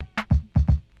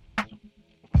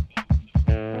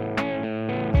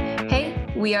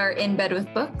We are In Bed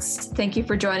with Books. Thank you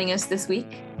for joining us this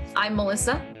week. I'm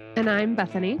Melissa. And I'm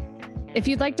Bethany. If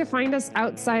you'd like to find us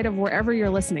outside of wherever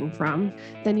you're listening from,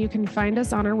 then you can find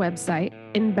us on our website,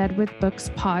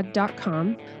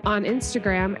 inbedwithbookspod.com, on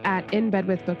Instagram at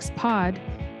inbedwithbookspod,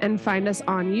 and find us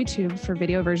on YouTube for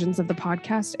video versions of the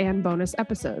podcast and bonus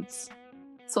episodes.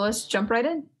 So let's jump right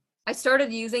in. I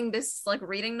started using this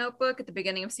reading notebook at the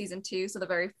beginning of season 2. So the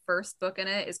very first book in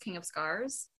it is King of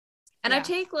Scars. And I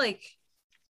take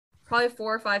probably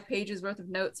 4 or 5 pages worth of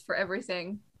notes for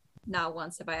everything. Not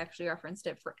once have I actually referenced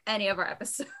it for any of our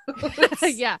episodes.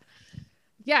 Yeah,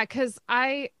 because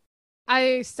I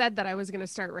said that I was going to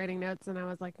start writing notes and I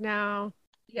was like, no.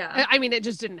 Yeah. I mean, it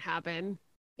just didn't happen.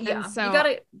 Yeah. And so you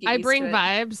gotta I bring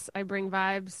vibes.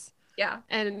 Yeah.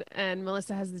 And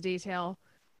Melissa has the detail.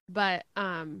 But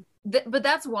but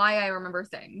that's why I remember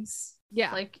things.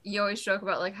 Yeah. You always joke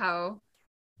about how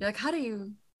you're how do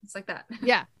you, it's like that.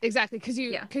 Yeah, exactly. Because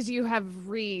you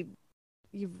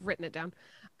you've written it down.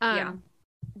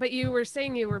 But you were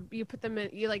saying you put them in,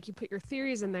 you put your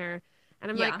theories in there,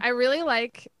 and I'm I really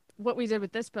like what we did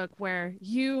with this book where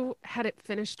you had it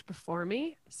finished before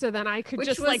me, so then I could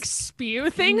just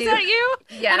spew things at you.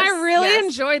 Yes, and I really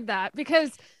enjoyed that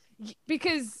because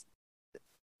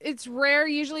it's rare.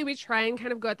 Usually we try and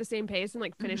kind of go at the same pace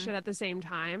and finish it at the same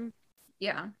time.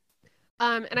 Yeah.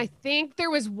 And I think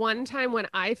there was one time when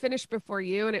I finished before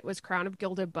you, and it was Crown of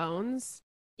Gilded Bones.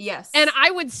 Yes. And I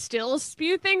would still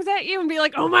spew things at you and be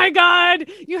like, oh my God,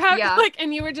 you have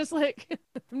and you were just like,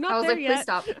 I'm not there yet. Please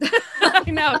stop.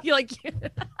 I know. You're like,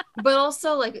 but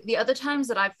also the other times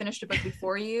that I've finished a book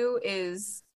before you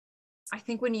is, I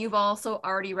think when you've also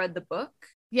already read the book.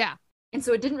 Yeah. And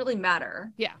so it didn't really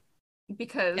matter. Yeah.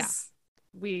 Because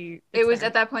it was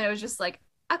at that point, it was just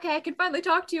okay, I can finally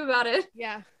talk to you about it.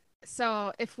 Yeah.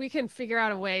 So if we can figure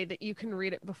out a way that you can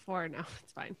read it before, no,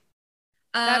 it's fine.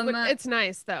 It's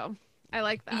nice though. I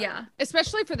like that. Yeah.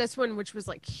 Especially for this one, which was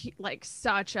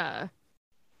such a.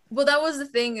 Well, that was the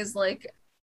thing is I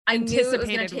knew it was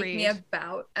going to take read. me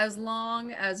about as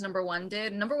long as number 1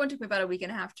 did. Number 1 took me about a week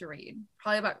and a half to read.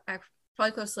 Probably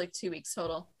close to 2 weeks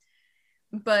total.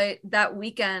 But that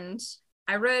weekend,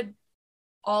 I read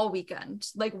all weekend.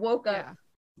 Woke up,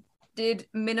 did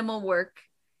minimal work,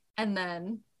 and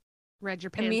then read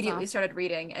your pants immediately off. Started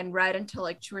reading and read until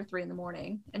 2 or 3 in the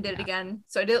morning and did it again.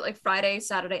 So I did it Friday,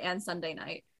 Saturday, and Sunday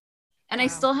night. And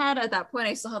wow. At that point,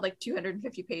 I still had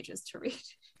 250 pages to read.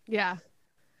 Yeah.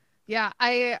 Yeah.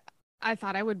 I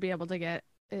thought I would be able to get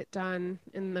it done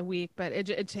in the week, but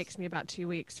it takes me about 2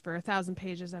 weeks for 1,000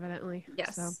 pages, evidently.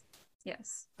 Yes. So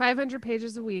yes. 500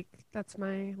 pages a week. That's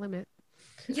my limit.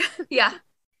 Yeah. Yeah.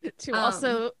 To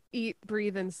also eat,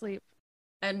 breathe, and sleep.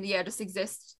 And just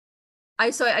exist.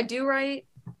 I do write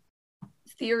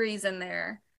theories in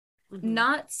there,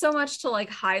 not so much to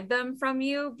hide them from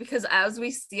you, because as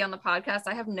we see on the podcast,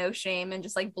 I have no shame in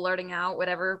just blurting out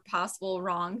whatever possible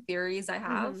wrong theories I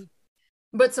have.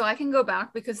 But so I can go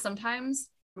back, because sometimes,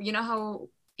 you know how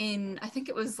I think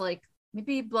it was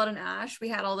maybe Blood and Ash, we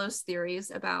had all those theories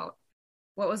about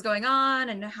what was going on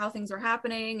and how things were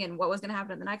happening and what was going to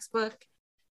happen in the next book.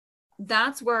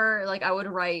 That's where I would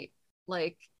write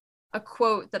a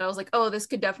quote that I was oh, this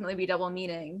could definitely be double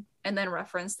meaning, and then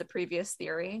reference the previous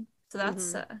theory. So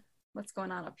that's what's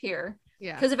going on up here.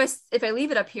 Yeah. Because if I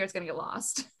leave it up here, it's gonna get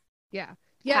lost. Yeah.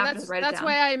 Yeah. That's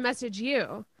why I message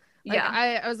you.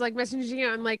 I was messaging you.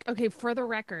 I'm okay, for the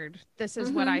record, this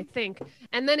is what I think,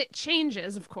 and then it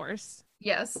changes, of course.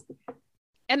 Yes.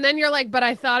 And then you're but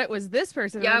I thought it was this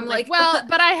person. Yeah, and I'm well,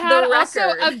 but I had also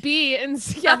a B, and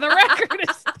the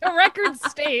record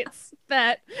states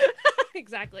that.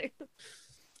 Exactly.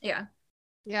 Yeah.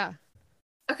 Yeah.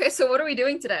 Okay, so what are we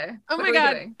doing today? Oh my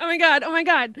god.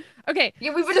 Okay.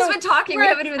 Yeah, we've just been talking. We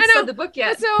haven't even said the book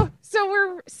yet.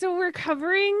 So we're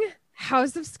covering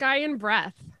House of Sky and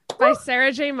Breath by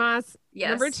Sarah J. Maas,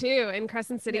 number 2 in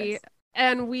Crescent City. Yes.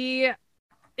 And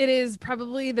it is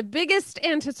probably the biggest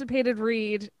anticipated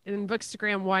read in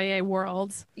Bookstagram YA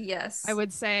world. Yes. I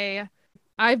would say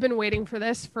I've been waiting for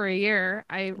this for a year.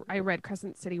 I read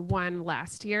Crescent City 1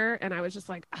 last year, and I was just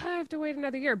I have to wait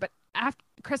another year. But after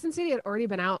Crescent City had already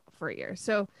been out for a year.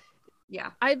 So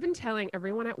yeah, I've been telling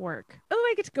everyone at work, oh,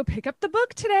 I get to go pick up the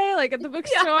book today, at the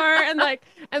bookstore. And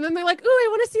and then they're like, oh, I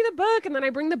want to see the book. And then I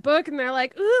bring the book, and they're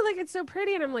like, ooh, it's so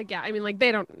pretty. And I'm yeah, I mean,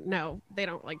 they don't know. They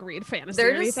don't read fantasy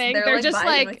or anything. They're just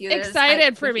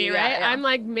excited for me, right? Yeah. I'm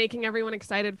making everyone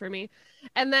excited for me.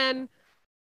 And then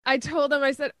I told them,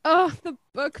 I said, oh, the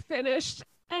book finished,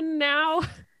 and now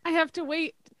I have to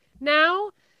wait.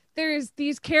 Now there's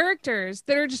these characters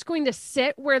that are just going to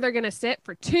sit where they're going to sit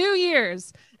for 2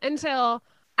 years until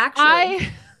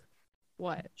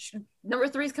What? Number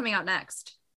 3 is coming out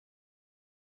next.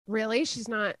 Really? She's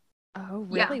not. Oh,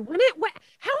 Yeah. really? What?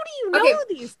 How do you know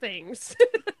these things?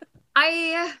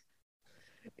 I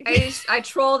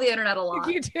troll the internet a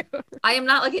lot. You do. I am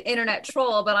not like an internet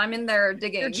troll, but I'm in there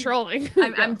digging. You're trolling.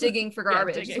 I'm digging for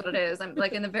garbage. digging. Is what it is. I'm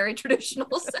like in the very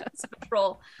traditional sense of a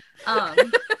troll.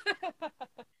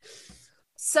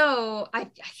 So I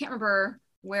can't remember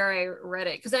where I read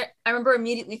it because I remember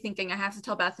immediately thinking I have to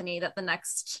tell Bethany that the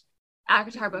next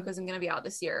ACOTAR book isn't going to be out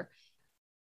this year.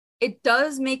 It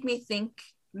does make me think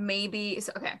maybe.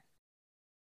 So, okay,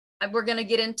 we're going to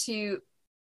get into.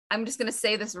 I'm just going to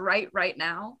say this right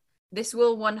now. This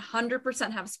will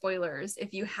 100% have spoilers.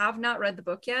 If you have not read the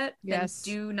book yet, then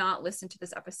do not listen to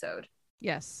this episode.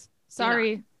 Yes.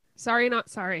 Sorry. Sorry, not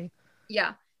sorry.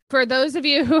 Yeah. For those of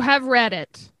you who have read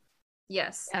it.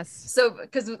 Yes. Yes. So,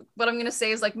 because what I'm going to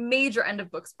say is like major end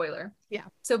of book spoiler. Yeah.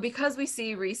 So, because we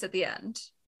see Rhys at the end.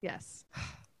 Yes.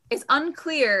 It's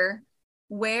unclear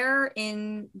where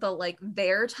in the like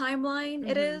their timeline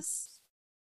it is.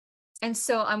 And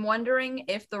so I'm wondering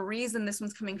if the reason this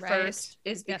one's coming first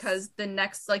is because the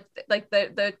next like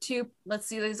the two, let's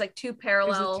see, there's like 2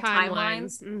 parallel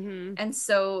timelines. And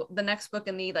so the next book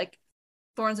in the like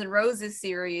Thorns and Roses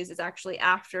series is actually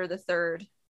after the 3rd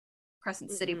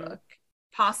Crescent City book.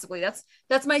 Possibly.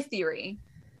 That's my theory.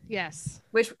 Yes.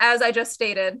 Which, as I just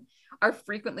stated, are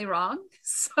frequently wrong.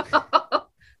 So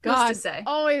God, to say.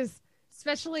 Always,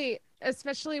 especially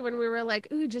when we were like,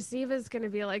 ooh, Jasiva's gonna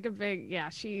be like a big,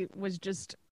 she was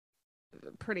just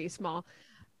pretty small.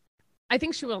 I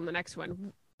think she will in the next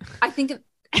one. I think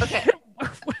okay.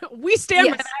 We stand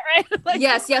by that, right? Like,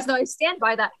 yes, no, I stand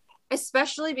by that.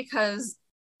 Especially because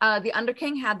the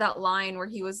Underking had that line where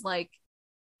he was like,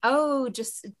 oh,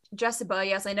 just Jessica,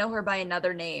 yes, I know her by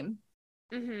another name.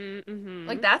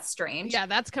 Like, that's strange. Yeah,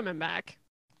 that's coming back.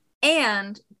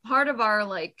 And part of our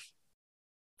like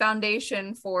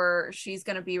foundation for she's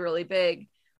gonna be really big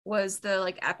was the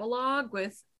like epilogue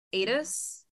with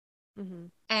Adis.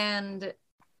 And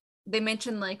they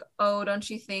mentioned like, oh, don't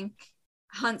you think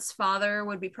Hunt's father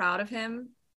would be proud of him?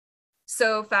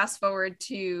 So fast forward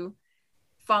to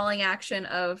falling action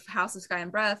of House of Sky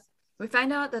and Breath, we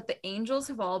find out that the angels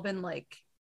have all been like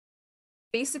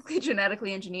basically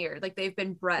genetically engineered. Like they've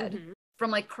been bred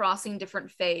from like crossing different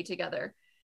fae together.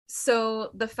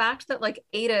 So the fact that like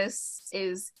Adis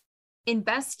is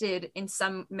invested in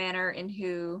some manner in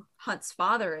who Hunt's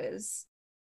father is,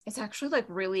 it's actually like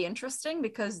really interesting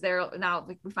because they're now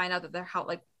like we find out that they're how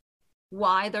like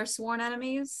why they're sworn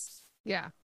enemies. Yeah.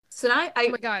 So now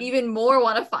I even more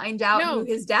want to find out who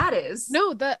his dad is.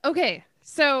 Okay.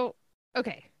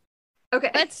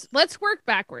 Let's work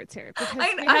backwards here because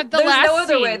we have the there's last no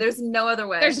other scene. way. There's no other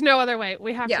way. There's no other way.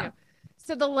 We have to.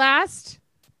 So the last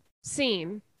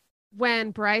scene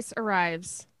when Bryce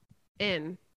arrives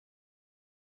in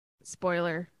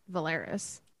spoiler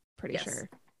Valeris, pretty sure.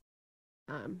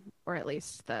 Or at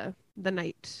least the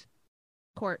night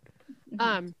court.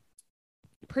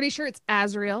 Pretty sure it's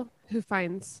Azriel who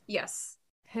finds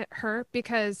her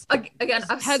because again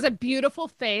has a beautiful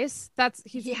face.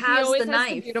 He has always the knife.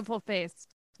 Has a beautiful face.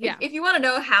 Yeah. If you want to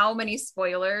know how many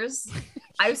spoilers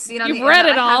I've seen on You've read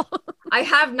it all. I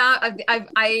have not.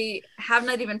 I have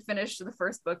not even finished the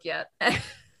first book yet,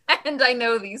 and I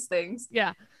know these things.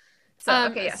 Yeah.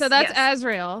 So so that's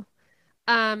Azriel.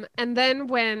 And then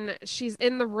when she's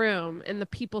in the room and the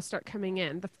people start coming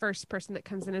in, the first person that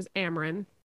comes in is Amren.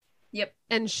 Yep.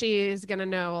 And she's gonna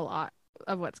know a lot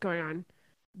of what's going on.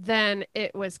 Then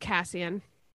it was Cassian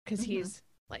because he's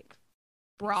like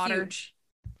broader. Huge.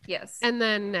 Yes. And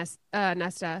then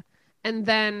Nesta, and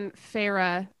then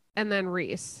Farah, and then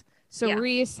Rhys. So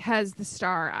Rhys has the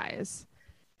star eyes,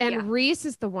 and Rhys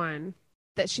is the one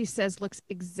that she says looks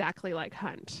exactly like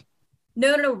Hunt.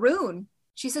 No, Rune.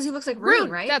 She says he looks like Rune,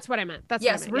 right? That's what I meant.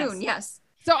 Rune. Yes.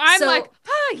 So I'm like,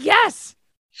 yes.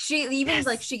 She even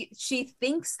like she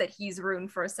thinks that he's Rune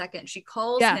for a second. She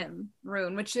calls him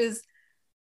Rune, which is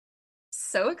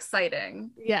so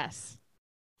exciting. Yes.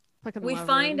 We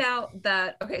find out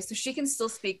that so she can still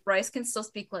speak. Bryce can still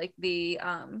speak like the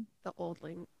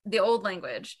old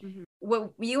language.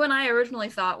 What you and I originally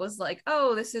thought was like,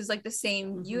 oh, this is like the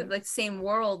same same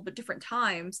world but different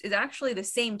times, is actually the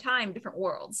same time, different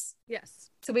worlds. Yes.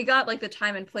 So we got like the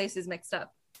time and places mixed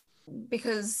up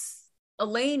because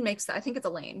Elaine makes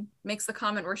the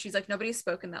comment where she's like, nobody's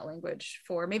spoken that language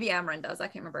for, maybe Amren does, I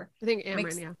can't remember. I think Amren,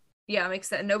 makes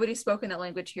that nobody's spoken that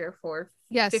language here for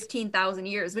 15,000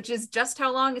 years, which is just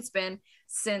how long it's been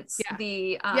since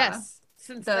they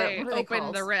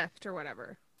opened the rift or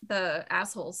whatever. The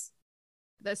assholes,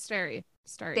 the Asteri.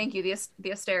 Thank you.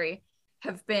 The Asteri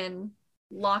have been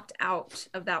locked out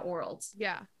of that world.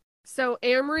 Yeah. So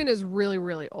Amarin is really,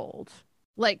 really old.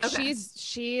 Like Okay.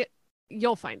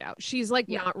 you'll find out. She's like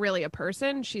Yeah. not really a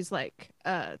person. She's like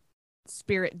a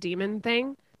spirit demon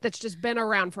thing that's just been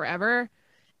around forever.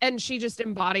 And she just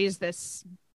embodies this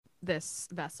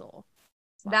vessel.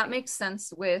 That makes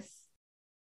sense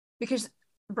because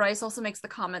Bryce also makes the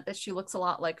comment that she looks a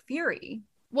lot like Fury.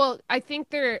 Well, I think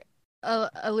they're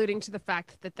alluding to the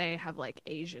fact that they have like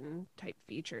Asian type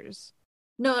features.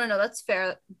 No, that's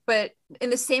fair. But in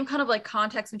the same kind of like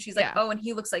context when she's like, oh, and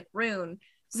he looks like Rune.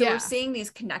 So we're seeing these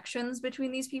connections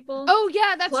between these people. Oh,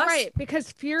 yeah, that's right.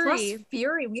 Because Fury,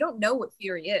 we don't know what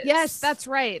Fury is. Yes, that's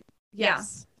right.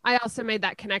 Yes. Yeah. I also made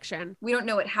that connection. We don't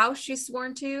know what house she's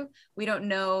sworn to. We don't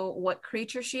know what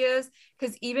creature she is.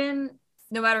 Because even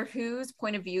no matter whose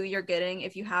point of view you're getting,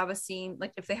 if you have a scene,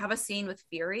 like if they have a scene with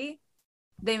Fury,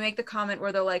 they make the comment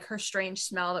where they're like, her strange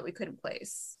smell that we couldn't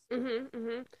place.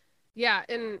 Yeah,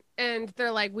 and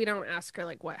they're like, we don't ask her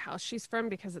like what house she's from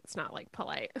because it's not like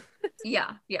polite.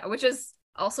 yeah, which is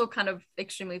also kind of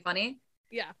extremely funny.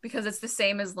 Yeah, because it's the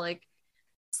same as like,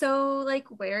 so like,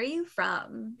 where are you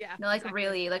from? Yeah, no, like exactly.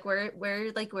 Really, like where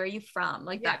are you from?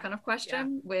 Like that kind of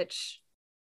question, which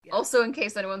also, in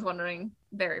case anyone's wondering,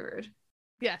 very rude.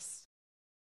 Yes.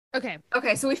 Okay,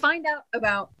 so we find out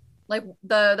about like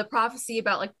the prophecy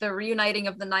about like the reuniting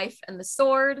of the knife and the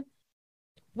sword,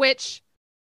 which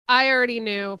I already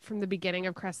knew from the beginning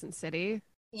of Crescent City.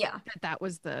 Yeah, that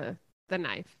was the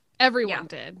knife. Everyone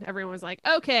did. Everyone was like,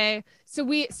 okay. So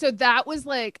that was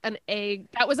like an egg.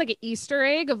 That was like an Easter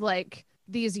egg of like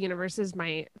these universes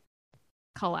might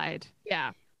collide.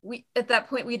 Yeah. We at that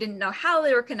point we didn't know how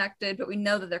they were connected, but we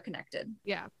know that they're connected.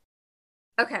 Yeah.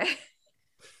 Okay.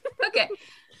 Okay.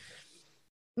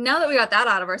 Now that we got that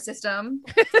out of our system.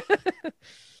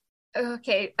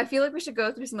 Okay, I feel like we should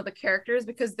go through some of the characters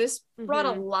because this brought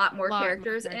a lot more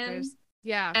characters in.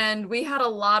 Yeah. And we had a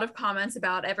lot of comments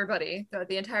about everybody throughout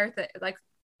the entire thing, like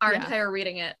our entire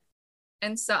reading it.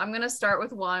 And so I'm going to start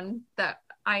with one that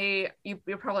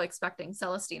you're probably expecting,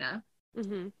 Celestina.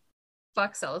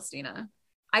 Fuck Celestina.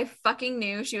 I fucking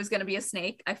knew she was going to be a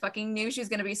snake. I fucking knew she was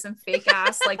going to be some fake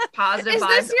ass, like positive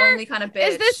vibes only kind of bitch.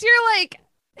 Is this your like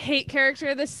hate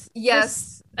character this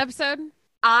episode?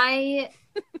 I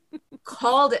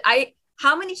called it.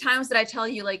 How many times did I tell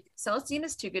you, like,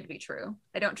 Celestina's too good to be true?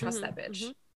 I don't trust that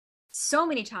bitch. So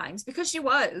many times, because she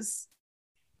was.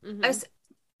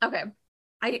 Okay.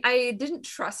 I didn't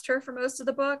trust her for most of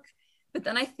the book, but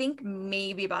then I think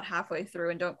maybe about halfway through,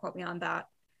 and don't quote me on that,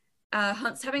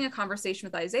 Hunt's having a conversation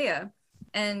with Isaiah,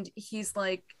 and he's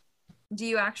like, do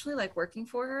you actually like working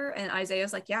for her? And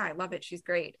Isaiah's like, yeah, I love it. She's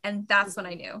great. And that's when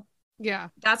I knew. Yeah.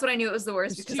 That's when I knew it was the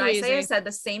worst, because Isaiah said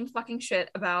the same fucking shit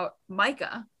about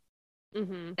Micah.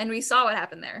 And we saw what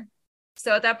happened there.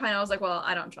 So at that point, I was like, well,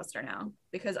 I don't trust her now,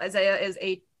 because Isaiah is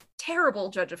a terrible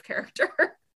judge of character.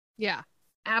 Yeah.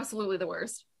 Absolutely the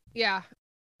worst. Yeah.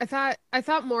 I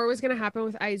thought more was going to happen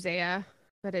with Isaiah,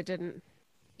 but it didn't.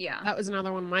 Yeah. That was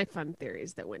another one of my fun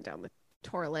theories that went down the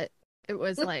toilet. It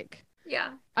was like, yeah.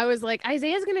 I was like,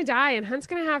 Isaiah's going to die and Hunt's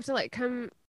going to have to like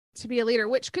come to be a leader,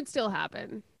 which could still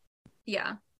happen.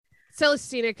 Yeah.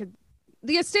 Celestina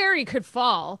the Asteri could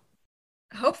fall.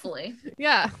 Hopefully.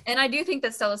 Yeah. And I do think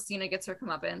that Celestina gets her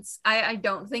comeuppance. I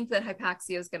don't think that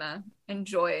Hypaxia is gonna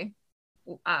enjoy,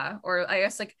 or I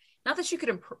guess like, not that she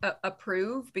could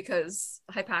approve, because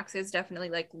Hypaxia is definitely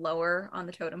like lower on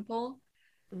the totem pole.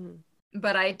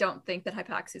 But I don't think that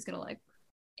Hypaxia is gonna like,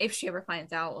 if she ever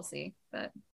finds out, we'll see.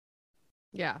 But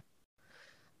yeah.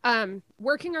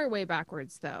 Working our way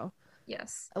backwards though.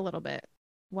 Yes. A little bit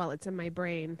while it's in my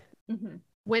brain.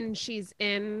 When she's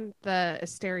in the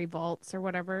Asteri vaults or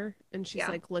whatever, and she's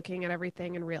like looking at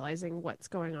everything and realizing what's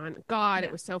going on. God,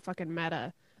 it was so fucking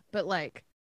meta. But like,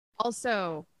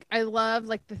 also, I love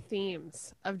like the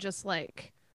themes of just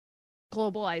like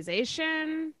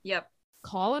globalization,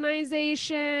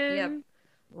 colonization,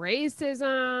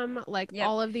 racism, like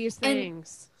all of these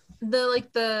things. And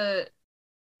the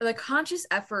conscious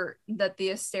effort that the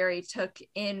Asteri took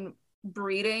in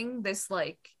breeding this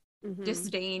like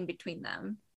disdain between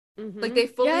them. Like they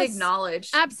fully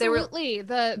acknowledged. Absolutely.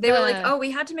 They were like, oh,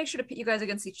 we had to make sure to pit you guys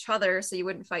against each other so you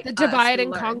wouldn't fight. The divide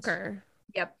and conquer.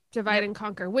 Divide and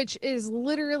conquer, which is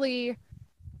literally,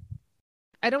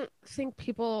 I don't think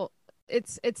people,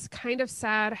 it's kind of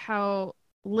sad how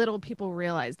little people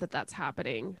realize that that's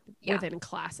happening within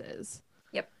classes.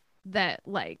 That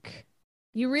like,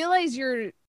 you realize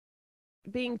you're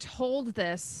being told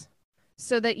this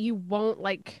so that you won't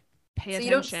like pay attention.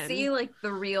 You don't see like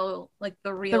the real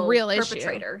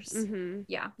perpetrators.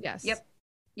 Yeah. Yes.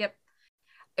 Yep.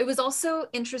 It was also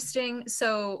interesting.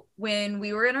 So when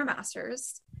we were in our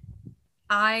masters,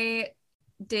 I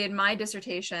did my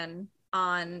dissertation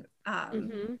on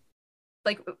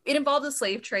like it involved the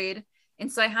slave trade,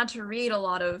 and so I had to read a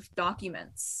lot of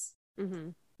documents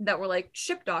that were like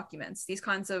ship documents, these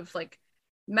kinds of like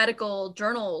medical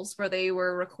journals where they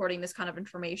were recording this kind of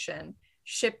information.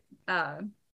 Ship oh,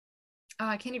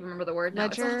 I can't even remember the word now.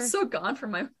 Ledger. It's all so gone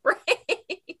from my brain.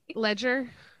 Ledger.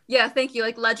 Yeah, thank you.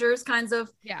 Like ledgers, kinds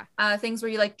of Yeah. Things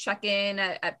where you like check in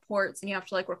at ports and you have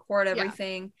to like record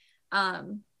everything.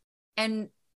 And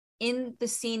in the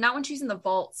scene, not when she's in the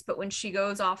vaults, but when she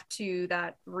goes off to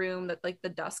that room, that like the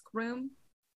dusk room,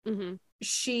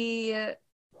 she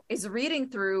is reading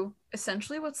through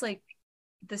essentially what's like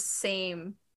the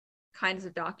same kinds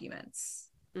of documents.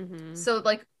 So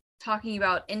like talking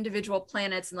about individual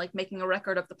planets and like making a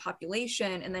record of the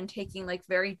population, and then taking like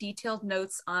very detailed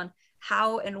notes on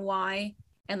how and why,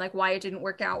 and like why it didn't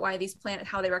work out, why these planets,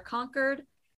 how they were conquered,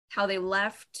 how they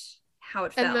left, how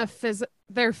it fell. And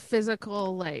their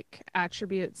physical like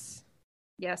attributes.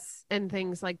 Yes. And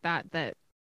things like that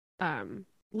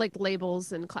like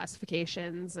labels and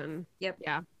classifications and Yep.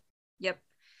 Yeah. Yep.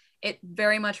 It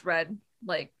very much read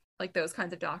like those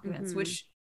kinds of documents, which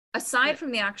aside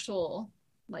from the actual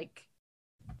like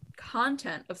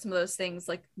content of some of those things,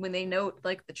 like when they note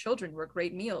like the children were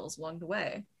great meals along the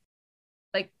way,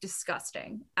 like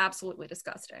disgusting, absolutely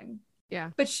disgusting. Yeah.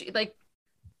 But she like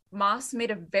Moss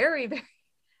made a very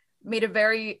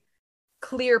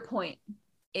clear point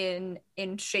in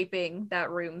shaping that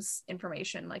room's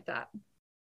information like that.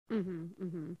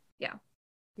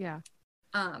 Yeah.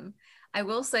 I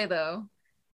will say though,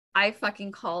 I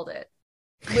fucking called it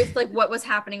with like what was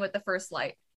happening with the first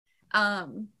light.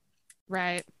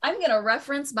 Right. I'm gonna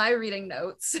reference my reading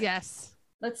notes. Yes.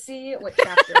 Let's see what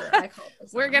chapter I called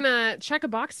this. We're gonna check a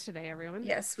box today, everyone.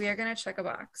 Yes, we are gonna check a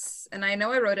box, and I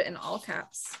know I wrote it in all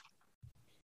caps.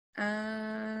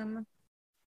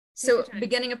 So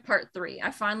beginning of part 3,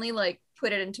 I finally like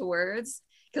put it into words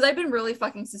because I've been really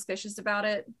fucking suspicious about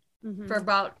it for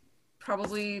about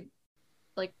probably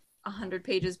like 100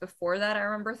 pages before that. I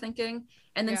remember thinking,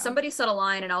 and then somebody said a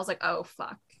line, and I was like, oh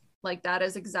fuck, like that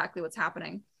is exactly what's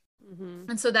happening.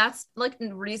 And so that's like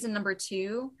reason number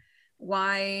 2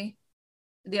 why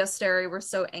the Asteri were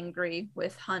so angry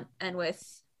with Hunt and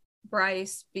with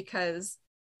Bryce, because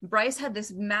Bryce had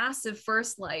this massive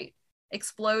first light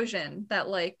explosion that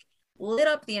like lit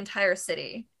up the entire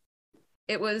city.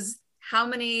 It was how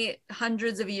many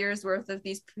hundreds of years worth of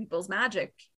these people's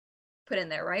magic put in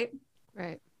there, right?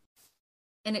 Right.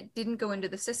 And it didn't go into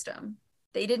the system.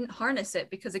 They didn't harness it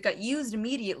because it got used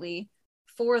immediately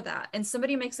for that. And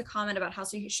somebody makes a comment about how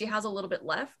she has a little bit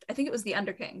left. I think it was the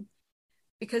Underking,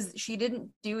 because she didn't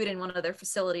do it in one of their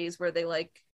facilities where they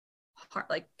like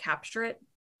capture it.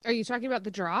 Are you talking about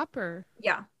the drop or?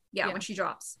 Yeah, when she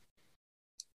drops.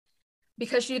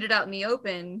 Because she did it out in the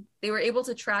open, they were able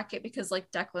to track it because like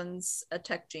Declan's a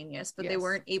tech genius, but they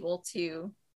weren't able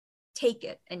to take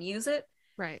it and use it.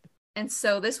 Right. And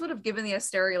so this would have given the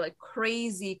Asteri like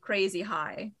crazy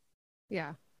high.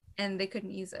 Yeah. And they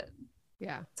couldn't use it.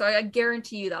 Yeah. So I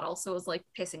guarantee you that also was like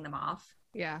pissing them off.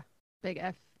 Yeah.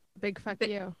 Big fuck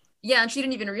you. Yeah, and she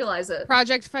didn't even realize it.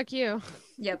 Project fuck you.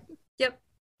 Yep.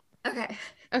 Okay.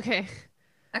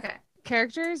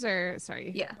 Characters or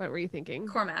sorry? Yeah. What were you thinking?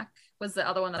 Cormac was the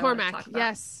other one that I Cormac, wanted to talk about.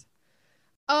 yes.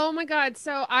 Oh my god.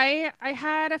 So I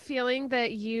had a feeling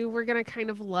that you were gonna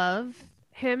kind of love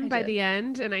him by the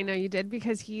end, and I know you did,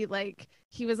 because he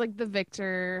was like the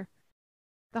Victor,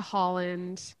 the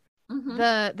Holland,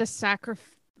 the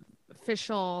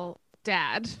sacrificial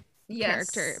dad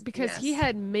character, because he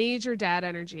had major dad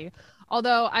energy.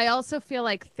 Although I also feel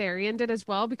like Therian did as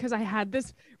well, because I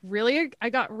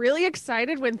got really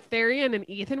excited when Therian and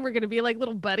Ethan were going to be like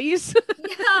little buddies.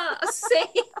 Yeah, same.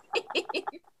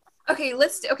 Okay,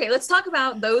 let's talk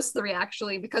about those 3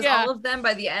 actually, because all of them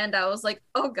by the end I was like,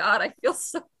 oh god, I feel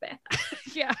so bad.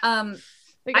 Yeah. I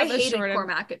hated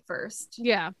Cormac at first.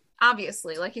 Yeah.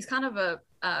 Obviously, like he's kind of a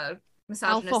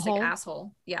misogynistic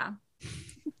asshole. Yeah.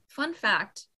 Fun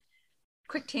fact,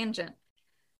 quick tangent.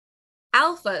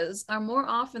 Alphas are more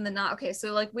often than not, okay,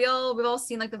 so like we've all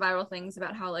seen like the viral things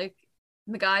about how like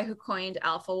the guy who coined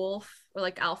Alpha Wolf, or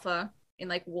like alpha in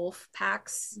like wolf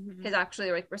packs, has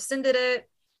actually like rescinded it.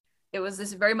 It was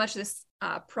very much this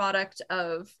product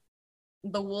of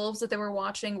the wolves that they were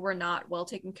watching were not well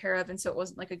taken care of, and so it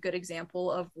wasn't like a good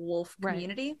example of wolf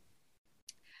community. Right.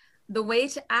 The way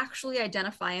to actually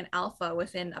identify an alpha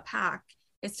within a pack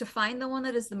is to find the one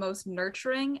that is the most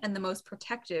nurturing and the most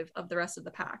protective of the rest of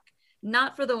the pack.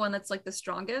 Not for the one that's like the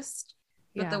strongest,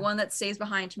 but the one that stays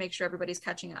behind to make sure everybody's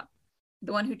catching up.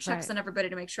 the one who checks Right. on everybody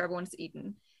to make sure everyone's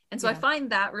eaten. And so I Yeah. find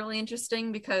that really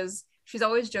interesting because she's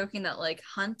always joking that like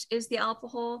Hunt is the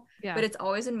alcohol, Yeah. but it's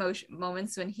always in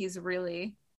moments when he's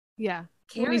really Yeah.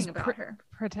 When caring he's about her,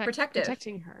 protective.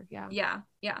 protecting her. Yeah. Yeah,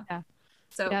 yeah. Yeah.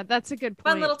 So Yeah, that's a good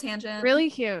fun point. little tangent. Really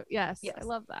cute. Yes. Yes. I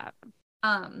love that.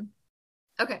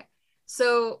 Okay.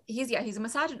 So he's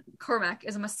Cormac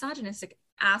is a misogynistic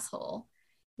asshole.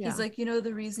 Yeah. He's like,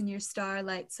 the reason your star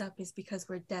lights up is because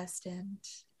we're destined.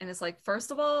 And it's like,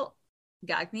 first of all,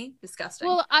 gag me, disgusting.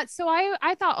 Well, so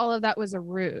I thought all of that was a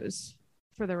ruse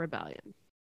for the rebellion.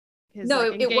 His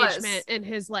it was. And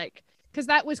his because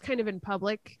that was kind of in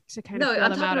public to kind of No, feel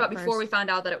I'm them talking out about at before first. we found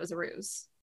out that it was a ruse.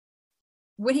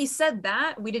 When he said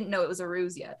that, we didn't know it was a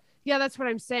ruse yet. Yeah, that's what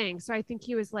I'm saying. So I think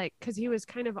he was like, because he was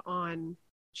kind of on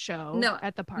show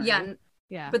at the party.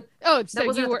 Yeah. But so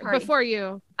you were before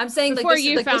you. I'm saying before like this,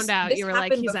 you like, found out, this you were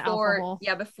like, he's before, an alcohol.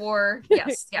 Yeah, before.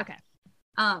 Yes. Yeah. Okay.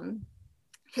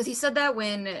 Because he said that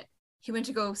when he went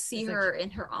to go see her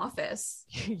in her office.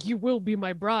 You will be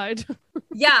my bride.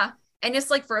 Yeah. And it's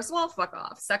like, first of all, fuck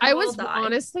off. Second of all, I was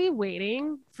honestly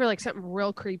waiting for like something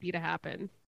real creepy to happen.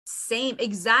 Same.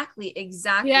 Exactly.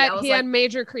 Yeah, he had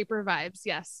major creeper vibes.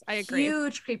 Yes, I agree.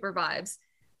 Huge creeper vibes.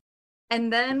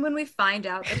 And then when we find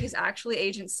out that he's actually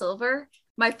Agent Silver,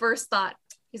 my first thought,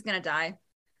 he's going to die.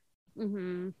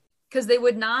 Because they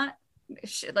would not,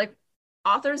 like,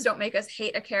 authors don't make us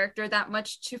hate a character that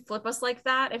much to flip us like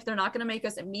that if they're not going to make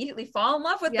us immediately fall in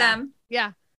love with them.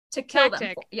 Yeah. To kill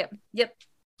them.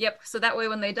 Yep. So that way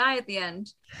when they die at the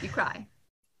end, you cry.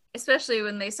 Especially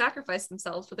when they sacrifice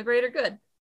themselves for the greater good.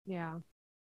 Yeah.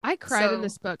 I cried in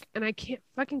this book and I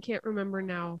can't remember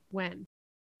now when.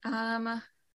 Let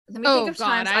me think of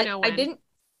times. I know when.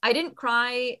 I didn't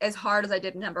cry as hard as I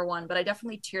did in number 1, but I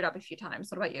definitely teared up a few times.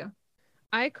 What about you?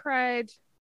 I cried.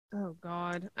 Oh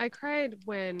God. I cried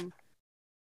when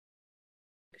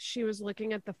she was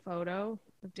looking at the photo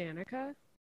of Danica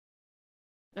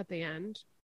at the end.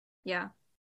 Yeah.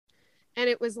 And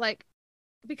it was like,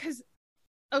 because,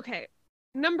 okay,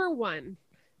 number 1,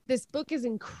 this book is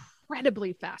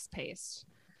incredibly fast paced.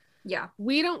 Yeah.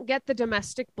 We don't get the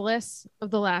domestic bliss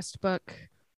of the last book.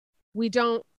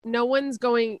 No one's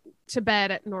going to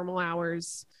bed at normal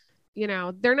hours.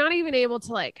 They're not even able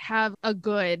to like have a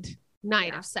good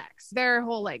night of sex. Their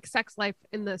whole like sex life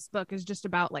in this book is just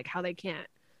about like how they can't.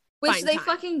 Which they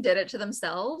fucking did it to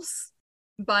themselves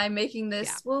by making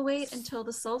this, we'll wait until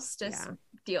the solstice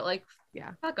deal. Like,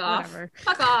 fuck off. Whatever.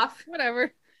 Fuck off.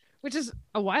 Whatever. Which is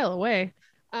a while away.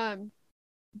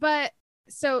 But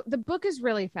so the book is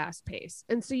really fast paced.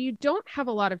 And so you don't have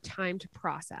a lot of time to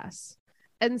process.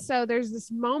 And so there's this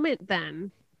moment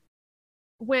then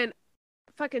when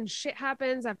fucking shit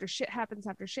happens after shit happens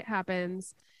after shit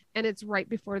happens. And it's right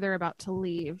before they're about to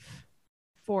leave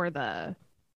for the,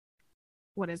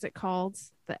 what is it called?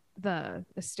 The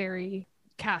Asteri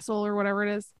Castle or whatever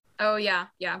it is. Oh, yeah.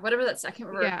 Yeah. Whatever that second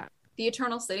word. Yeah. The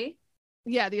Eternal City.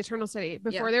 Yeah. The Eternal City.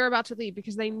 Before they were about to leave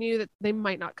because they knew that they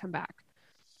might not come back.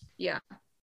 Yeah.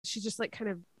 She just like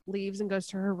kind of leaves and goes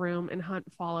to her room and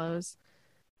Hunt follows.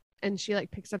 And she like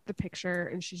picks up the picture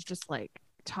and she's just like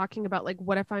talking about like,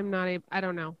 what if I'm not I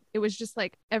don't know. It was just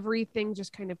like everything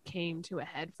just kind of came to a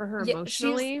head for her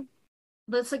emotionally.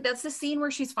 That's the scene where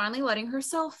she's finally letting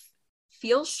herself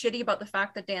feel shitty about the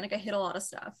fact that Danica hid a lot of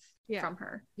stuff from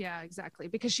her. Yeah, exactly.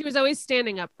 Because she was always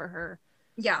standing up for her.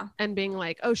 Yeah. And being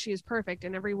like, oh, she is perfect.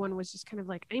 And everyone was just kind of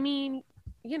like, I mean,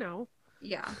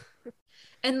 Yeah.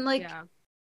 And like,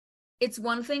 it's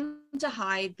one thing to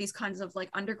hide these kinds of like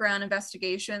underground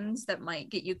investigations that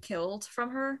might get you killed from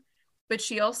her, but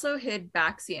she also hid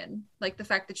Baxian, like the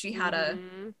fact that she had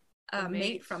a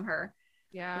mate from her,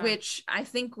 which I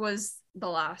think was the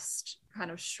last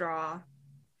kind of straw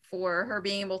for her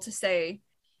being able to say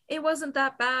it wasn't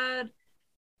that bad.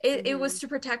 It was to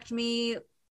protect me.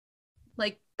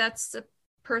 Like, that's a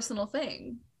personal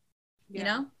thing, you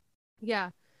know?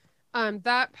 Yeah.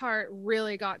 That part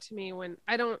really got to me when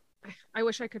I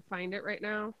wish I could find it right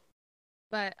now,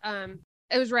 but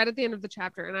it was right at the end of the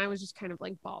chapter and I was just kind of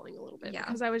like bawling a little bit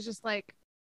because I was just like,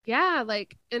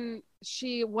 and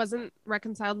she wasn't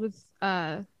reconciled with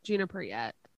Juniper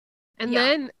yet. And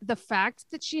then the fact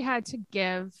that she had to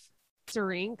give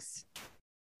Syrinx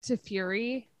to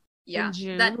Fury in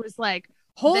June was like,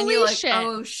 holy shit.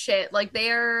 Oh shit. Like they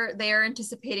are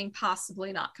anticipating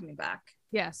possibly not coming back.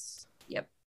 Yes. Yep.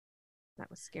 That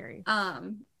was scary.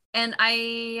 And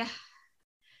I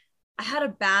had a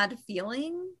bad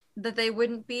feeling that they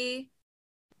wouldn't be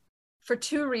for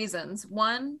 2 reasons.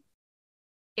 One,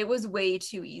 it was way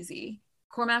too easy.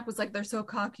 Cormac was like, they're so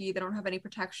cocky, they don't have any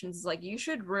protections. It's like, you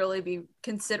should really be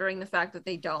considering the fact that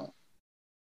they don't.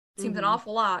 seems an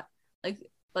awful lot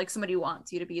like somebody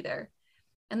wants you to be there.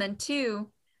 And then 2,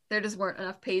 there just weren't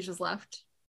enough pages left.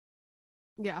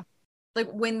 Yeah.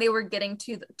 Like when they were getting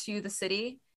to the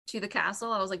city, to the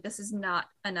castle, I was like, this is not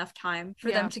enough time for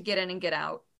them to get in and get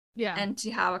out. Yeah. And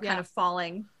to have a kind of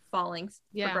falling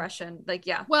progression. Like,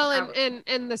 yeah. Well,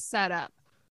 and the setup,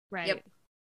 right? Yep.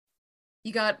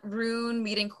 You got Rune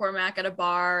meeting Cormac at a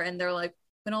bar, and they're like,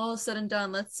 when all is said and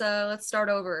done, let's start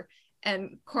over.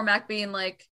 And Cormac being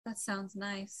like, that sounds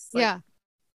nice. Like, yeah.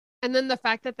 And then the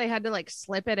fact that they had to like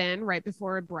slip it in right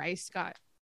before Bryce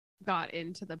got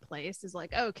into the place is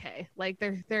like, okay, like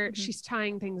they're she's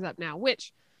tying things up now,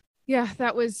 which, yeah,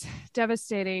 that was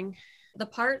devastating. The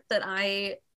part that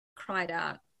I cried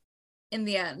at in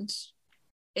the end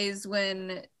is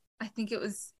when, I think it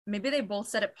was, maybe they both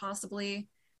said it possibly,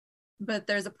 but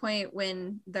there's a point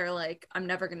when they're like, I'm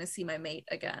never going to see my mate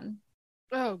again.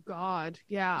 Oh God.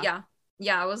 Yeah.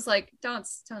 Yeah, I was like, don't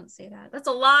say that. That's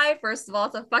a lie. First of all,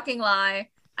 it's a fucking lie.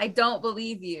 I don't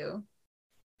believe you.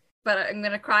 But I'm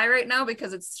gonna cry right now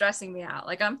because it's stressing me out.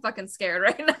 Like, I'm fucking scared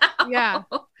right now.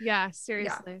 Yeah,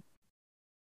 seriously.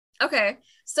 Yeah. Okay,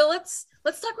 so let's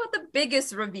talk about the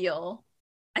biggest reveal.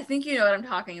 I think you know what I'm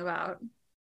talking about.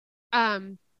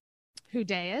 Who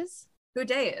Day is? Who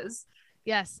Day is.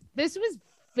 Yes, this was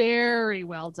very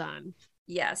well done.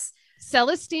 Yes.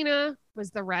 Celestina was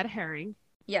the red herring.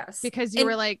 Yes. Because you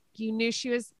were like, you knew she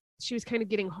was kind of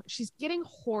getting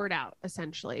whored out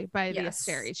essentially by the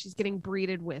Asteri. She's getting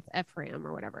breeded with Ephraim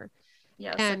or whatever.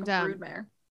 Yes, and like a broodmare.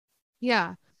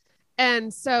 Yeah.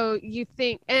 And so you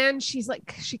think, and she's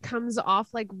like, she comes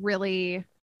off like really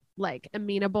like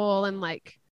amenable and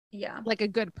like a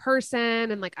good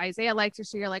person, and like Isaiah likes her,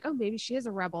 so you're like, oh, maybe she is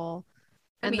a rebel.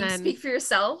 And then speak for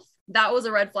yourself. That was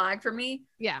a red flag for me.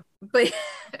 Yeah. But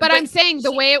I'm saying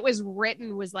the way it was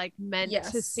written was like meant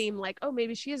to seem like, oh,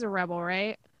 maybe she is a rebel,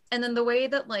 right? And then the way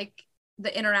that like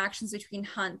the interactions between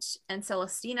Hunt and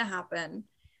Celestina happen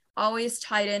always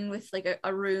tied in with like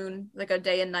a Rune, like a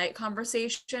day and night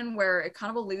conversation where it kind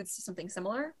of alludes to something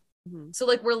similar. Mm-hmm. So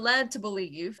like we're led to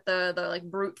believe the like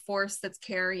brute force that's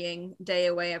carrying Day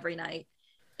away every night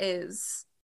is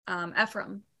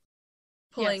Ephraim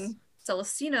pulling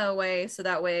Celestina away so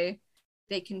that way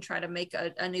they can try to make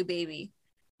a new baby.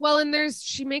 Well, and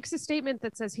she makes a statement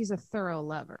that says he's a thorough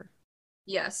lover.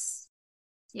 Yes.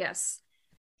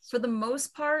 For the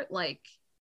most part, like,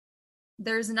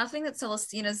 there's nothing that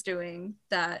Celestina's doing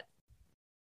that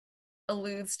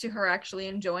alludes to her actually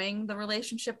enjoying the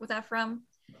relationship with Ephraim.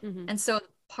 Mm-hmm. And so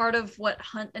part of what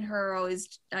Hunt and her are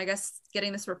always, I guess,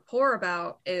 getting this rapport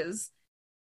about is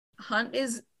Hunt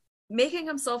is making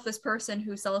himself this person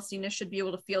who Celestina should be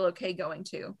able to feel okay going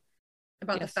to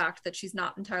about the fact that she's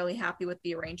not entirely happy with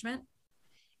the arrangement.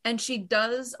 And she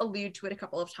does allude to it a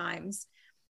couple of times.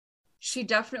 She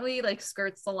definitely like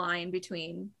skirts the line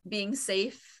between being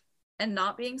safe and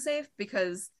not being safe,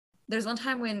 because there's one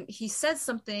time when he says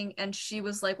something and she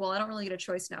was like, well, I don't really get a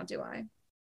choice now, do I?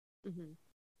 Mm-hmm.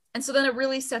 And so then it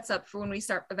really sets up for when we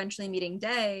start eventually meeting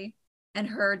Day and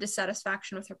her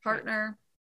dissatisfaction with her partner. Right.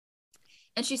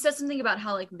 And she says something about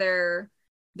how like their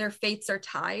fates are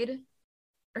tied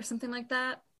or something like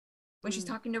that when she's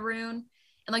talking to Rune.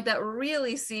 And like that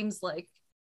really seems like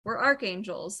we're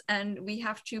archangels and we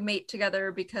have to mate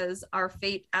together because our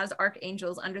fate as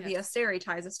archangels under the Asteri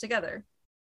ties us together.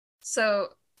 So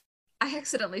I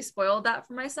accidentally spoiled that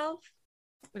for myself.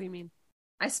 What do you mean?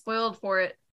 I spoiled for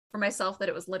myself that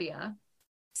it was Lydia.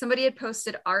 Somebody had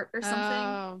posted art or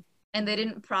something and they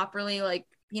didn't properly, like,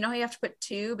 you know how you have to put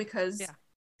 2 because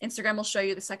Instagram will show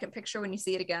you the second picture when you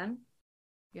see it again.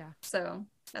 Yeah. So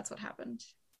that's what happened.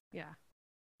 Yeah.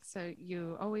 So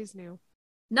you always knew.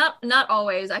 Not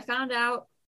always. I found out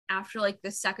after like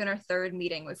the second or third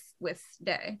meeting with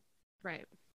Day. Right.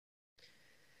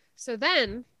 So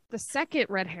then the second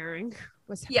red herring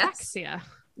was Hypaxia.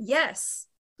 Yes.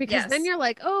 Because then you're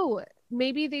like, oh,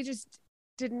 maybe they just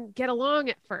didn't get along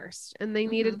at first and they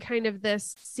needed kind of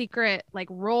this secret like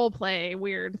role play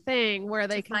weird thing where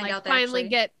they can like finally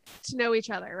get to know each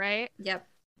other, right? Yep.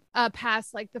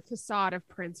 Past like the facade of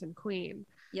prince and queen.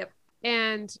 Yep.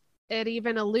 And it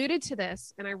even alluded to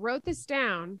this, and I wrote this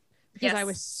down because I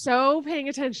was so paying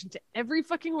attention to every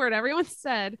fucking word everyone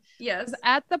said. Yes.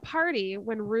 At the party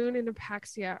when Rune and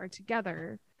Hypaxia are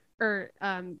together, or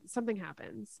something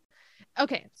happens.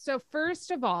 Okay, so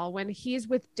first of all, when he's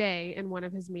with Day in one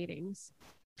of his meetings,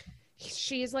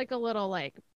 she's like a little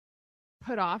like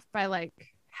put off by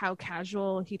like how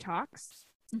casual he talks.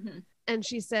 Mm-hmm. And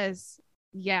she says,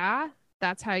 yeah,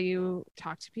 that's how you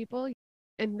talk to people.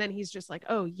 And then he's just like,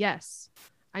 oh, yes.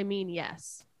 I mean,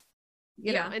 yes.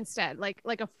 you know, instead, like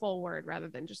a full word rather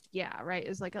than just yeah, right,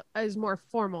 is like is more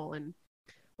formal and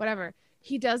whatever.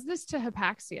 He does this to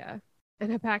Hypaxia,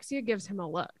 and Hypaxia gives him a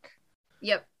look.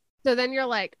 Yep. So then you're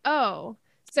like, oh,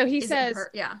 so he says,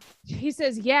 yeah, he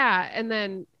says, yeah. And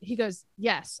then he goes,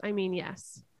 yes, I mean,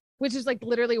 yes, which is like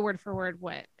literally word for word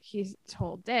what he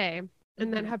told Day.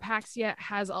 And then Hypaxia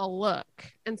has a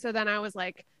look. And so then I was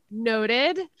like,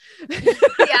 noted.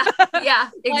 yeah,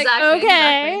 exactly. Like,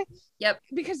 okay. Exactly. Yep.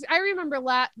 Because I remember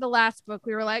the last book,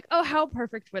 we were like, oh, how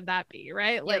perfect would that be?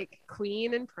 Right. Yep. Like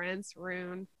Queen and Prince,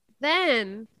 Rune.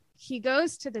 Then he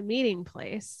goes to the meeting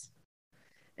place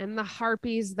and the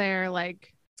harpy's there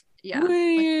like, what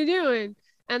are you doing?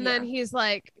 And then he's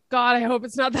like, God, I hope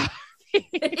it's not the harpy.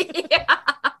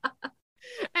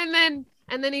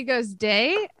 And then he goes,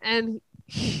 Day, and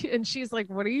she's like,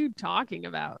 what are you talking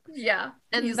about? Yeah.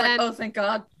 And he's like, oh, thank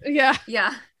God. Yeah.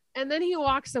 Yeah. And then he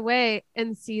walks away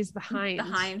and sees the hind. The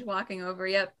hind walking over.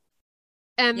 Yep.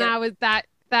 And that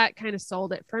kind of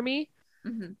sold it for me.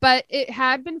 But it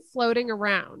had been floating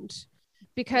around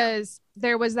because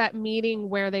there was that meeting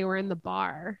where they were in the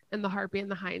bar and the harpy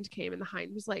and the hind came, and the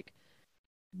hind was like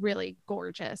really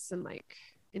gorgeous and like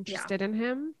interested in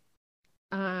him.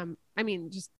 I mean,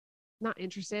 just not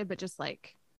interested, but just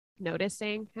like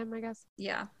noticing him, I guess.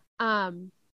 Yeah.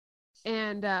 And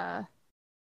I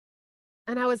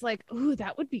was like, ooh,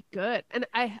 that would be good. And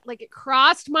I like, it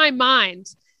crossed my mind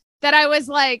that I was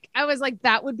like,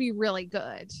 that would be really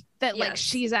good. That like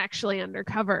she's actually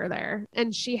undercover there.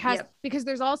 And she has, because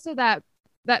there's also that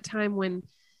time when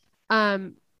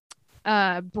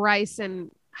Bryce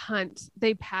and Hunt,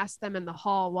 they pass them in the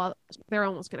hall while they're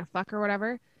almost gonna fuck or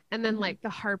whatever. And then like the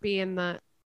harpy and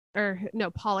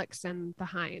Pollux and the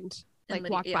hind like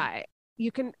walk by.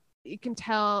 You can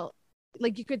tell,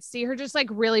 like you could see her just like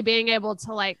really being able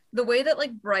to like the way that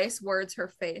like Bryce words her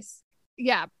face.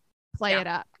 Yeah. Play it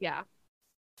up. Yeah.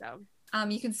 So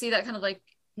you can see that kind of like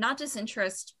not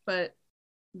disinterest, but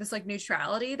this like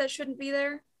neutrality that shouldn't be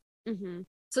there.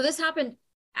 So this happened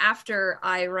after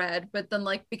I read, but then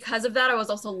like because of that I was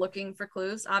also looking for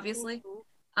clues, obviously.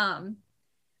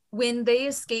 When they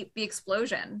escaped the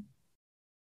explosion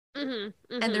and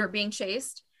they were being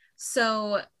chased,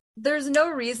 so there's no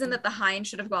reason that the hind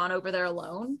should have gone over there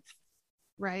alone,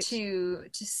 right, to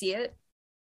see it.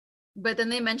 But then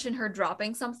they mention her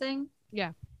dropping something.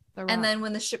 Yeah. And then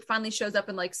when the ship finally shows up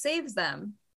and like saves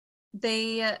them,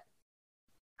 I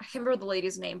can't remember the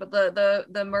lady's name, but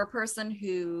the mer person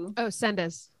who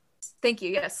Sendes. Thank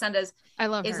you. Yes, Sendes. I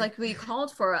love is her. Like, we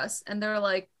called for us, and they're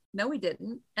like, no, we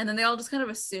didn't. And then they all just kind of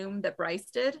assumed that Bryce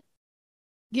did.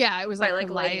 Yeah, it was like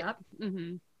lighting up.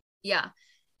 Yeah.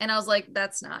 And I was like,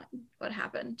 that's not what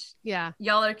happened. Yeah.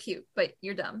 Y'all are cute, but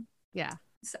you're dumb. Yeah.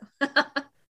 So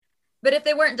but if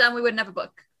they weren't dumb, we wouldn't have a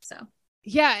book. So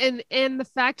yeah, and the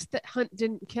fact that Hunt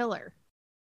didn't kill her.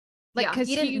 Like, because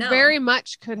he very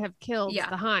much could have killed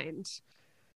the hind.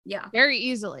 Yeah. Very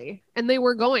easily. And they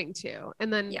were going to.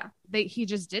 And then he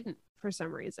just didn't for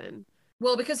some reason.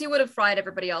 Well, because he would have fried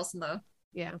everybody else in the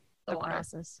water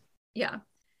process. Yeah.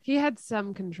 He had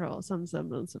some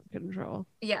semblance of control.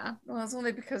 Yeah. Well, it's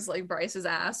only because like Bryce's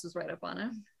ass was right up on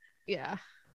him. Yeah.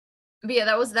 But yeah,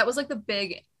 that was like the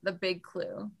big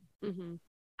clue.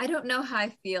 I don't know how I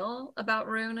feel about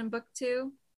Rune in book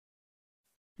 2.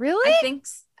 Really? I think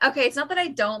okay, it's not that I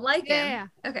don't like him. Yeah.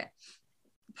 Okay.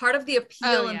 Part of the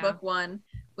appeal in book 1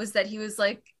 was that he was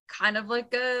like kind of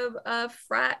like a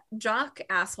frat jock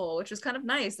asshole, which was kind of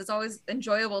nice. It's always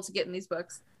enjoyable to get in these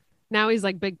books. Now he's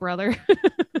like Big Brother.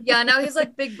 Yeah, now he's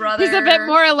like Big Brother. He's a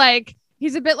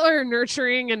bit more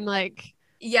nurturing and like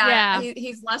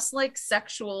he's less like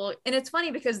sexual. And it's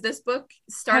funny because this book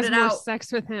started out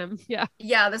sex with him.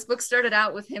 This book started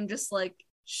out with him just like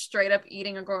straight up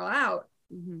eating a girl out.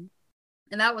 And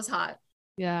that was hot.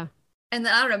 Yeah. And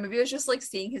then I don't know, maybe it was just like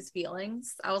seeing his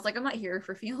feelings. I was like, I'm not here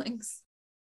for feelings.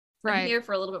 Right. I'm here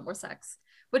for a little bit more sex,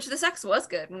 which the sex was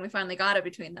good when we finally got it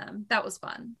between them. That was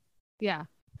fun. Yeah.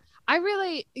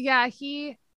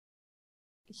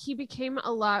 He became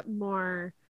a lot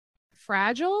more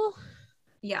fragile.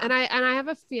 Yeah. And I have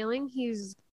a feeling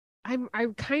I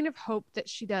kind of hope that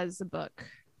she does a book.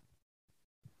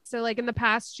 So like in the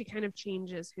past, she kind of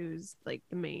changes who's like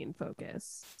the main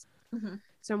focus.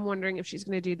 So I'm wondering if she's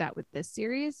going to do that with this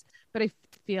series, but I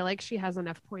feel like she has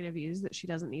enough point of views that she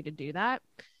doesn't need to do that.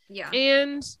 Yeah.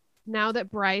 And now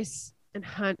that Bryce and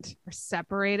Hunt are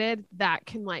separated, that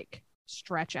can like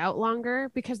stretch out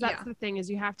longer, because that's Yeah. the thing, is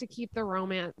you have to keep the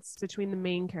romance between the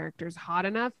main characters hot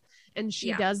enough, and she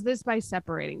Yeah. does this by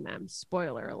separating them.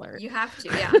 Spoiler alert. You have to,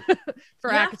 yeah.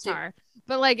 For You have to. ACOTAR.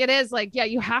 But like, it is like, yeah,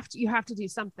 you have to do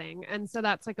something. And so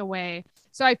that's like a way.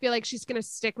 So I feel like she's going to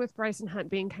stick with Bryson Hunt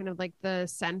being kind of like the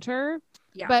center.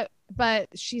 Yeah. But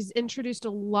she's introduced a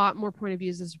lot more point of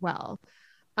views as well.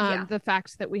 Yeah. The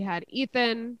fact that we had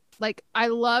Ethan, like, I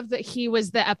love that he was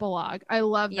the epilogue. I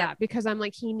love Yep. that, because I'm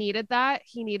like, he needed that.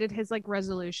 He needed his like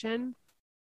resolution.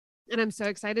 And I'm so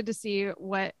excited to see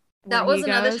where That he was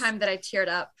another goes. time that I teared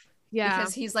up. Yeah.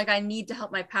 Because he's like, I need to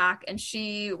help my pack. And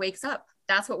she wakes up.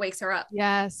 That's what wakes her up.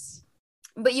 Yes.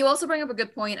 But you also bring up a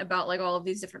good point about like all of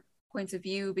these different points of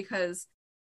view, because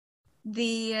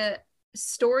the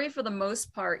story, for the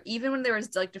most part, even when there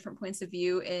was like different points of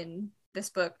view in this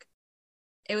book,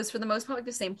 it was for the most part like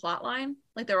the same plot line.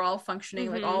 Like they're all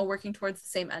functioning, like all working towards the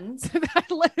same ends.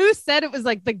 Who said it was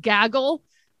like the gaggle?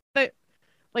 But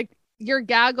like your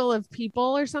gaggle of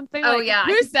people or something? Oh like, yeah.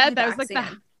 Who said that? It was like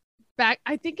Hydaxian. the back.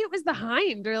 I think it was the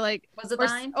hind, or like, Was it the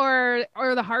hind? or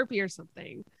the harpy or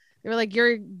something. They were like,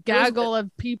 your gaggle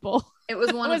of people. It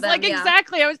was one I was of them. like, yeah.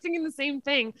 Exactly. I was thinking the same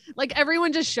thing. Like,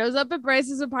 everyone just shows up at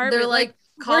Bryce's apartment. They're like,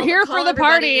 we're here for the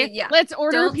party. Yeah. Let's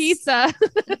order pizza.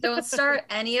 Don't start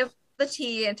any of the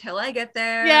tea until I get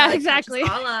there. Yeah, like, exactly.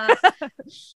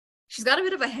 She's got a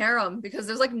bit of a harem, because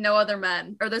there's like no other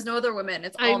men, or there's no other women.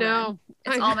 It's all I know. men.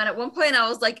 It's all men. At one point I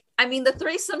was like, I mean, the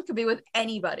threesome could be with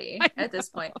anybody at this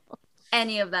point.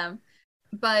 Any of them.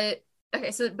 But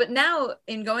okay, so but now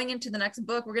in going into the next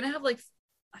book, we're gonna have like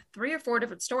 3 or 4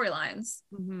 different storylines,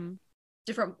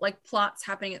 different like plots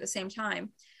happening at the same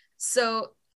time.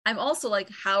 So I'm also like,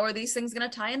 how are these things going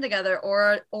to tie in together,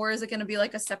 or is it going to be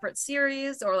like a separate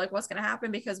series, or like what's going to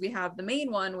happen? Because we have the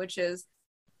main one, which is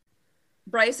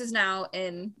Bryce is now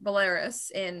in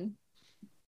Velaris in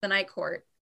the Night Court,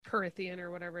 Prythian or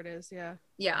whatever it is.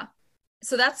 Yeah,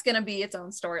 so that's going to be its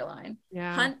own storyline.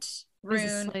 Yeah. Hunt,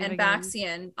 Rune, and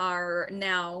Baxian are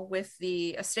now with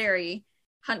the Asteri.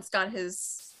 Hunt's got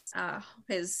his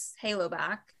halo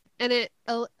back, and it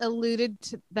alluded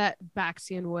to that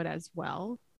Baxian would as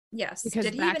well. Yes, because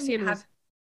did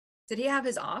he have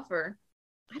his offer?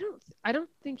 I don't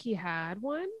think he had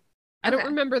one. I don't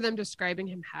remember them describing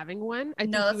him having one. I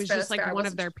think he was just like one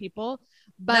of their people.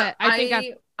 But no, I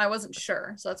think I wasn't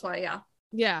sure, so that's why.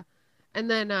 Yeah. And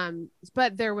then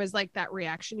but there was like that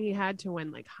reaction he had to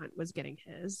when like Hunt was getting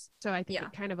his, so I think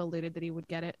it kind of alluded that he would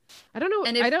get it. I don't know.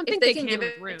 And I don't think they can give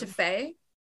it to Faye,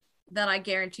 then I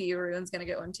guarantee you Rune's gonna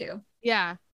get one too.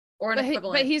 Yeah, or an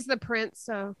equivalent. But he's the prince,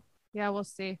 so yeah, we'll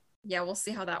see. Yeah, we'll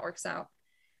see how that works out.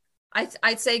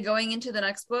 I'd say going into the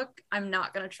next book, I'm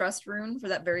not gonna trust Rune for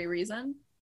that very reason.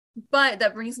 But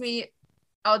that brings me,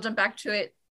 I'll jump back to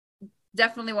it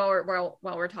definitely while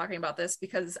we're talking about this,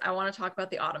 because I want to talk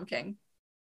about the Autumn King.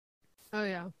 Oh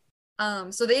yeah.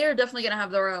 So they are definitely gonna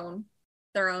have their own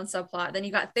subplot. Then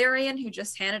you got Therian, who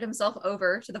just handed himself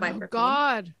over to the Viper Queen.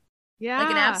 God. Yeah.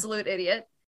 Like an absolute idiot.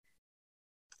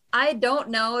 I don't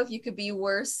know if you could be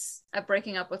worse at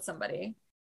breaking up with somebody.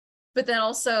 But then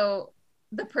also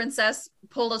the princess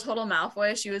pulled a total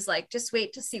Malfoy. She was like, just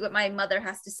wait to see what my mother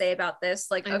has to say about this.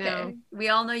 Like, okay, we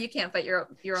all know you can't fight your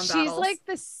own battles. She's like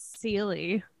the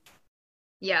Seelie.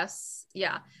 Yes,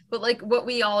 yeah. But like what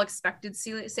we all expected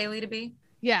Seelie to be.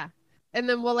 Yeah. And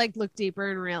then we'll like look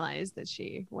deeper and realize that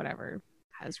she whatever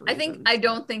has reasons. I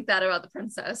don't think that about the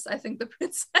princess. I think the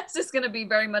princess is going to be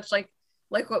very much like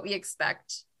what we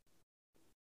expect.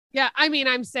 Yeah, I mean,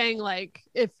 I'm saying like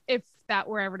if that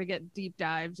were ever to get deep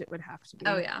dived, it would have to be.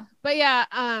 Oh yeah. But yeah,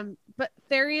 but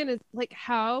Therian is like,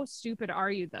 how stupid are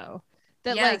you though?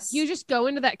 That like you just go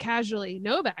into that casually,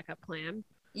 no backup plan.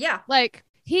 Yeah. Like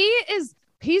he's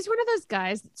one of those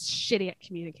guys that's shitty at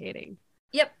communicating.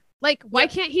 Yep. Like, why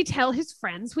can't he tell his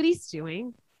friends what he's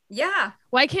doing? Yeah.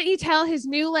 Why can't he tell his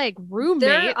new like roommates?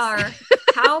 There are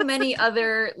how many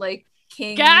other like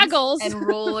kings gaggles and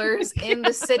rulers in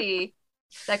the city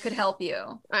that could help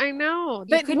you. I know.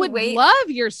 That would love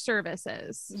your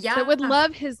services. Yeah. That would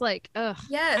love his like, ugh.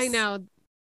 Yes. I know.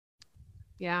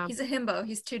 Yeah. He's a himbo.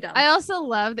 He's too dumb. I also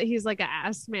love that he's like an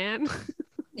ass man.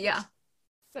 Yeah.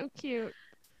 So cute.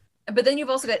 But then you've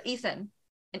also got Ethan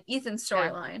and Ethan's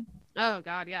storyline. Yeah. Oh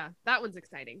God, yeah. That one's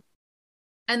exciting.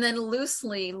 And then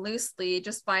loosely,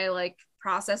 just by like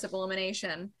process of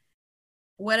elimination,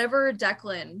 whatever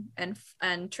Declan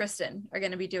and Tristan are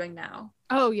going to be doing now.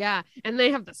 Oh yeah, and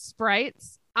they have the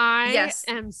sprites. I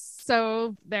am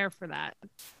so there for that.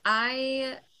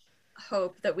 I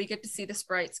hope that we get to see the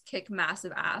sprites kick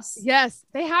massive ass. Yes,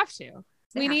 they have to.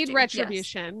 We need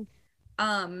retribution.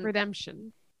 Yes.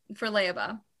 Redemption for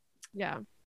Leaba. Yeah.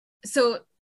 So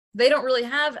they don't really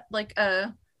have like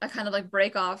a kind of like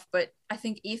break off, but I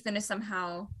think Ethan is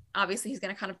somehow, obviously he's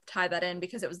going to kind of tie that in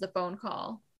because it was the phone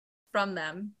call from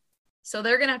them. So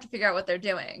they're going to have to figure out what they're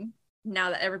doing now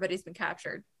that everybody's been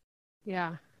captured.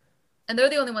 Yeah. And they're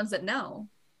the only ones that know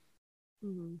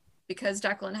Mm-hmm. because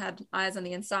Declan had eyes on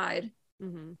the inside.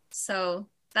 Mm-hmm. So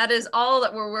that is all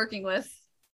that we're working with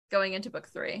going into book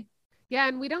 3. Yeah,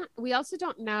 and we also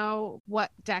don't know what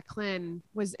Declan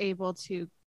was able to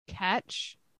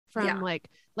catch from Yeah.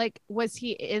 like was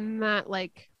he in that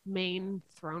like main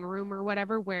throne room or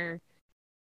whatever where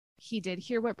he did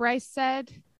hear what Bryce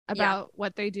said about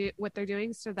what they're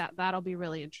doing, so that'll be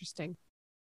really interesting.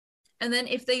 And then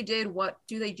if they did, what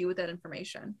do they do with that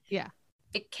information? Yeah.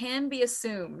 It can be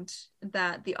assumed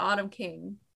that the Autumn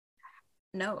King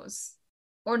knows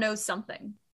or knows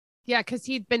something. Yeah, because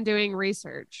he'd been doing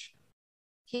research.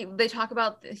 They talk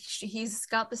about he's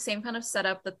got the same kind of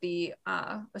setup that the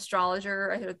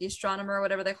astrologer, or the astronomer, or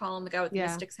whatever they call him, the guy with the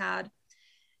mystics had.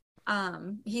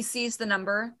 He sees the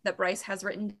number that Bryce has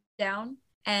written down,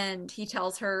 and he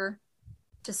tells her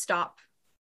to stop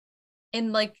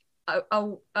in like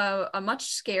a much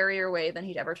scarier way than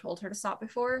he'd ever told her to stop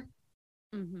before.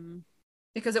 Mm-hmm.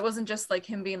 Because it wasn't just like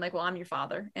him being like, well, I'm your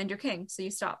father and your king, so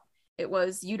you stop. It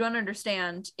was, you don't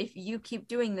understand. If you keep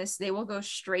doing this, they will go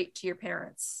straight to your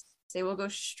parents. They will go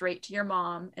straight to your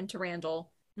mom and to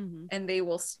Randall, mm-hmm. and they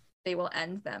will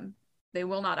end them. They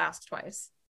will not ask twice.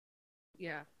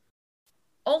 Yeah.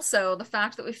 Also, the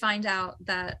fact that we find out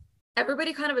that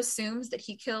everybody kind of assumes that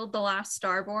he killed the last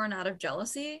Starborn out of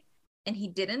jealousy, and he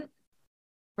didn't.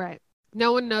 Right.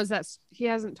 No one knows that. He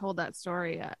hasn't told that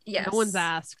story yet. Yes. No one's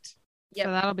asked. Yep.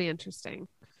 So that'll be interesting.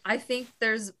 I think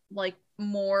there's like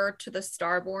more to the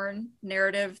Starborn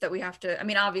narrative that we have to, I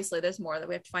mean, obviously there's more that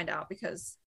we have to find out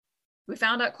because we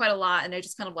found out quite a lot and it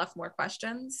just kind of left more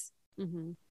questions.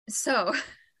 Mm-hmm. So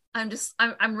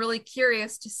I'm really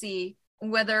curious to see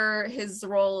whether his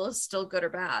role is still good or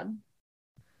bad.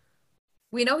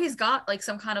 We know he's got like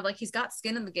some kind of like, he's got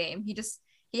skin in the game.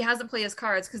 He hasn't played his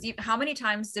cards because how many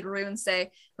times did Rune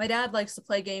say, my dad likes to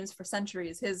play games for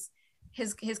centuries.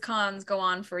 His cons go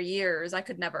on for years. I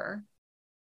could never.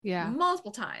 Yeah.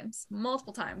 Multiple times.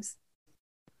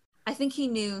 I think he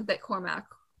knew that Cormac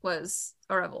was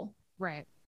a rebel. Right.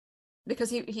 Because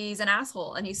he's an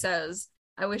asshole and he says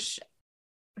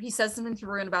something to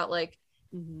Rune about like,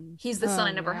 mm-hmm. He's the son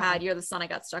I never had. You're the son I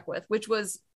got stuck with, which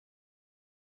was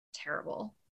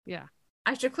terrible. Yeah.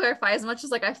 I should clarify, as much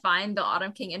as like I find the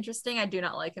Autumn King interesting, I do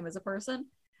not like him as a person.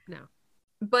 No.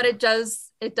 But it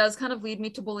does kind of lead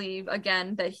me to believe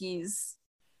again that he's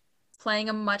playing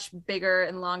a much bigger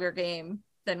and longer game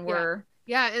than we're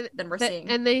seeing.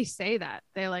 And they say that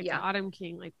they like the Autumn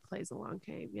King like plays a long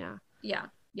game. Yeah.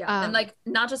 And like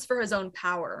not just for his own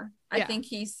power. I think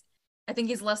he's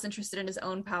less interested in his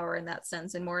own power in that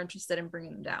sense and more interested in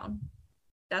bringing him down.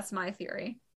 That's my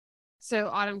theory. So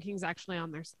Autumn King's actually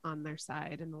on their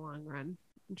side in the long run.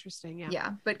 Interesting.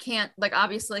 Yeah, but can't, like,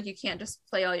 obviously, like, you can't just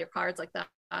play all your cards like that.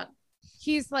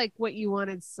 He's like what you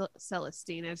wanted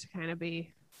Celestina to kind of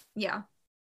be. Yeah,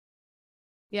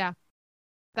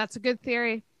 that's a good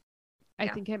theory. I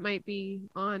think it might be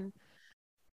on,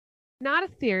 not a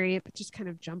theory, but just kind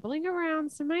of jumbling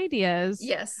around some ideas.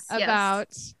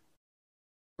 About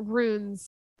Rune's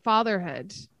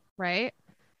fatherhood, right?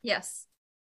 Yes.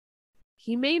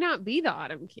 He may not be the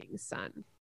Autumn King's son.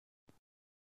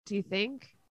 Do you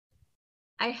think?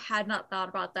 I had not thought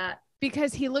about that.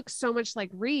 Because he looks so much like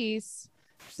Rhys.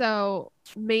 So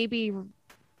maybe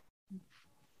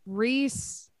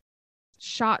Rhys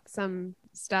shot some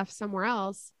stuff somewhere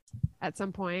else at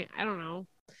some point. I don't know.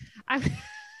 I'm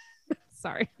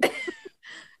sorry.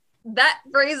 That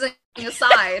phrasing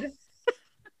aside,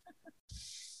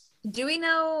 do we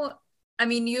know? I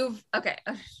mean, okay.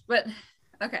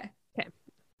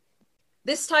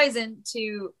 This ties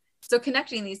into, so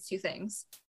connecting these two things.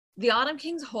 The Autumn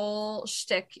King's whole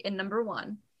shtick in number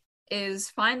 1 is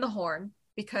find the horn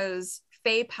because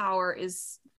Fae power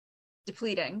is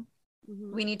depleting.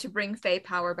 Mm-hmm. We need to bring Fae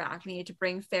power back. We need to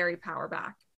bring fairy power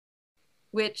back.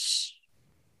 Which,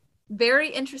 very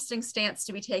interesting stance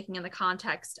to be taking in the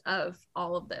context of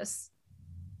all of this.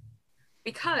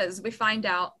 Because we find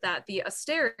out that the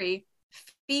Asteri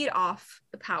feed off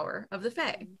the power of the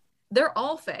Fae. They're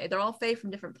all Fae. They're all Fae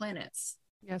from different planets.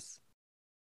 Yes.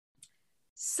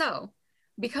 So,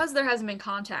 because there hasn't been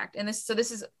contact, and this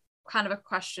is kind of a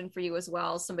question for you as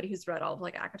well, somebody who's read all of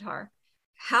like ACOTAR.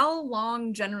 How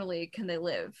long generally can they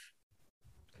live?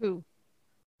 Who?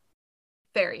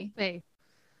 Fae. I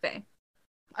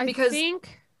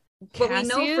think what we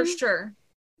know for sure.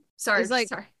 Sorry.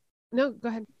 No, go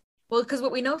ahead. Well, because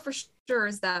what we know for sure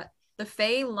is that the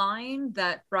Fae line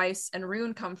that Bryce and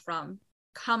Rune come from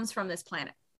comes from this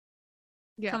planet.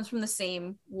 Yeah. Comes from the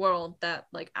same world that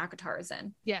like Akatar is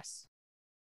in. Yes.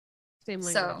 Same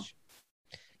So, language.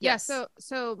 yes. Yeah,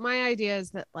 so my idea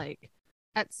is that like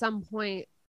at some point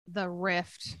the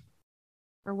rift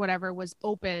or whatever was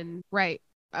open, right?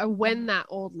 When that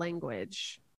old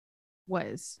language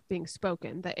was being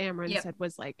spoken, that Amryn said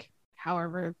was like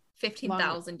however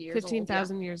 15,000 years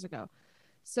 15,000 years ago.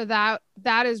 So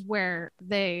that is where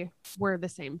they were the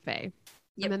same Fae.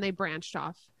 Yep. And then they branched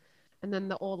off. And then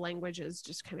the old languages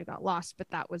just kind of got lost, but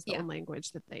that was the old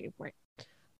language that they were.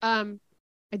 I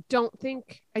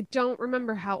don't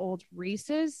remember how old Rhys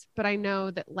is, but I know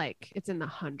that like it's in the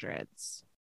hundreds.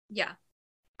 Yeah.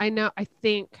 I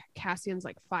think Cassian's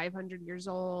like 500 years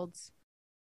old.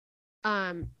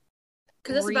 Because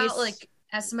that's about like,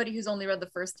 as somebody who's only read the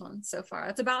first one so far,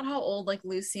 it's about how old like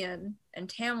Lucien and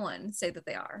Tamlin say that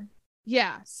they are.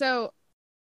 Yeah. So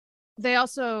they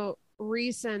also,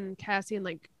 Rhys and Cassian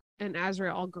like and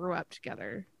Azriel all grew up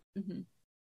together. Mm-hmm.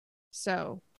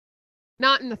 So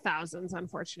not in the thousands,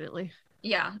 unfortunately.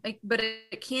 Yeah, like, but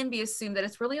it can be assumed that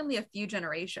it's really only a few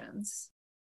generations,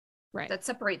 right, that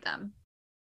separate them.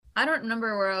 I don't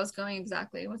remember where I was going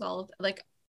exactly with all of like.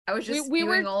 I was just we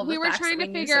were trying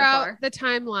to figure out the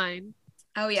timeline.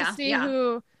 Oh yeah, to see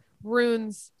who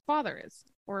Rune's father is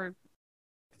or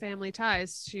family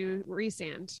ties to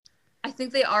Rhysand. I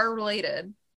think they are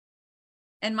related,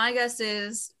 and my guess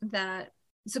is that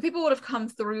so people would have come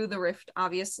through the rift,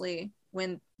 obviously,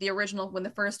 when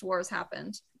the first wars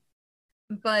happened.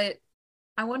 But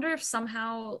I wonder if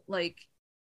somehow like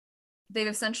they've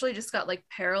essentially just got like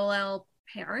parallel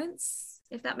parents,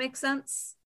 if that makes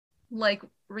sense. Like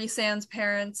Rhysand's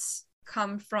parents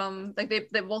come from like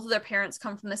they both of their parents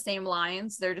come from the same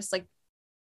lines. They're just like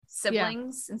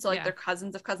siblings, and so like they're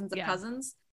cousins of cousins of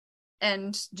cousins.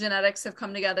 And genetics have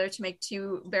come together to make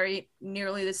two very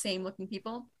nearly the same looking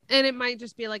people. And it might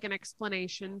just be like an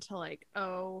explanation to like,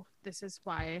 oh, this is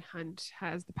why Hunt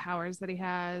has the powers that he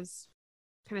has,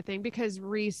 kind of thing, because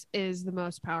Rhys is the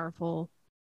most powerful.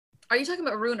 Are you talking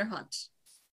about Rune or Hunt?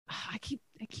 I keep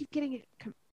getting it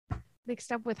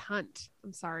mixed up with Hunt.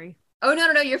 I'm sorry. Oh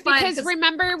no, you're fine. Because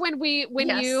remember when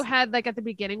you had like at the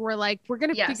beginning, we're like, we're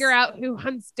gonna figure out who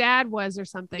Hunt's dad was or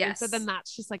something. Yes. And so then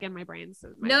that's just like in my brain. So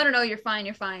no, you're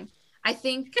fine. I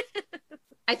think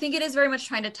it is very much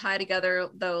trying to tie together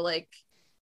though, like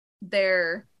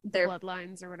their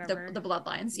bloodlines or whatever. The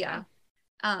bloodlines, yeah.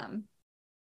 And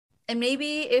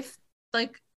maybe if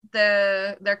like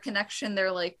their connection,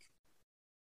 their like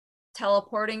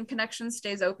teleporting connection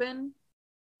stays open,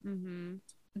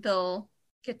 they'll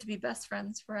get to be best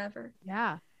friends forever.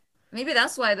 Yeah. Maybe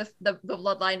that's why the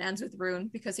bloodline ends with Rune,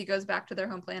 because he goes back to their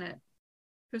home planet.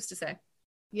 Who's to say?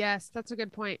 Yes, that's a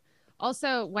good point.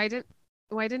 Also, why didn't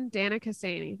Danica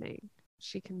say anything?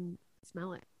 She can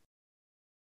smell it.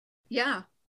 Yeah.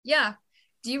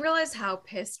 Do you realize how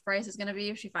pissed Bryce is gonna be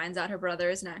if she finds out her brother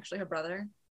isn't actually her brother?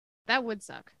 That would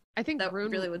suck. I think that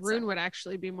Rune really Rune would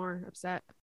actually be more upset.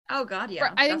 Oh God,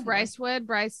 yeah. I think Bryce would.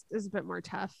 Bryce is a bit more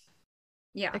tough.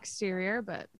 Yeah. Exterior,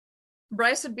 but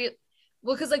Bryce would be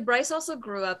because like Bryce also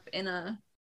grew up in a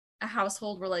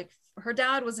household where like her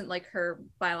dad wasn't like her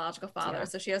biological father,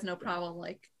 so she has no problem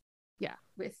like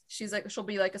with she'll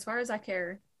be like, as far as I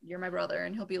care, you're my brother,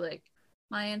 and he'll be like,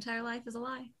 my entire life is a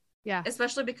lie. Yeah.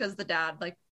 Especially because the dad,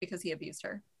 like, because he abused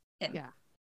her. Yeah.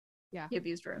 He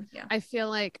abused Rune. Yeah. I feel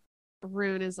like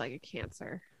Rune is like a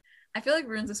Cancer. I feel like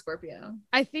Rune's a Scorpio.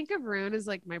 I think of Rune as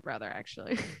like my brother,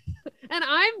 actually. And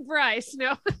I'm Bryce.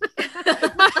 No.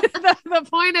 the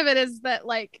point of it is that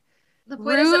like the point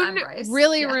Rune is that I'm Bryce.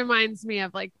 Really reminds me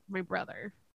of like my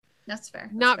brother. That's fair.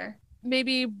 Not fair.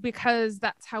 Maybe because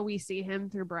that's how we see him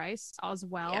through Bryce as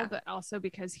well, but also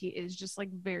because he is just like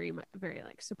very, very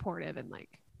like supportive and like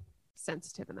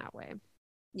sensitive in that way.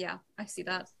 Yeah, I see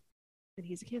that. And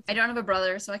he's a Cancer. I don't have a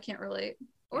brother, so I can't relate,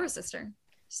 or a sister.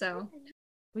 So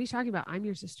what are you talking about? I'm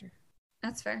your sister.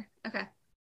 That's fair. Okay.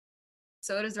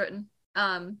 So it is written.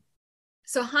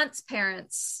 So Hunt's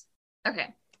parents.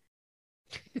 Okay.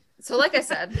 So like I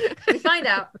said, we find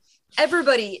out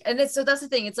everybody, and so that's the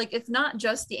thing. It's like, it's not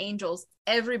just the angels.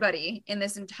 Everybody in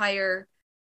this entire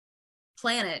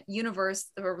planet, universe,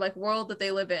 or like world that they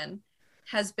live in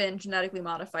has been genetically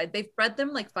modified. They've bred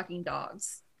them like fucking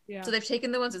dogs. Yeah. So they've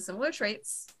taken the ones with similar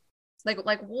traits, like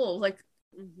wolves, like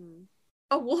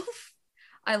a wolf.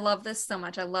 I love this so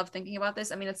much. I love thinking about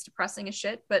this. I mean, it's depressing as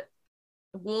shit, but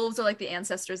wolves are like the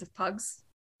ancestors of pugs.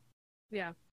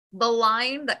 Yeah. The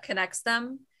line that connects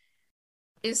them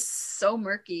is so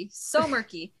murky.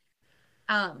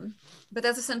 But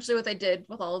that's essentially what they did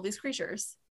with all of these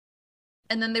creatures.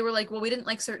 And then they were like, well, we didn't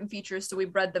like certain features, so we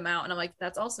bred them out. And I'm like,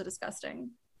 that's also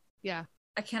disgusting. Yeah.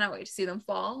 I cannot wait to see them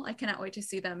fall. I cannot wait to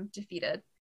see them defeated.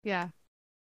 Yeah.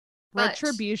 But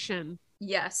retribution.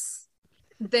 yes,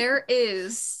 there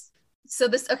is. So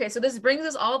this brings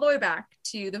us all the way back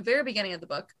to the very beginning of the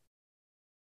book,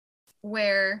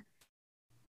 where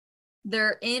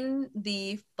they're in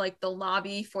the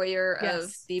lobby foyer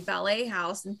of the ballet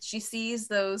house, and she sees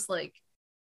those like,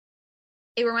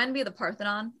 it reminded me of the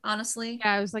Parthenon, honestly.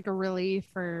 Yeah, it was like a relief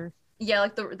or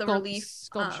like the relief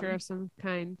sculpture of some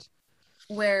kind,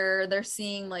 where they're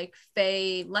seeing like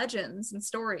fae legends and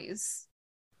stories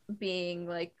being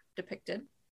like depicted.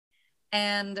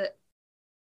 And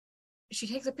she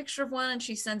takes a picture of one and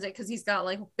she sends it because he's got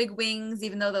like big wings,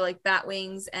 even though they're like bat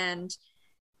wings, and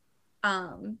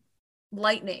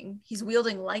lightning. He's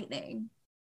wielding lightning.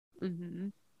 Mm-hmm.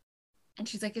 And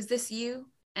she's like, is this you?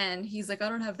 And he's like, I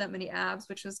don't have that many abs,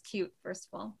 which was cute, first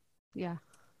of all. Yeah.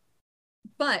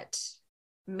 But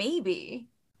maybe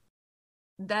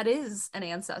that is an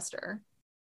ancestor,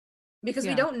 because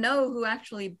we don't know who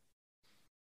actually.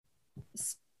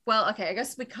 Well, okay, I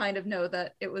guess we kind of know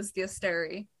that it was the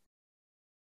Asteri.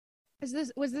 Was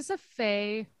this a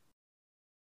fae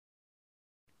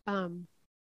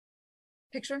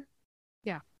picture?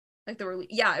 Yeah. Like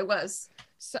yeah, it was.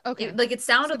 So okay. It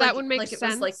sounded that would make sense. It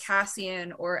was like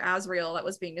Cassian or Azrael that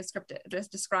was being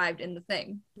described in the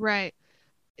thing. Right.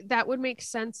 That would make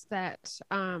sense that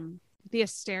the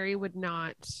Asteri would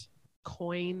not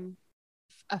coin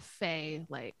a fae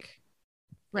right.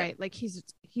 Yep. Like he's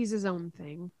his own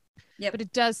thing. Yeah. But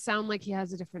it does sound like he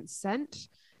has a different scent,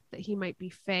 that he might be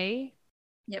fae.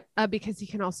 Yep. Because he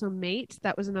can also mate.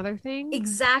 That was another thing.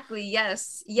 Exactly.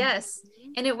 Yes.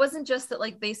 Mm-hmm. And it wasn't just that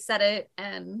like they said it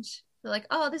and they're like,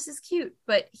 oh, this is cute,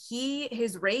 but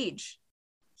his rage,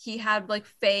 he had like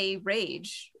fae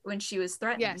rage when she was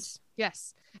threatened.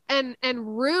 Yes. And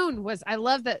Rune was, I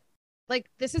love that, like,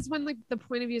 this is when like the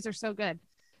point of views are so good.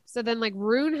 So then like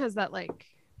Rune has that like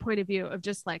point of view of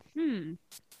just like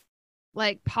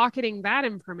like pocketing that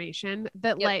information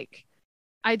that like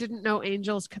I didn't know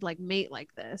angels could like mate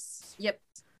like this. Yep.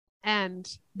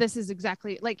 And this is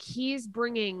exactly like he's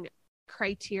bringing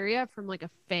criteria from like a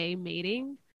fae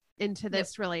mating into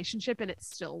this relationship, and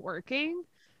it's still working.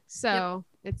 So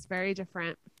it's very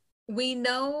different. We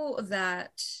know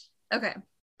that. Okay.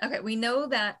 We know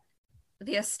that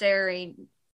the Asteri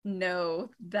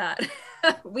know that.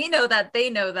 We know that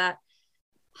they know that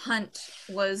Hunt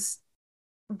was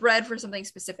bred for something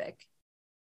specific.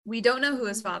 We don't know who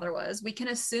his father was. We can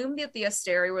assume that the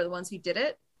Asteri were the ones who did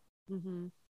it. Mm-hmm.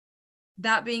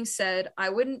 That being said, I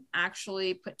wouldn't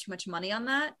actually put too much money on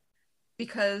that,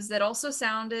 because that also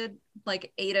sounded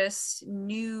like Adis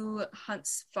knew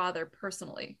Hunt's father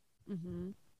personally.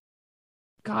 Mm-hmm.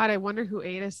 God, I wonder who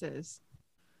Adis is.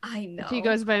 I know. If he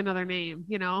goes by another name,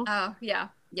 you know? Oh, yeah.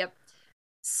 Yep.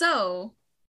 So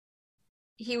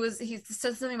he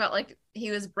said something about like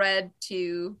he was bred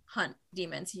to hunt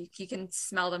demons. He can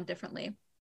smell them differently.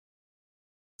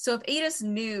 So if Adis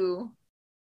knew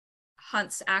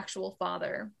Hunt's actual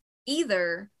father,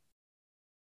 either,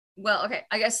 well, okay,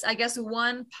 I guess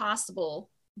one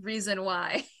possible reason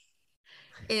why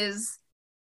is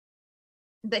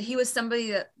that he was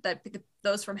somebody that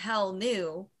those from hell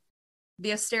knew.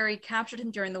 The Asteri captured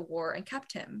him during the war and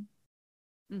kept him.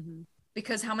 Mm-hmm.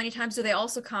 Because how many times do they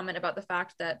also comment about the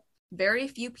fact that very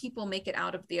few people make it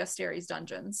out of the Asteri's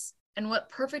dungeons? And what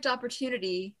perfect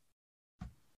opportunity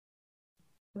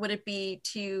would it be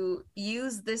to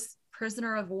use this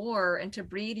prisoner of war and to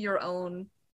breed your own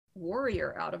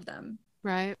warrior out of them?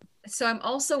 Right. So I'm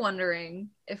also wondering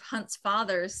if Hunt's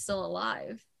father is still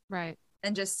alive. Right.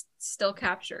 And just still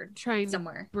captured trying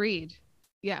somewhere. To breed.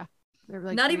 Yeah. They're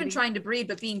like not breeding. Even trying to breed,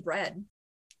 but being bred.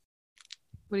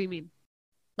 What do you mean?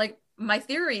 Like, my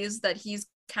theory is that he's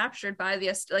captured by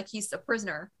like he's a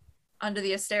prisoner under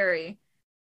the Asteri.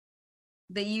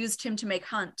 They used him to make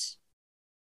Hunt,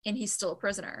 and he's still a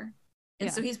prisoner.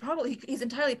 And so he's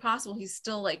entirely possible he's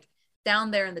still like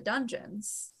down there in the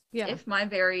dungeons. Yeah. If my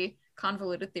very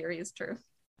convoluted theory is true.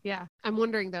 Yeah. I'm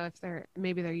wondering though if they're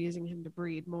using him to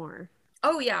breed more.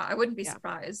 Oh yeah, I wouldn't be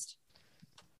surprised.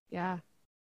 Yeah.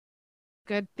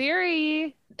 Good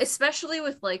theory. Especially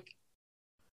with like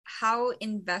how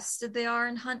invested they are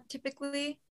in Hunt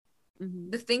typically.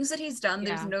 Mm-hmm. The things that he's done,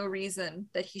 there's no reason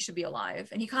that he should be alive.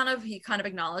 And he kind of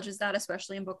acknowledges that,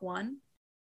 especially in book 1.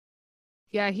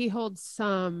 Yeah, he holds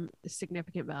some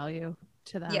significant value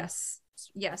to them.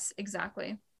 Yes,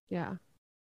 exactly. Yeah.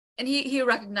 And he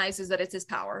recognizes that it's his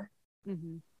power.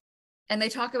 Mm-hmm. And they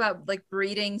talk about like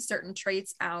breeding certain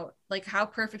traits out. Like, how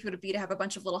perfect would it be to have a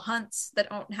bunch of little hunts that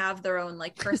don't have their own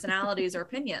like personalities or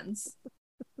opinions?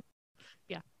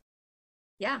 Yeah.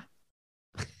 Yeah.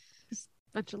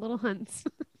 Bunch of little hunts.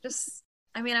 Just,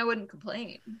 I mean, I wouldn't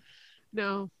complain.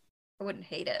 No. I wouldn't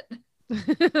hate it.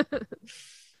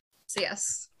 So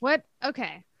yes.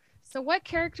 Okay. So what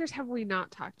characters have we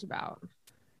not talked about?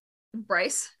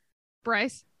 Bryce.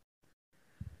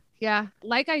 Yeah.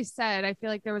 Like I said, I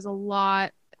feel like there was a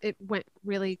lot, it went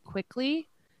really quickly.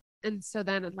 And so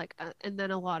then and then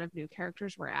a lot of new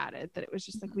characters were added that it was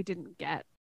just like we didn't get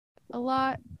a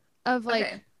lot of like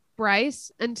Okay.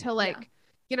 Bryce until like, Yeah.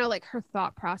 you know, like her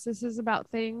thought processes about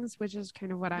things, which is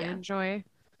kind of what I Yeah. enjoy.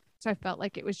 So I felt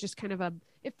like it was just kind of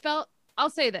I'll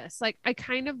say this, like I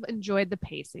kind of enjoyed the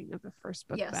pacing of the first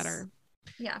book Yes. better.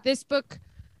 Yeah. This book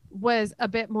was a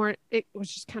bit more, it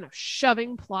was just kind of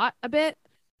shoving plot a bit.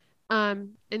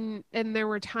 And there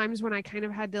were times when I kind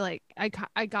of had to like,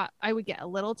 I would get a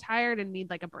little tired and need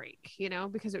like a break, you know,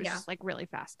 because it was just like really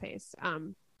fast paced.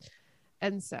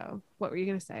 And so what were you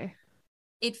going to say?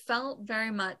 It felt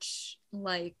very much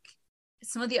like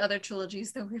some of the other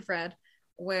trilogies that we've read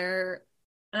where,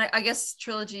 and I guess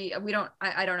trilogy, I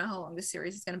don't know how long this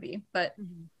series is going to be, but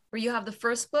where you have the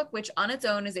first book, which on its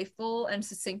own is a full and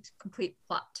succinct, complete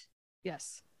plot.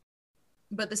 Yes.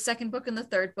 But the second book and the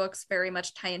third books very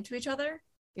much tie into each other.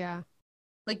 Yeah.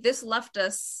 Like this left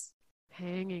us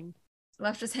hanging.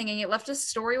 It left us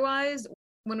story-wise.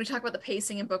 When we talk about the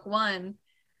pacing in book one,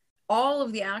 all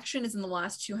of the action is in the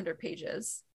last 200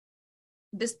 pages.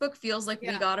 This book feels like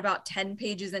we got about 10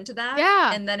 pages into that.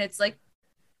 Yeah. And then it's like,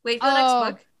 wait for the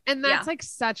next book. And that's like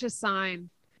such a sign.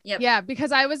 Yep. Yeah,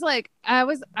 because I was like, I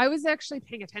was actually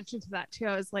paying attention to that too.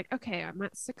 I was like, okay, I'm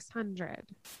at 600.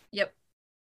 Yep.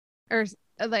 Or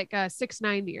like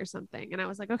 690 or something. And I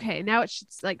was like, okay, now it should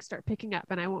like start picking up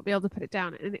and I won't be able to put it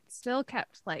down. And it still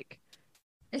kept like,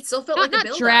 it still felt like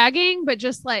not dragging, but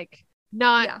just like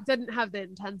didn't have the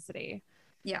intensity.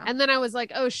 Yeah. And then I was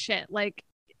like, oh shit, like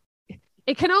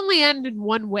it can only end in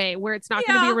one way where it's not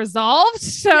going to be resolved.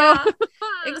 So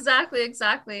exactly.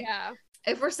 Yeah.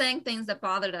 If we're saying things that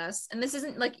bothered us, and this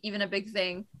isn't like even a big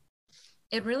thing,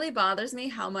 it really bothers me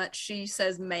how much she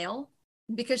says male,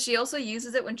 because she also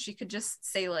uses it when she could just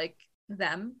say like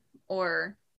them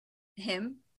or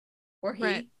him or he.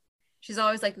 Right. She's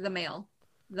always like the male.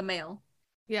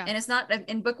 Yeah. And it's not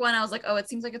in book one. I was like, oh, it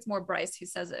seems like it's more Bryce who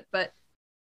says it, but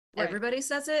everybody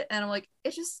says it. And I'm like,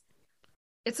 it's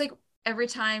like every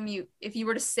time if you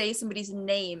were to say somebody's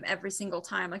name every single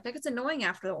time, like that gets annoying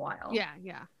after a while.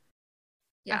 Yeah.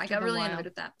 I got really annoyed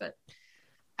at that, but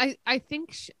I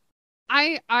think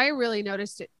I really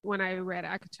noticed it when I read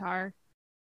ACOTAR.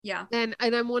 Yeah. And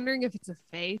I'm wondering if it's a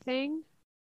Fae thing.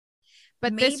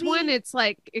 But maybe this one, it's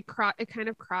like it kind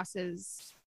of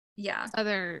crosses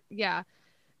other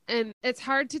and it's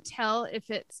hard to tell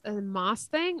if it's a Moss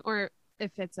thing or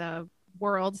if it's a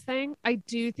world thing. I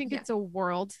do think it's a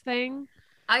world thing.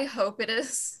 I hope it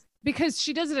is, because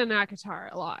she does it in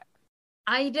ACOTAR a lot.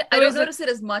 I don't notice it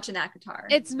as much in ACOTAR.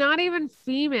 It's not even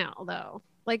female though.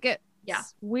 Like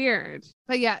it's weird.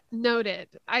 But noted.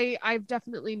 I've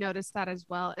definitely noticed that as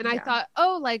well. And I thought,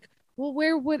 oh, like, well,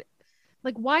 where would,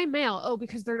 like, why male? Oh,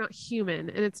 because they're not human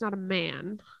and it's not a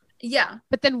man. Yeah.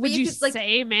 But then would you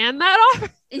say man that often?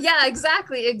 Yeah,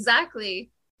 exactly.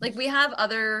 Like we have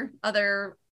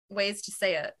other ways to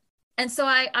say it. And so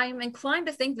I'm inclined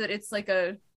to think that it's like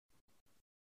an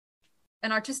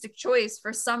artistic choice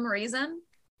for some reason.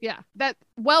 Yeah, that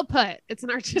well put. It's an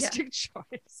artistic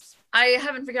choice. I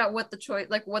haven't figured out what the choice,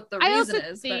 like what the reason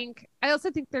is. I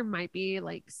also think there might be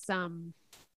like some.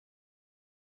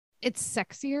 It's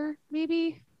sexier,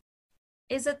 maybe.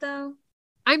 Is it though?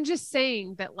 I'm just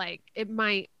saying that like it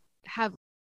might have,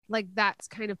 like that's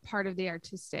kind of part of the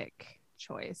artistic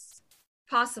choice.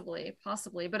 Possibly,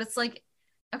 but it's like,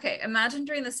 okay, imagine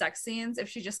during the sex scenes if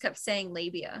she just kept saying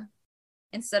labia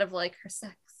instead of like her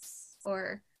sex,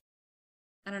 or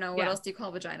I don't know, what else do you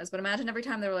call vaginas? But imagine every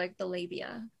time they were like the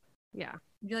labia. Yeah.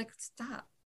 You'd be like, stop.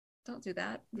 Don't do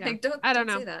that. Yeah. Like, don't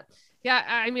know. Say that. Yeah,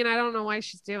 I mean, I don't know why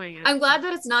she's doing it. I'm glad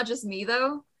that it's not just me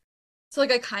though. So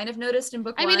like I kind of noticed in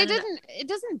book one. I mean, it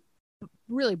doesn't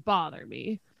really bother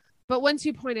me. But once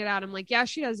you point it out, I'm like, yeah,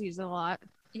 she does use it a lot.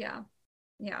 Yeah.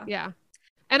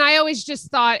 And I always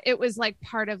just thought it was like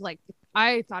part of like,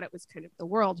 I thought it was kind of the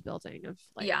world building of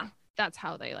like, that's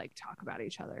how they like talk about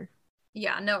each other.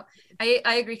 Yeah, no, I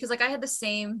agree. Cause like I had the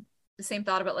same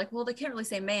thought about like, well, they can't really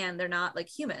say man. They're not like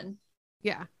human.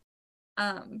 Yeah.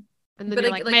 And then but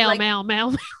you're like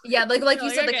male. Yeah, like you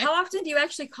said, like how often do you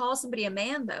actually call somebody a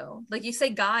man though? Like you say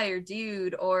guy or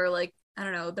dude or like, I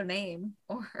don't know, their name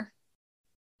or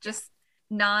just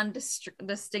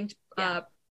non-distinct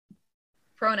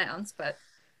pronouns, but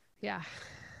yeah.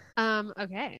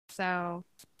 Okay, so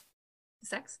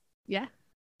sex. Yeah.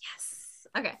 Yes.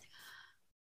 Okay.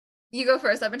 You go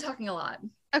first. I've been talking a lot.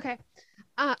 Okay.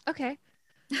 Okay.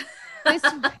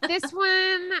 This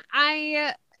one,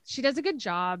 she does a good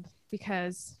job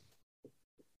because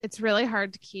it's really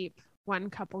hard to keep one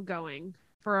couple going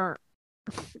for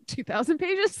 2,000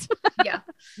 pages. Yeah.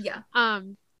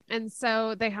 And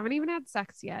so they haven't even had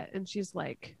sex yet, and she's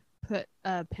like put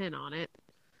a pin on it.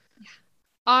 Yeah.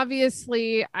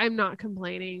 Obviously, I'm not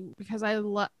complaining because I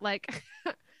like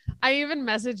I even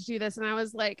messaged you this and I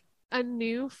was like, a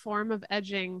new form of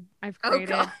edging I've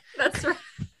created. Oh God, that's right.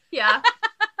 Yeah.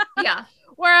 Yeah.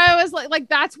 Where I was like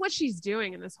that's what she's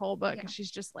doing in this whole book. Yeah.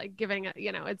 She's just like giving it,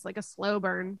 it's like a slow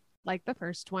burn, like the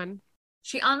first one.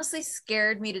 She honestly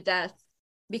scared me to death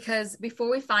because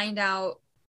before we find out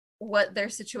what their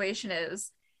situation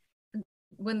is,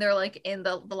 when they're like in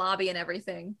the lobby and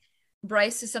everything,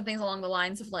 Bryce says something along the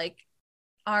lines of like,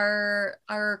 our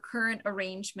current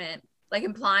arrangement, like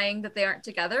implying that they aren't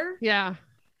together. Yeah.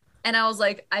 And I was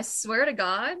like, I swear to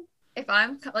God, if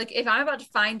I'm about to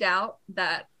find out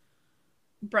that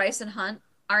Bryce and Hunt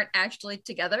aren't actually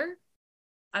together,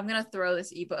 I'm gonna throw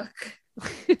this ebook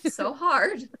so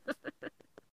hard.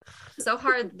 So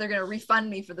hard they're gonna refund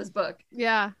me for this book.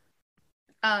 Yeah.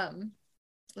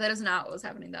 That is not what was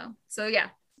happening though. So yeah,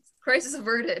 crisis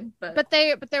averted. But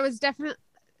there was definitely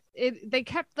they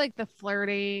kept like the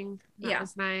flirting. That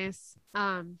was nice.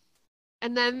 And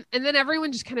then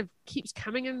everyone just kind of keeps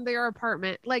coming in their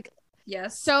apartment. Like,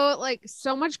 yes. So like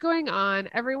so much going on.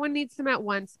 Everyone needs them at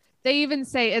once. They even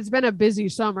say it's been a busy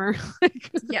summer.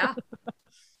 Yeah.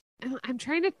 I'm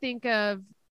trying to think of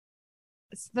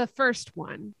the first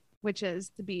one, which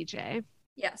is the BJ.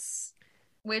 Yes.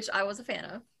 Which I was a fan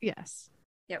of. Yes.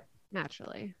 Yep.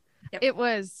 Naturally. Yep. It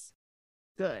was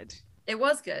good. It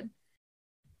was good.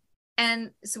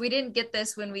 And so we didn't get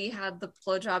this when we had the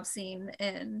blowjob scene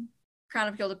in Crown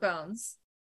of Gilded Bones.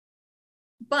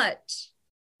 But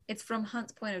it's from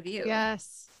Hunt's point of view.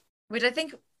 Yes. Which I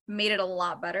think made it a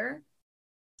lot better.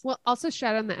 Well, also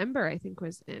Shadow on the Ember, I think,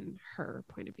 was in her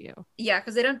point of view. Yeah,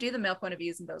 because they don't do the male point of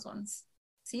views in those ones.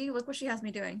 See, look what she has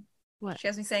me doing. What? She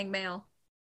has me saying male.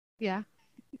 Yeah.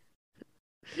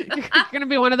 You're gonna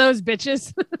be one of those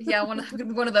bitches. Yeah, one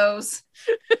of those.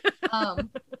 But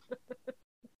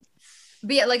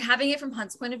yeah, like having it from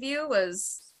Hunt's point of view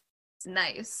was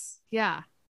nice. Yeah.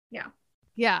 Yeah.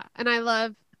 Yeah. And I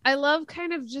love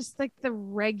kind of just like the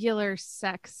regular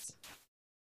sex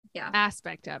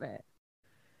aspect of it.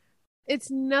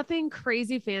 It's nothing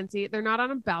crazy fancy. They're not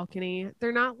on a balcony.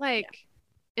 They're not like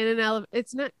in an elevator.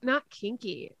 It's not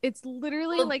kinky. It's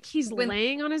literally like he's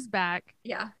laying on his back.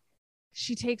 Yeah.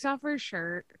 She takes off her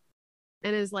shirt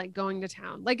and is like going to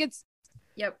town. Like it's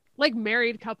like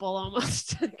married couple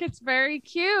almost. It's very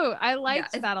cute. I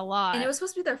liked that a lot. And it was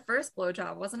supposed to be their first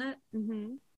blowjob, wasn't it?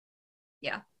 Mm-hmm.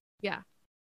 Yeah. Yeah.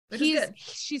 Which is good.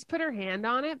 She's put her hand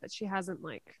on it, but she hasn't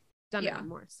like done it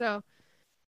anymore. So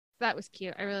that was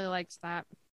cute. I really liked that.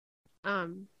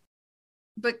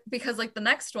 But because like the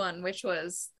next one, which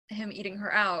was him eating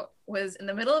her out, was in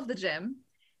the middle of the gym,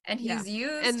 and he's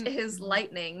used his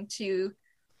lightning to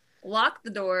lock the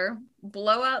door,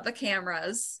 blow out the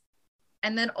cameras,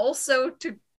 and then also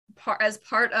as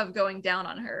part of going down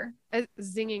on her,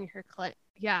 zinging her clit.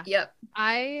 Yeah. Yep.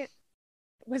 I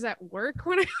was at work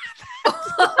when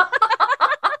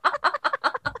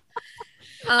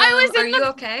Are you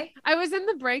okay? I was in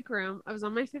the break room. I was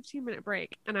on my 15-minute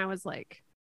break, and I was like,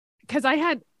 because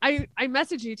I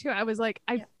messaged you too. I was like,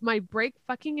 my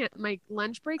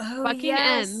lunch break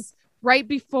ends right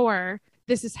before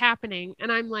this is happening,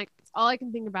 and I'm like, it's all I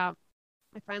can think about.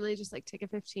 I finally just like take a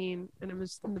 15, and I'm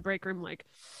just in the break room like,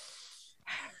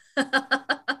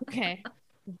 okay,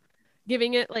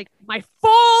 giving it like my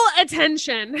full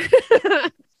attention.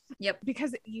 Yep.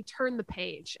 Because you turn the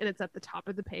page and it's at the top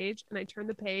of the page, and I turned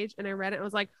the page and I read it and I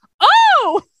was like,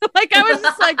 oh, like I was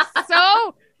just like,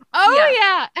 so,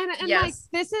 yeah. And like,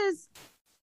 this is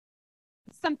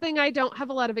something I don't have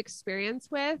a lot of experience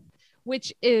with,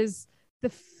 which is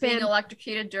being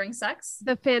electrocuted during sex,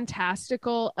 the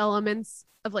fantastical elements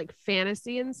of like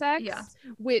fantasy in sex,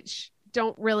 which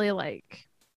don't really like,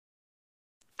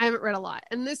 I haven't read a lot.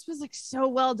 And this was like so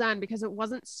well done because it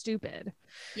wasn't stupid.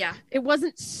 Yeah. It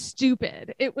wasn't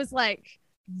stupid. It was like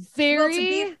very to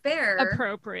be fair,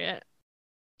 appropriate.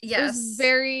 Yes. It was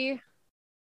very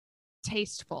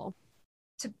tasteful.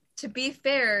 To be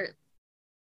fair,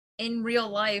 in real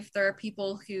life, there are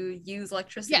people who use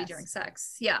electricity during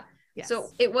sex. Yeah. Yes. So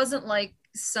it wasn't like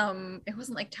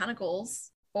tentacles.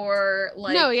 or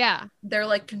like No, yeah. they're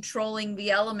like controlling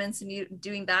the elements and you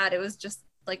doing that. It was just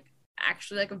like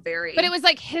actually like a very But it was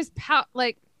like his power,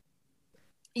 like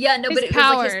yeah, no, his but it was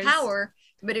like his powers. power,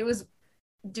 but it was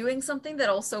doing something that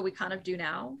also we kind of do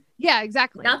now. Yeah,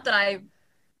 exactly. Not that I,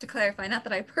 to clarify, not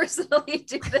that I personally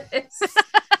do this,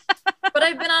 but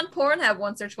I've been on Pornhub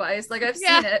once or twice. Like I've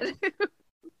seen it.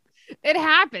 It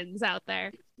happens out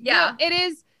there. Yeah. No, it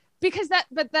is because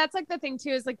but that's like the thing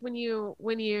too, is like when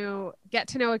you get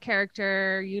to know a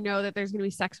character, you know that there's going to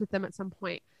be sex with them at some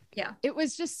point. Yeah. It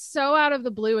was just so out of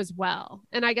the blue as well.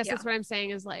 And I guess Yeah. that's what I'm saying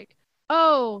is like,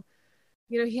 oh,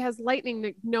 you know, he has lightning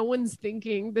that no one's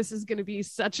thinking this is going to be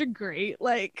such a great,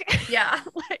 like, Yeah.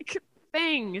 like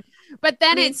thing. But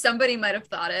then I mean, somebody might have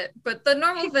thought it, but the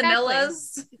normal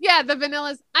vanillas. Yeah, the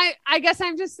vanillas. I guess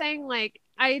I'm just saying, like,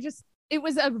 it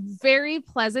was a very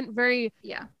pleasant, very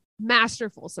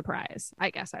masterful surprise, I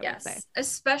guess I would say.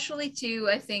 Especially too,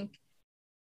 I think,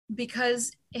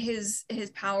 because his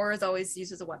power is always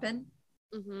used as a weapon.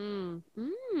 Mm-hmm.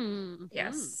 Mm-hmm.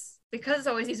 Yes, because it's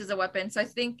always used as a weapon. So I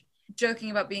think,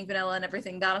 joking about being vanilla and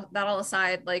everything, that all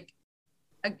aside, like,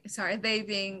 sorry, they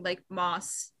being like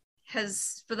Moss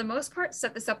has for the most part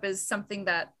set this up as something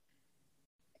that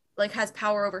like has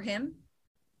power over him,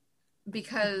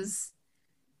 because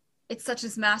it's such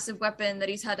this massive weapon that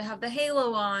he's had to have the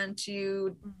halo on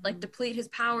to like deplete his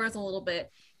powers a little bit.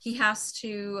 He has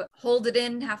to hold it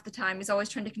in half the time. He's always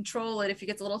trying to control it. If he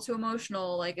gets a little too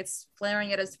emotional, like it's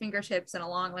flaring at his fingertips and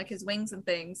along like his wings and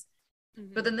things.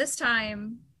 But then this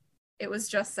time it was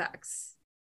just sex.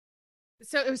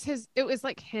 So it was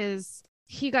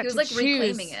he got to like choose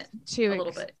reclaiming it to a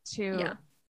little bit to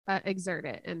exert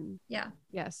it. And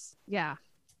yes. Yeah.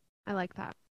 I like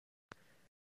that.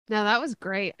 No, that was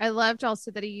great. I loved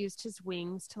also that he used his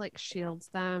wings to like shield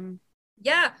them.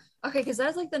 Yeah. Okay, because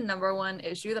that's like the number one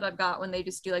issue that I've got when they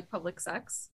just do like public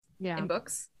sex in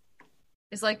books.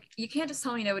 Is like, you can't just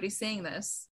tell me nobody's saying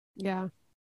this. Yeah.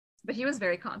 But he was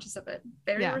very conscious of it.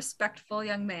 Very respectful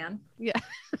young man. Yeah.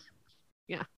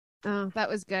 Yeah. Oh, that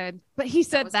was good. But he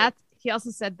said he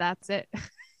also said that's it.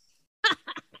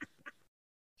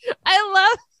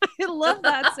 I love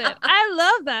that's it. I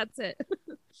love that's it.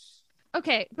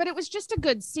 Okay, but it was just a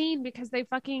good scene because they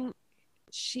fucking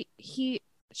she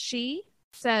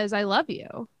says I love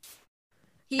you.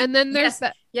 And then there's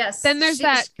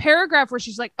that paragraph where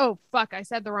she's like, oh fuck, I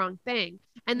said the wrong thing.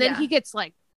 And then he gets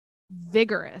like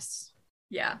vigorous.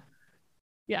 Yeah.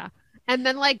 Yeah. And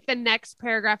then like the next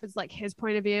paragraph is like his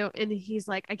point of view and he's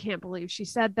like, I can't believe she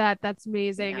said that. That's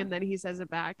amazing. And then he says it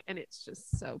back and it's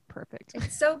just so perfect.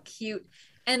 It's so cute.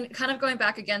 And kind of going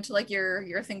back again to like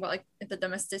your thing about like the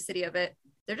domesticity of it,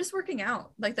 they're just working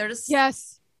out. Like they're just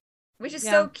which is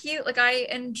so cute. Like I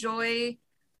enjoy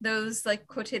those like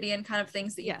quotidian kind of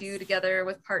things that you do together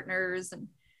with partners and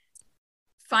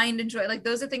enjoy. Like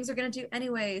those are things we're gonna do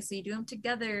anyway. So you do them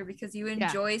together because you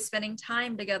enjoy spending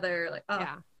time together. Like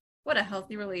what a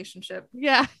healthy relationship.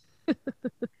 Yeah.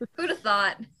 Who'd have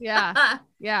thought? Yeah.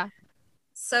 Yeah.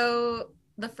 So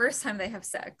the first time they have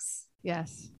sex.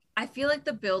 Yes. I feel like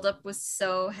the buildup was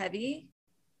so heavy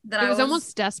that it was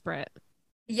almost desperate.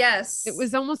 Yes. It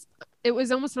was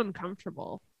almost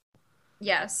uncomfortable.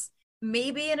 Yes.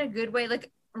 Maybe in a good way,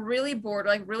 like really bored,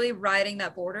 like really riding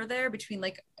that border there between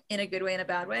like in a good way and a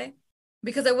bad way.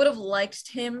 Because I would have liked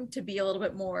him to be a little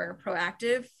bit more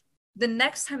proactive. The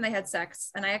next time they had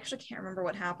sex, and I actually can't remember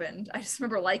what happened. I just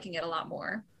remember liking it a lot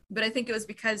more. But I think it was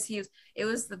because it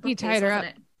was the bookcase, he tied her up.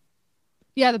 It?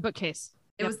 Yeah, the bookcase.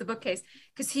 It was the bookcase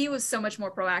because he was so much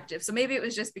more proactive. So maybe it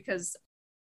was just because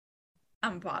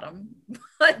I'm bottom.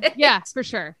 Yeah, for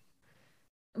sure.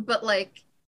 But like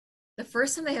the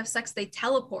first time they have sex, they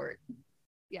teleport.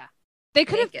 Yeah. They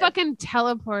could have fucking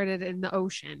teleported in the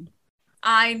ocean.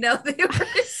 I know. They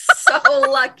were so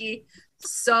lucky.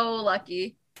 So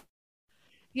lucky.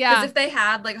 Yeah. Because if they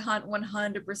had like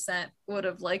 100% would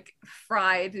have like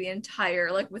fried the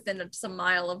entire, like within some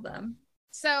mile of them.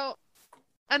 So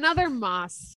another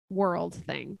Moss world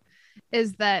thing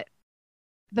is that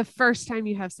the first time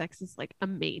you have sex is like a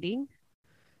mating.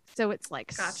 So it's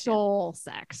like soul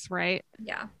sex, right?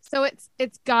 Yeah. So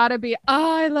it's gotta be,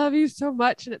 oh, I love you so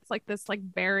much. And it's like this like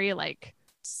very like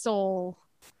soul,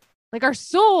 like our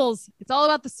souls. It's all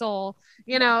about the soul.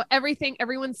 You know,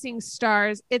 everyone's seeing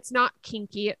stars. It's not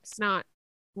kinky. It's not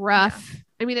rough. Yeah.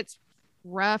 I mean, it's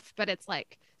rough, but it's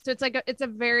like, so it's like, it's a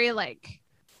very like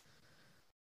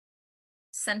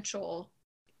sensual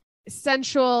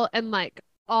and like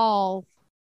all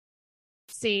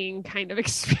seeing kind of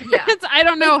experience. Yeah. I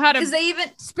don't know how to, because they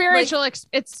even spiritual like,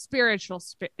 it's spiritual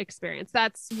experience.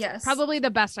 That's probably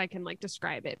the best I can like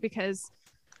describe it, because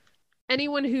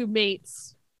anyone who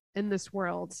mates in this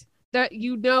world. That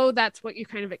that's what you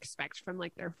kind of expect from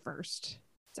like their first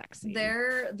sex scene.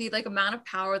 The like amount of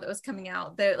power that was coming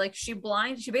out, that like she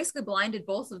basically blinded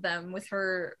both of them with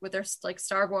their like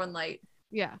starborn light.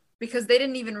 Yeah. Because they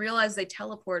didn't even realize they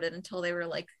teleported until they were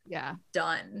like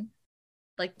done.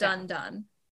 Like done.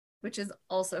 Which is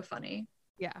also funny.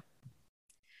 Yeah.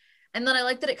 And then I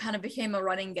like that it kind of became a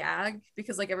running gag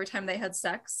because like every time they had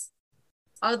sex,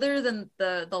 other than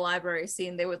the library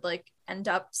scene, they would like end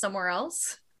up somewhere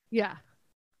else. Yeah.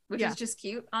 Which is just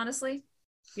cute, honestly.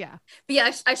 Yeah. But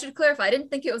yeah, I should clarify. I didn't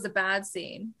think it was a bad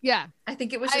scene. Yeah. I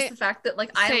think it was just the fact that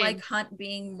like I like Hunt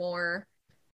being more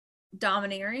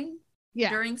domineering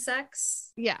during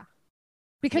sex. Yeah.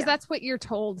 Because that's what you're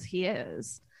told he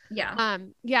is. Yeah.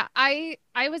 Yeah, I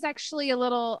was actually a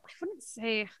little, I wouldn't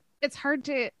say, it's hard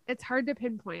to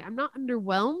pinpoint. I'm not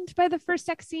underwhelmed by the first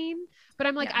sex scene, but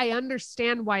I'm like, I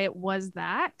understand why it was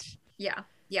that. Yeah.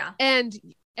 Yeah.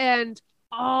 And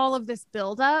all of this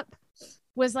buildup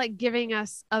was like giving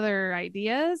us other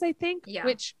ideas, I think,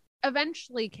 which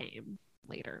eventually came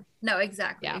later. No,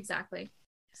 exactly. Yeah. Exactly.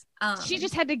 She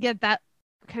just had to get that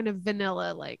kind of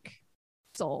vanilla, like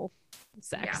soul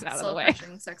sex out of the way.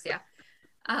 Sex, yeah.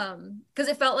 Because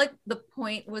it felt like the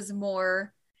point was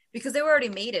more because they were already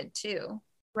mated too.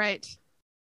 Right.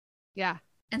 Yeah.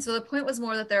 And so the point was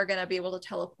more that they're gonna be able to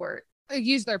teleport.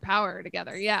 Use their power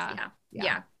together. Yeah.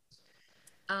 Yeah.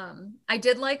 I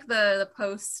did like the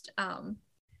post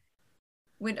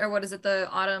winter, what is it, the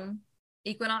autumn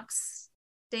equinox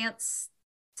dance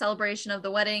celebration of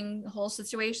the wedding whole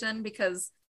situation,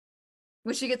 because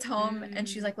when she gets home and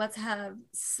she's like, let's have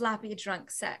sloppy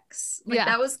drunk sex. Like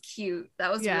that was cute.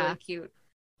 That was really cute.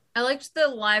 I liked the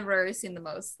library scene the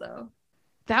most though.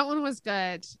 That one was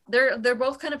good. They're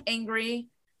both kind of angry.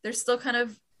 They're still kind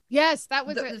of that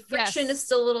was the friction is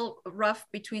still a little rough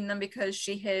between them because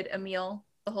she hid Emil,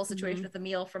 the whole situation with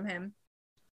Emil from him.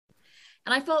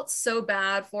 And I felt so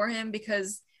bad for him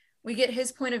because we get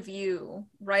his point of view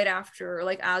right after,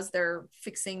 like as they're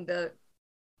fixing the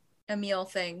Emil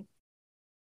thing.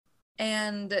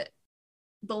 And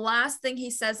the last thing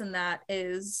he says in that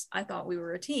is, I thought we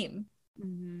were a team.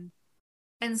 Mm-hmm.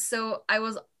 And so I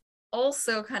was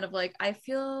also kind of like, I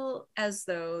feel as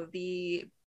though the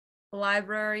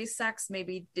library sex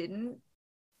maybe didn't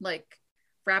like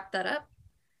wrap that up.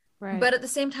 Right. But at the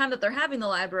same time that they're having the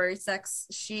library sex,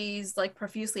 she's like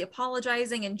profusely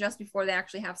apologizing. And just before they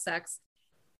actually have sex,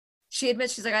 she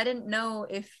admits, she's like, I didn't know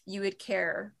if you would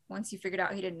care once you figured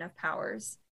out he didn't have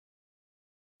powers.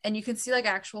 And you can see like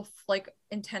actual like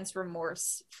intense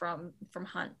remorse from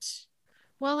Hunt.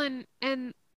 Well,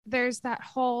 and there's that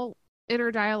whole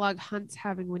inner dialogue Hunt's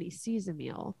having when he sees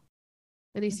Emil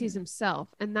and he sees himself,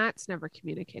 and that's never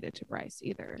communicated to Bryce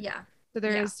either. Yeah. So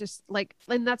there is just like,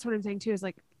 and that's what I'm saying too, is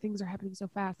like things are happening so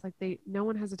fast, like no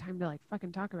one has the time to like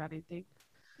fucking talk about anything.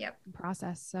 Yep. And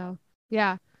process. So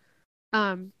yeah.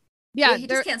 He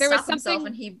just can't stop himself,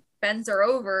 and he bends her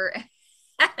over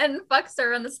and fucks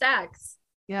her on the stacks.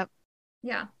 Yep.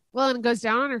 Yeah. Well, and it goes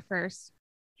down on her first.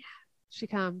 Yeah. She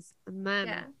comes, and then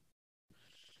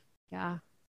yeah.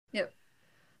 Yep.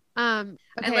 Okay.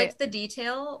 I liked the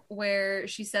detail where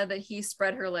she said that he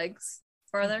spread her legs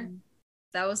farther. Mm-hmm.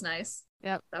 That was nice.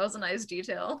 Yep. That was a nice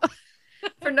detail.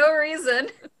 For no reason.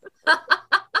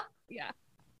 Yeah.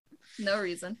 No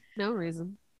reason.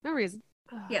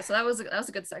 Yeah, so that was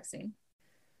a good sex scene.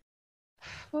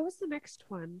 What was the next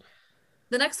one?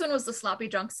 The next one was the sloppy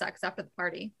drunk sex after the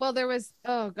party. Well, there was,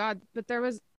 but there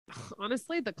was,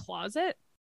 honestly, the closet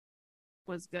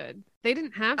was good. They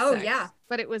didn't have sex,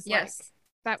 but it was like,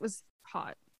 that was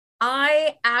hot.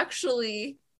 I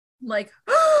actually, like,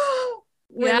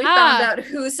 when we found out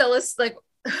who Celis, like,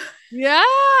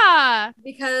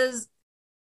 because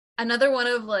another one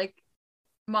of, like,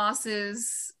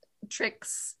 Moss's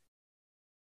tricks,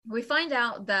 we find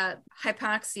out that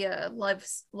Hypaxia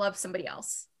loves somebody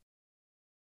else.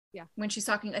 Yeah. When she's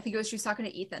talking, I think she was talking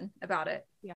to Ethan about it.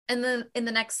 Yeah. And then in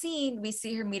the next scene, we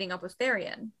see her meeting up with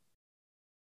Therian,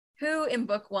 who in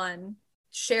book 1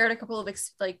 shared a couple of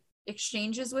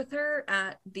exchanges with her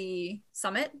at the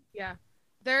summit. Yeah.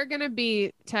 They're going to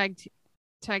be tag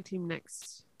team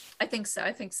next. I think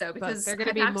so because they're going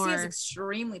to be more is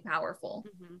extremely powerful.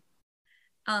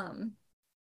 Mm-hmm.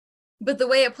 But the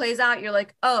way it plays out, you're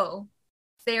like, oh,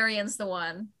 Therian's the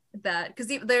one. That because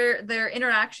their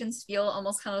interactions feel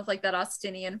almost kind of like that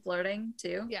Austinian flirting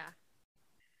too. Yeah,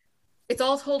 it's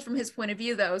all told from his point of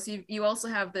view though, so you also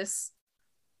have this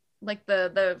like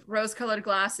the rose-colored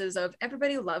glasses of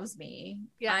everybody loves me.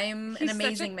 Yeah, I'm an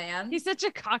amazing man. He's such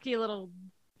a cocky little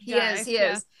guy. He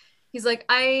is. He's like,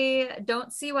 I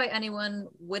don't see why anyone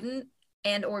wouldn't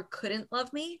and or couldn't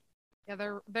love me.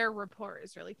 Yeah, their rapport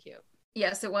is really cute.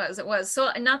 Yes, it was.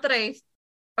 So not that I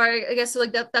guess so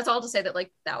like that's all to say that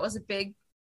like that was a big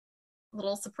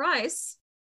little surprise.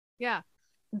 Yeah.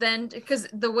 Then because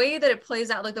the way that it plays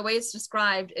out, like the way it's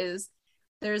described is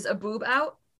there's a boob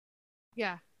out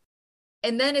Yeah.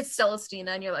 and then it's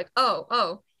Celestina and you're like,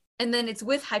 oh. And then it's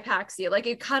with Hypaxia. Like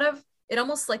it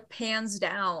almost like pans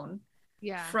down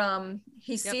Yeah. from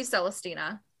he sees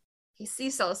Celestina. He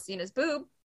sees Celestina's boob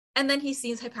and then he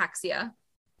sees Hypaxia.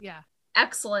 Yeah.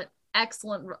 Excellent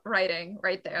writing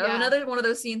right there. Yeah. Another one of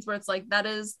those scenes where it's like that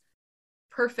is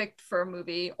perfect for a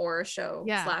movie or a show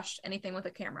 / anything with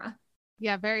a camera.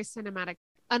 Yeah, very cinematic.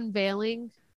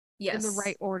 Unveiling Yes. in the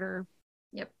right order.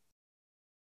 Yep.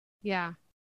 Yeah.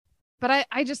 But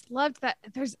I just loved that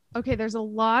there's a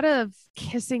lot of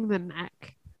kissing the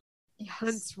neck. Yes.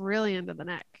 Hunt's really into the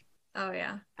neck. Oh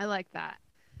yeah. I like that.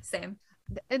 Same.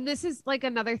 And this is like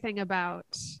another thing about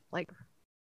like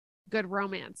good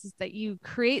romance is that you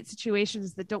create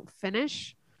situations that don't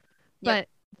finish, but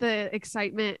the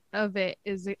excitement of it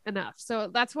is enough. So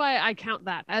that's why I count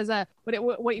that as a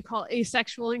what you call a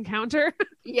sexual encounter.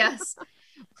 Yes.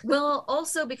 Well,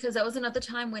 also because that was another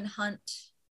time when Hunt,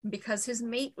 because his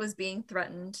mate was being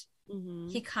threatened,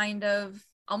 he kind of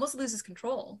almost loses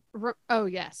control. Oh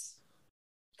yes.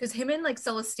 Because him and like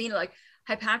Celestina, like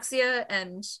Hypaxia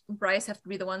and Bryce have to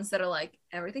be the ones that are like,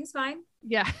 everything's fine.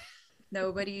 Yeah.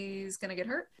 Nobody's gonna get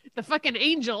hurt. The fucking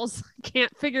angels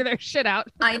can't figure their shit out.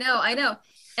 I know.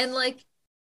 And like,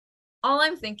 all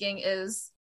I'm thinking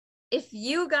is, if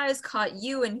you guys caught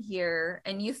you in here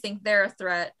and you think they're a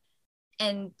threat,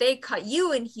 and they caught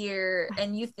you in here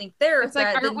and you think they're a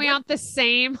threat, like, aren't we on the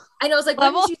same? I know, it's like,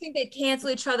 level? wouldn't you think they'd cancel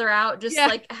each other out? Just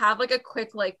like have like a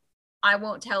quick like, I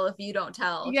won't tell if you don't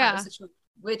tell. Yeah. Kind of situation,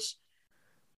 which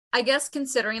I guess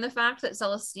considering the fact that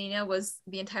Celestina was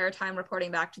the entire time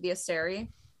reporting back to the Asteri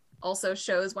also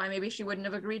shows why maybe she wouldn't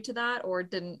have agreed to that or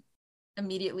didn't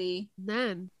immediately.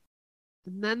 And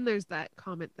then there's that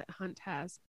comment that Hunt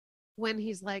has when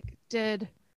he's like, did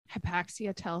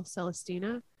Hypaxia tell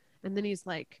Celestina? And then he's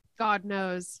like, God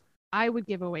knows I would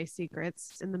give away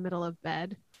secrets in the middle of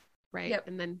bed. Right. Yep.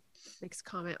 And then makes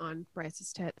comment on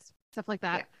Bryce's tits, stuff like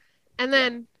that. Yeah. And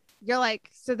then you're like,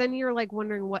 so then you're like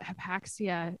wondering what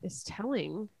Hypaxia is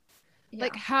telling,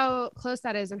 like how close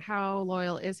that is and how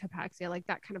loyal is Hypaxia. Like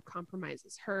that kind of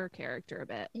compromises her character a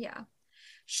bit. Yeah.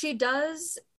 She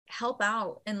does help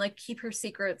out and like keep her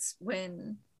secrets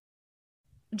when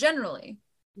generally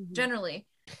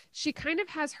she kind of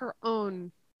has her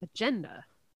own agenda.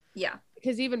 Yeah.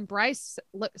 Because even Bryce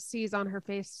sees on her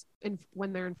face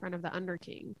when they're in front of the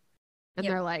Underking and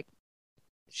they're like,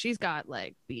 she's got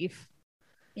like beef.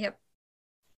 Yep.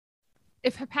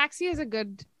 If Hypaxia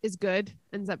is good,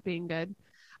 ends up being good,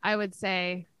 I would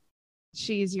say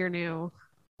she's your new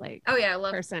like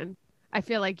person. I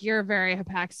feel like you're very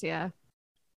Hypaxia.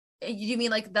 You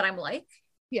mean like that I'm like?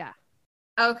 Yeah.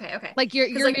 Okay. Like you're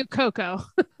like, new Coco.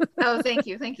 Oh, thank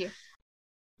you.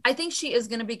 I think she is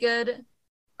gonna be good.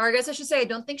 Or I guess I should say I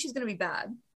don't think she's gonna be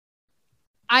bad.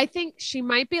 I think she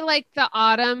might be like the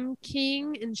Autumn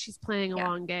King and she's playing a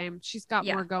long game. She's got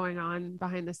more going on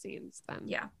behind the scenes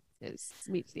than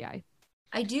meets the eye.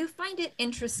 I do find it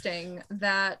interesting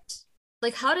that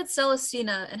like how did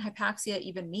Celestina and Hypaxia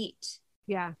even meet?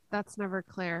 Yeah, that's never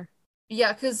clear.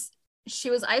 Yeah, because she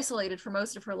was isolated for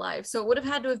most of her life. So it would have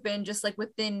had to have been just like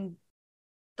within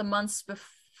the months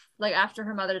like after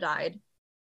her mother died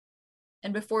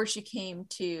and before she came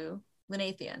to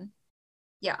Lunathian.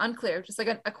 Yeah, unclear. Just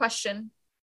like a question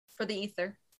for the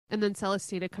ether. And then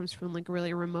Celestina comes from like a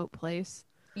really remote place.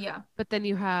 Yeah. But then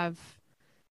you have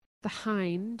the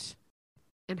Hind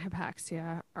and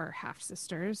Hypaxia are half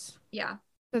sisters. Yeah.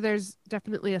 So there's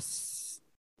definitely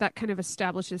that kind of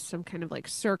establishes some kind of like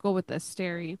circle with the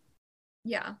Asteri.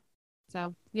 Yeah.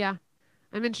 So yeah,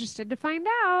 I'm interested to find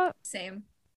out. Same.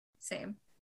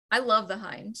 I love the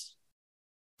Hind.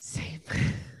 Same.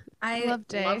 I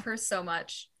love her so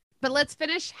much. But let's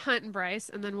finish Hunt and Bryce,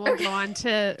 and then we'll go on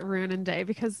to Rune and Day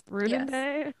because Rune and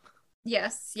Day.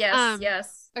 Yes.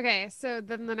 Okay, so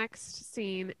then the next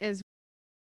scene is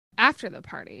after the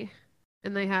party,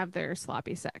 and they have their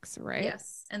sloppy sex, right?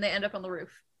 Yes, and they end up on the roof.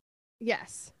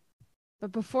 Yes,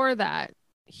 but before that,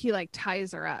 he like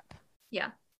ties her up.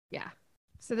 Yeah.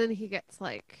 So then he gets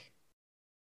like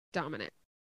dominant.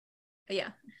 Yeah.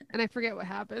 And I forget what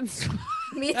happens.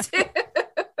 Me too.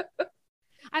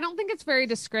 I don't think it's very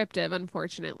descriptive,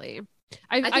 unfortunately.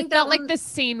 I felt like this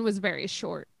scene was very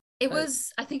short. I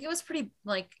think it was pretty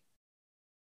like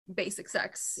basic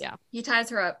sex. Yeah. He ties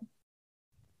her up.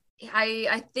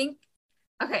 I think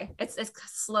okay, it's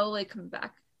slowly coming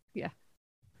back. Yeah.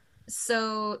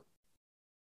 So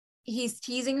he's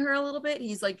teasing her a little bit.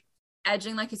 He's like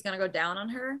edging like he's gonna go down on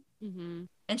her. Mm-hmm.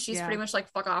 And she's Yeah. pretty much like,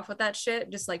 fuck off with that shit.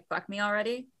 Just like fuck me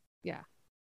already. Yeah.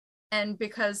 And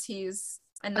because he's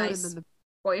a Oh, and nice then the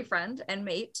boyfriend and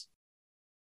mate,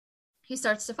 he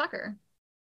starts to fuck her.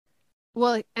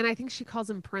 well, and I think she calls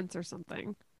him Prince or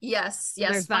something. Yes, And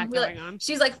yes. there's Fuck that me like, going on.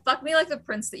 she's like, fuck me like the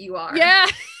prince that you are. Yeah,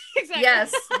 exactly.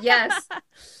 Yes, yes.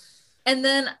 And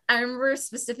then I remember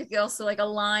specifically also like a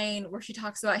line where she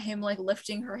talks about him like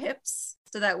lifting her hips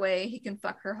so that way he can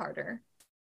fuck her harder.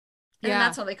 And then Yeah.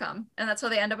 that's how they come. And that's how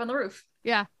they end up on the roof.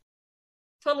 Yeah.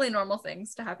 Totally normal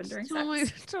things to happen during Totally,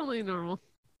 sex. totally normal.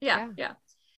 Yeah, yeah.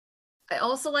 I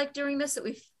also like during this that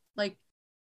we like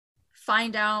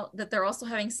find out that they're also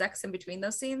having sex in between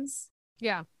those scenes.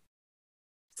 Yeah.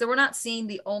 So we're not seeing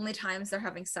the only times they're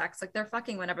having sex. Like they're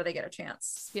fucking whenever they get a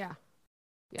chance. Yeah.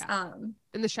 Yeah.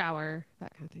 In the shower,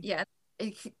 that kind of thing. Yeah.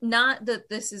 Not that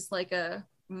this is like a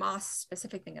Moss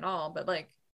specific thing at all, but like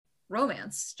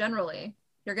romance generally,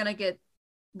 you're gonna get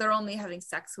they're only having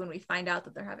sex when we find out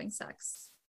that they're having sex.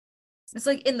 It's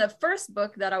like in the first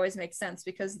book that always makes sense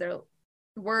because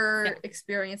we're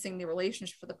experiencing the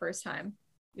relationship for the first time.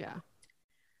 Yeah.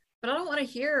 But I don't want to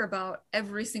hear about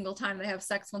every single time they have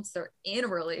sex once they're in a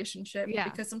relationship. Yeah.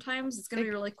 Because sometimes it's going to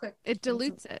be really quick. It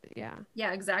dilutes it. Yeah.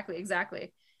 Yeah, exactly.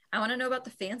 Exactly. I want to know about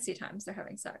the fancy times they're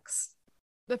having sex.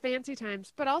 The fancy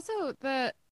times, but also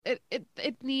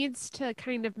it needs to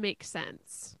kind of make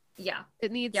sense. Yeah.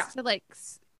 It needs to like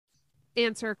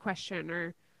answer a question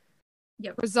or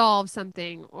resolve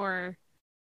something or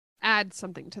add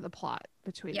something to the plot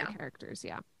between the characters.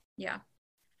 Yeah. Yeah.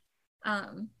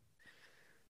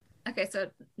 Okay, so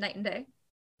night and day.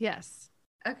 Yes.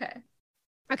 Okay.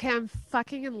 Okay, I'm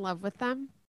fucking in love with them.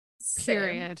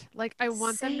 Period. Same. Like I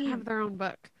want them to have their own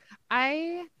book.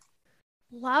 I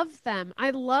love them.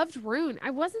 I loved Rune. I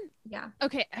wasn't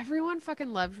okay, everyone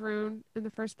fucking loved Rune in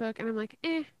the first book and I'm like,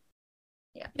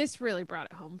 yeah. This really brought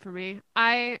it home for me.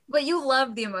 But you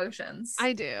love the emotions.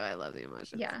 I do. I love the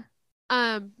emotions. Yeah.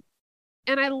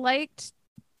 And I liked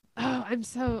I'm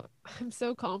so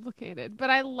complicated, but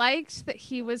I liked that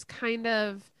he was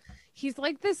he's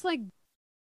like this like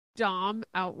dom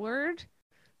outward,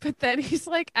 but then he's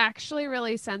like actually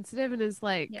really sensitive and is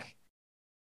like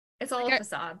it's all a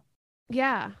facade.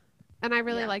 Yeah. And I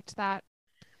really liked that.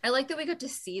 I like that we got to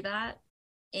see that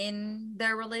in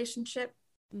their relationship.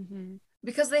 Mm-hmm.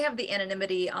 Because they have the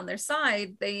anonymity on their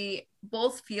side, they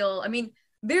both feel, I mean,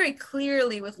 very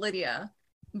clearly with Lydia,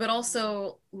 but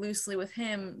also loosely with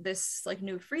him, this like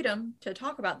new freedom to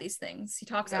talk about these things. He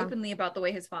talks openly about the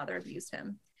way his father abused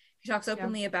him. He talks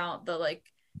openly about the like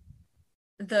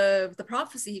the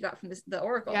prophecy he got from the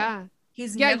oracle. Yeah.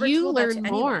 He's never told that to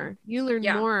anyone. More. You learn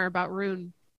more about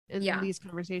Rune in these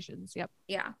conversations. Yep.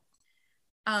 Yeah.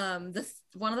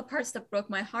 One of the parts that broke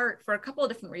my heart for a couple of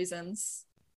different reasons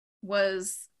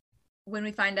was when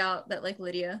we find out that like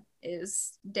Lydia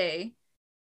is Day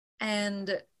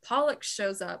and Pollux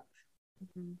shows up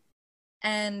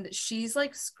and she's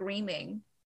like screaming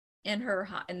in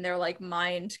their like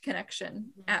mind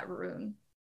connection at Rune,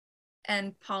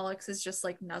 and Pollux is just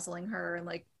like nuzzling her and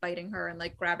like biting her and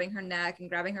like grabbing her neck and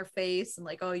grabbing her face and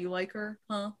like, oh, you like her,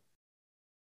 huh?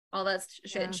 All that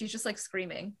shit. And she's just like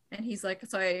screaming and he's like,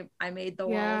 so I made the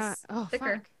walls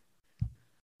thicker. Fuck.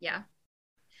 Yeah.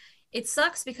 It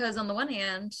sucks because on the one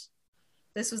hand,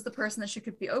 this was the person that she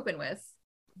could be open with,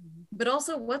 but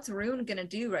also what's Rune gonna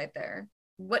do right there?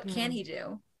 What can he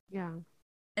do? Yeah.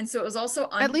 And so it was also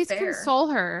unfair. At least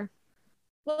console her.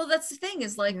 Well, that's the thing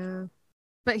is like,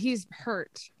 but he's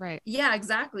hurt, right? Yeah,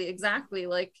 exactly.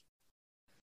 Like,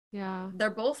 yeah, they're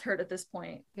both hurt at this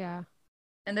point. Yeah.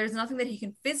 And there's nothing that he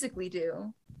can physically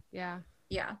do. Yeah.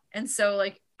 Yeah. And so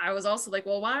like, I was also like,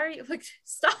 well, why are you like,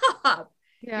 stop?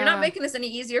 Yeah. You're not making this any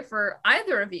easier for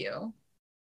either of you.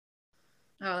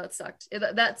 Oh, that sucked.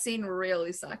 That scene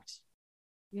really sucked.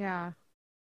 Yeah.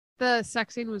 The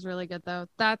sex scene was really good though.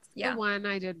 That's the one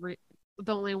I did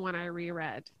the only one I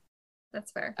reread.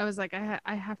 That's fair. I was like,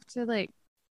 I have to like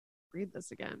read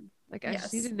this again. Like I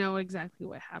just need to know exactly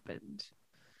what happened.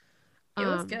 It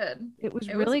was good. It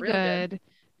was really good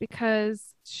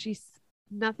because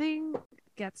nothing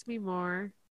gets me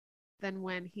more than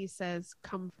when he says,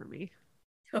 "Come for me."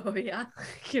 Oh yeah.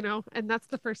 You know, and that's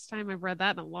the first time I've read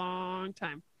that in a long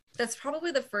time. That's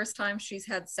probably the first time she's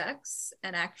had sex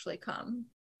and actually come.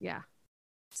 Yeah.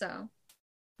 So,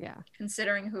 yeah.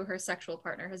 Considering who her sexual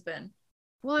partner has been.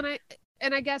 Well,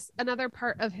 and I guess another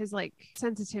part of his like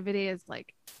sensitivity is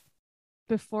like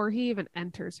before he even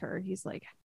enters her, he's like,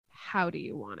 "How do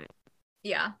you want it?"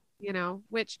 Yeah. You know,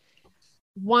 which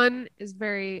one is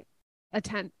very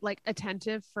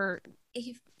attentive for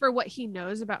what he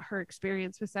knows about her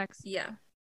experience with sex. Yeah.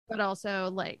 But also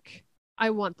like, I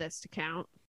want this to count.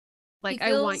 Like,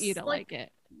 He I want feels, you to like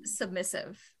it.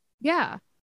 Submissive. Yeah.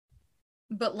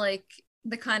 But like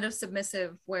the kind of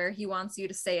submissive where he wants you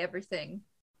to say everything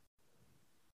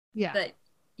Yeah. that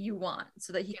you want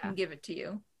so that he can give it to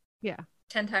you. Yeah.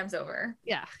 10 times over.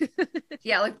 Yeah.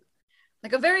 Yeah,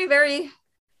 like a very, very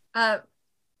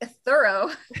thorough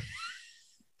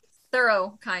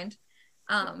kind.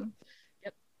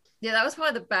 Yep. Yeah, that was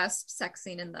probably the best sex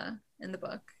scene in the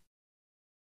book.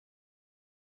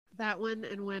 That one,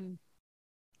 and when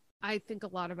I think a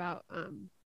lot about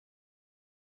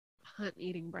Hunt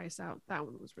eating Bryce out, that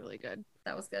one was really good.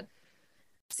 That was good.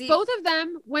 See, both of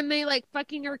them, when they like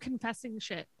fucking are confessing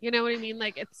shit, you know what I mean?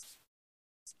 Like,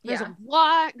 there's a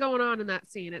lot going on in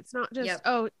that scene. It's not just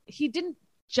oh, he didn't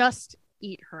just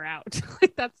eat her out.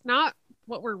 Like, that's not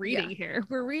what we're reading here.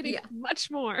 We're reading much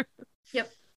more.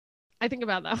 Yep. I think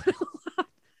about that one a lot.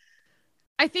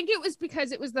 I think it was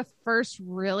because it was the first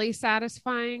really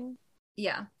satisfying.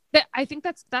 Yeah. I think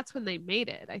that's when they made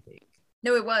it, I think.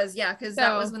 No, it was, because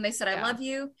that was when they said, I love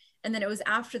you. And then it was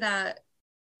after that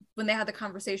when they had the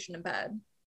conversation in bed.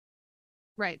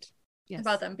 Right. Yes.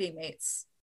 About them being mates.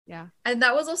 Yeah. And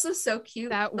that was also so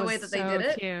cute, the way that they did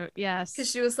it. Cute. Yes.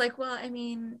 Because she was like, well, I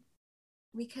mean,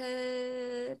 we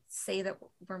could say that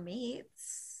we're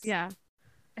mates. Yeah.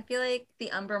 I feel like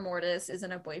the Umbra Mortis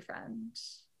isn't a boyfriend.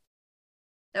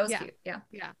 That was cute. Yeah.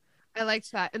 Yeah. I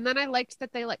liked that. And then I liked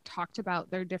that they like talked about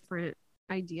their different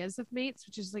ideas of mates,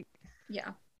 which is like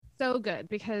so good,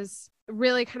 because it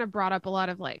really kind of brought up a lot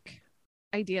of like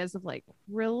ideas of like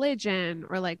religion,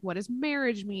 or like, what does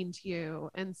marriage mean to you,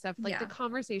 and stuff like the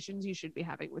conversations you should be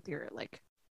having with your like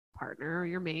partner or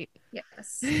your mate.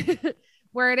 Yes.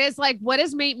 Where it is like, what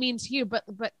does mate mean to you? But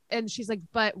and she's like,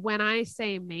 but when I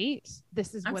say mate,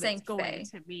 this is what it's going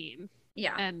to mean.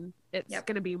 Yeah. And it's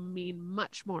going to mean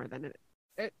much more than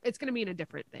it's going to mean a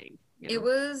different thing. You know? It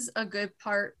was a good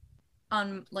part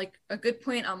on like a good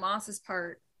point on Moss's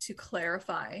part to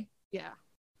clarify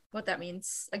what that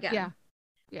means again.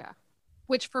 Yeah.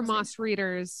 Which for Moss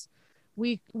readers,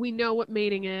 we know what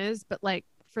mating is, but like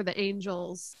for the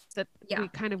angels, that we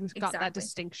kind of got that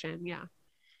distinction. Yeah.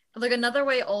 Like another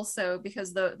way also,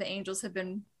 because the angels have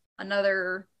been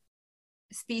another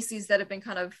species that have been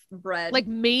kind of bred. Like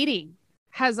mating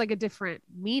has like a different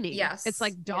meaning. Yes. It's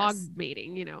like dog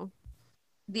mating, you know.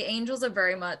 The angels are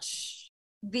very much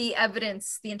the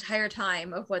evidence the entire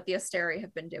time of what the Asteri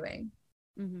have been doing.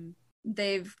 Mm-hmm.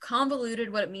 They've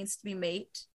convoluted what it means to be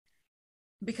mate,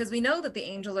 because we know that the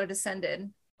angels are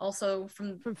descended also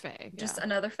from Fae. Just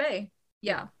another Fae.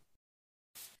 Yeah.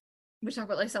 We talk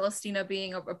about like Celestina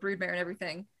being a broodmare and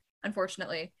everything.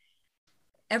 Unfortunately,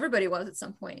 everybody was at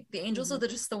some point. The angels are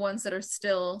just the ones that are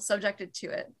still subjected to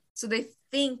it. So they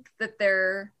think that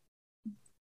they're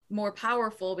more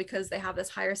powerful because they have this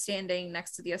higher standing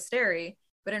next to the Asteri,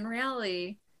 but in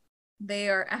reality, they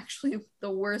are actually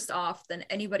the worst off than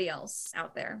anybody else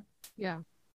out there. Yeah.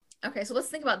 Okay, so let's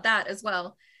think about that as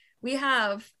well. We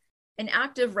have an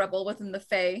active rebel within the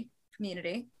Fae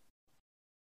community,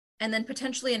 and then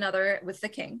potentially another with the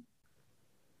king.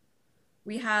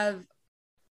 We have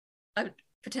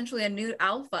potentially a new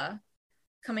alpha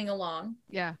coming along.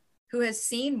 Yeah. Who has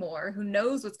seen more, who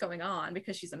knows what's going on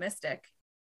because she's a mystic.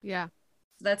 Yeah.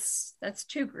 So that's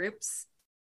two groups.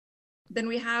 Then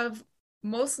we have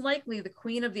most likely the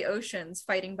Queen of the Oceans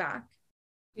fighting back.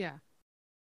 Yeah.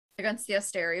 Against the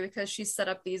Asteri, because she's set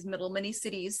up these middle mini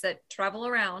cities that travel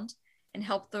around and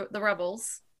help the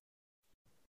rebels.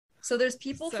 So there's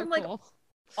people from like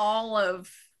all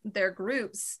of their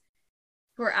groups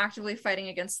who are actively fighting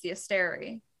against the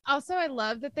Asteri. Also, I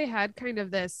love that they had kind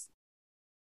of the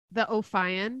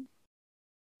Ophion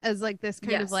as like this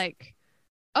kind of like,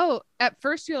 oh, at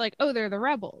first you're like, oh, they're the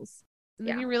rebels. And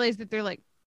then you realize that they're like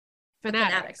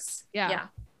fanatics. Yeah.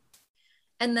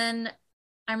 And then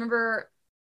I remember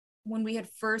when we had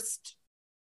first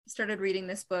started reading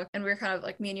this book and we were kind of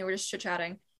like, me and you were just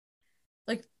chit-chatting,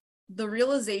 like the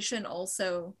realization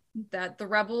also that the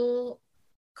rebel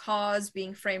cause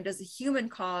being framed as a human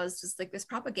cause is like this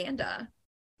propaganda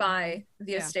by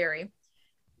the Asteri,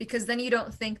 because then you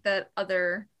don't think that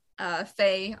other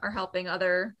Fae are helping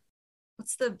other,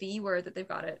 what's the V word that they've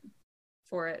got it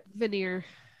for it? Veneer,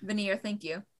 thank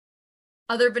you.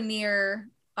 Other Veneer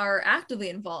are actively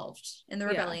involved in the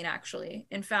rebellion, actually.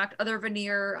 In fact, other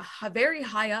Veneer very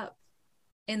high up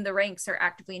in the ranks are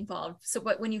actively involved. So,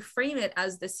 but when you frame it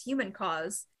as this human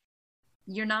cause,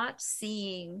 you're not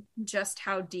seeing just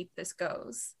how deep this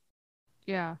goes.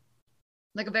 Yeah.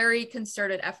 Like a very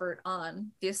concerted effort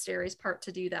on the Asteri's part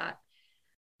to do that.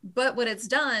 But what it's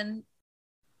done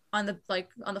on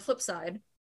the flip side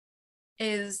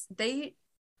is they,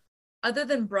 other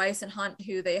than Bryce and Hunt,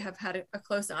 who they have had a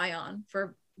close eye on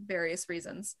for various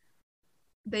reasons,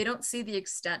 they don't see the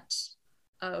extent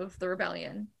of the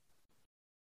rebellion.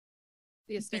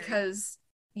 Because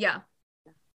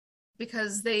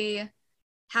they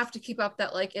have to keep up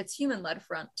that like it's human-led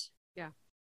front. Yeah.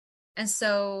 And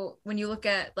so when you look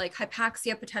at like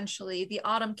Hypaxia potentially, the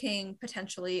Autumn King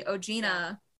potentially,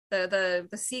 Ogina, the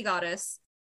sea goddess,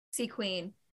 sea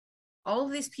queen, all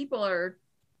of these people are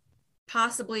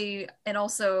possibly and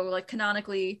also like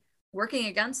canonically working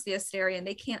against the Astarion.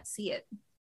 They can't see it.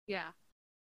 Yeah.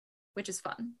 Which is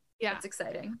fun. Yeah. It's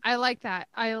exciting. I like that.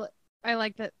 I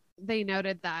like that they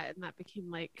noted that, and that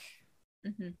became like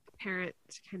apparent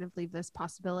to kind of leave those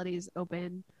possibilities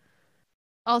open.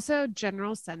 Also,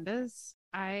 General Sendas,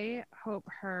 I hope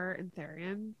her and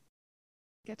Therion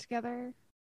get together.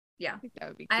 Yeah. I think that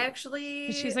would be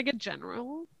cool. She's like a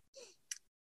general.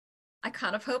 I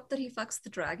kind of hope that he fucks the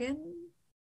dragon.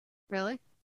 Really?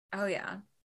 Oh yeah.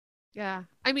 Yeah.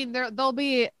 I mean, they'll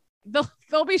be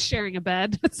sharing a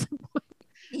bed at some point.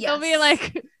 Yes. They'll be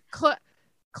like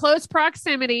close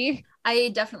proximity. I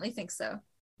definitely think so.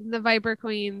 In the Viper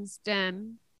Queen's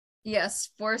den. Yes,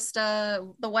 forced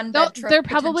the one bed trope. They're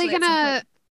probably gonna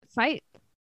fight.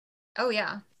 Oh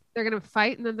yeah. They're gonna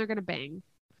fight and then they're gonna bang.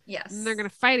 Yes. And they're gonna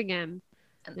fight again.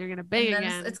 And they're gonna bang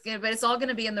again. It's good, but it's all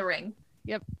gonna be in the ring.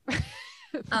 Yep.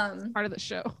 It's part of the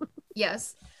show.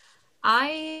 Yes.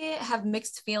 I have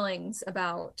mixed feelings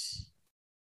about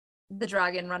the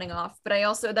dragon running off, but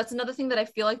that's another thing that I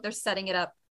feel like they're setting it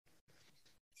up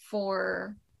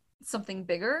for something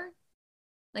bigger.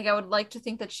 Like I would like to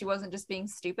think that she wasn't just being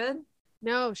stupid.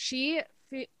 No,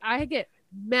 I get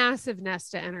massive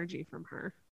Nesta energy from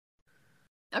her.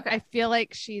 Okay. I feel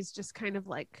like she's just kind of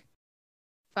like,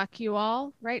 fuck you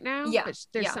all right now. Yeah. But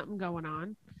there's something going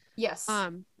on. Yes.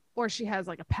 Or she has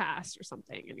like a past or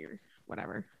something and you're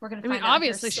whatever. We're going to find out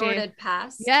obviously her sordid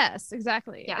past. Yes,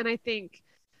 exactly. Yeah. And I think,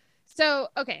 so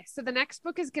the next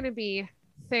book is going to be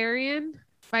Therion,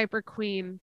 Viper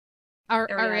Queen,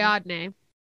 Ariadne.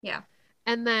 Yeah.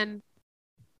 And then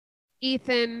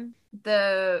Ethan,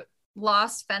 the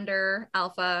Lost Fender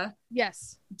Alpha.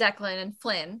 Yes. Declan and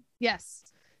Flynn. Yes.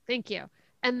 Thank you.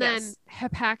 And then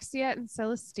Hypaxia and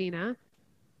Celestina.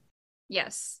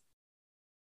 Yes.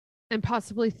 And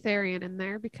possibly Therion in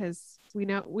there because we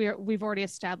know we've already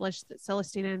established that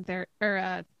Celestina and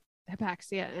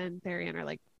Hypaxia and Therion are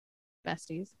like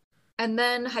besties. And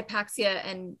then Hypaxia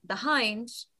and the Hind,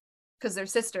 because they're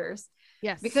sisters.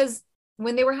 Yes. Because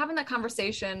when they were having that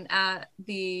conversation at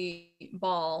the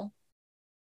ball,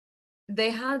 they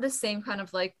had the same kind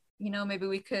of like, maybe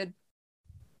we could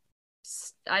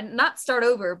not start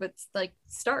over, but like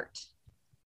start.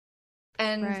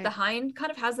 And the Hind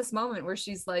kind of has this moment where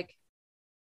she's like,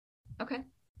 okay.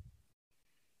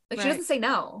 Like she doesn't say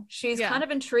no. She's kind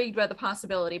of intrigued by the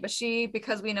possibility, but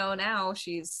because we know now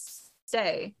she's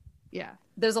stay. Yeah.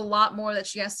 There's a lot more that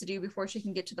she has to do before she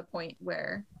can get to the point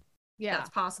where that's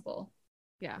possible.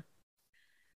 Yeah.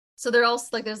 So they're also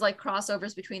like, there's like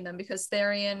crossovers between them because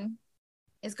Therion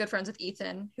is good friends with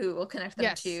Ethan, who will connect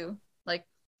them to like.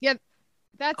 Yeah.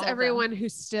 That's everyone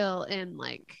who's still in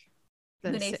like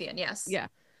the Nathian. Yes. Yeah.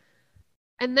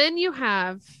 And then you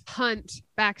have Hunt,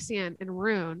 Baxian, and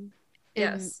Rune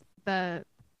in the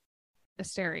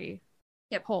Asteri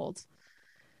hold.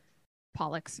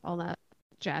 Pollux, all that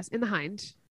jazz in the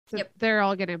Hind. So they're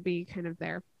all going to be kind of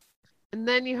there. And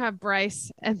then you have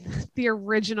Bryce and the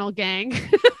original gang.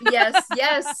 Yes.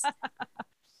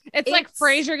 It's like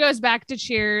Frasier goes back to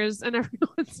Cheers and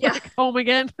everyone's like home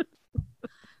again.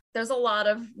 There's a lot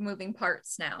of moving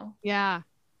parts now. Yeah.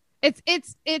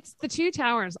 It's the Two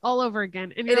Towers all over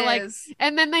again. And you're like,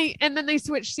 and then they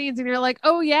switch scenes and you're like,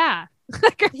 oh yeah.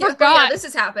 Like I forgot. This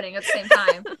is happening at the same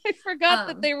time. I forgot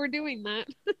that they were doing that.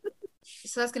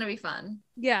 So that's gonna be fun.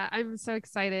 Yeah, I'm so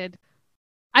excited.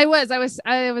 I was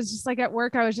just like at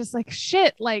work, I was just like,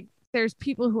 shit, like there's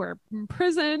people who are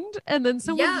imprisoned and then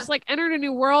someone just like entered a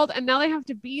new world and now they have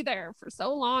to be there for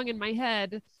so long in my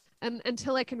head and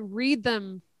until I can read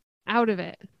them out of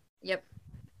it. Yep.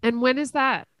 And when is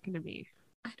that gonna be?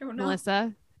 I don't know.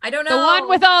 Melissa? I don't know. The one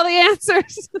with all the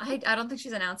answers. I don't think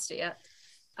she's announced it yet.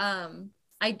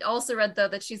 I also read though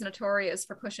that she's notorious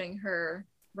for pushing her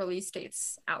release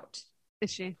dates out. Is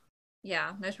she?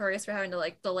 Yeah, notorious for having to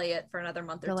like delay it for another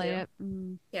month or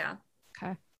two. Yeah.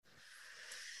 Okay.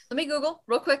 Let me Google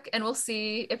real quick and we'll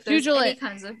see if there's any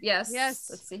kinds of yes.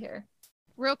 Let's see here.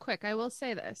 Real quick, I will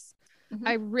say this. Mm-hmm.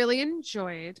 I really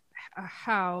enjoyed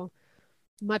how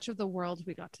much of the world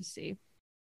we got to see.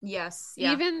 Yes.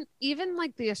 Yeah. Even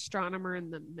like the astronomer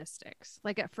and the mystics.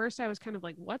 Like at first I was kind of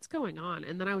like, what's going on?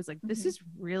 And then I was like, this is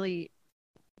really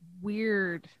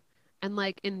weird and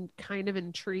like kind of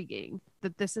intriguing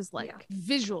that this is like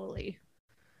visually.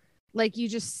 Like you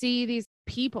just see these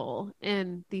people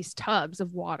in these tubs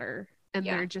of water and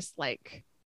they're just like,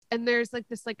 and there's like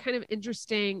this like kind of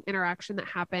interesting interaction that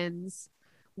happens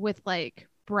with like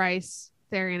Bryce,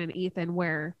 Tharian, and Ethan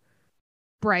where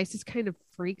Bryce is kind of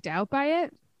freaked out by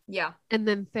it. Yeah. And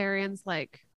then Tharian's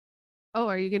like, oh,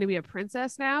 are you going to be a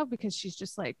princess now? Because she's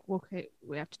just like, well, okay,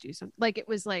 we have to do something. Like it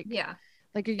was like,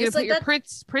 like you're going to put your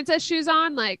princess shoes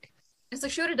on. Like, it's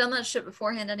like she would have done that shit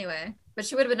beforehand anyway, but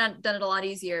she would have done it a lot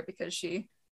easier because she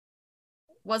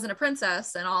wasn't a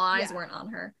princess and all eyes weren't on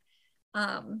her.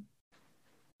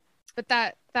 But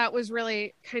that was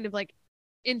really kind of like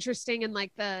interesting, and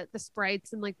like the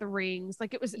sprites and like the rings,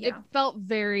 like it felt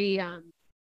very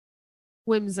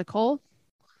whimsical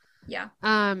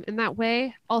in that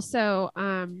way also,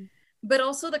 but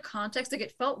also the context, like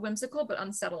it felt whimsical but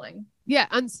unsettling.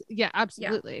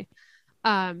 Absolutely.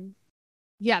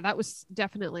 That was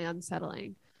definitely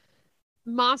unsettling.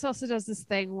 Moss also does this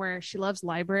thing where she loves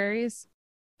libraries,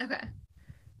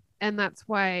 and that's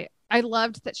why I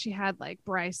loved that she had like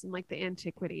Bryce and like the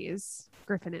antiquities,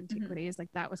 Griffin antiquities, like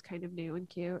that was kind of new and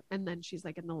cute. And then she's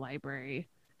like in the library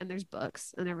and there's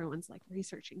books and everyone's like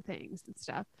researching things and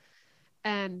stuff.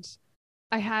 And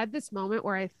I had this moment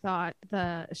where I thought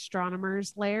the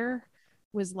astronomer's lair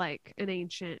was like an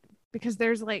ancient, because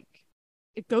there's like,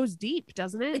 it goes deep,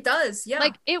 doesn't it? It does, yeah.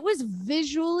 Like it was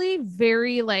visually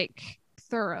very like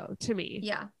thorough to me.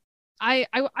 Yeah. I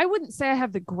wouldn't say I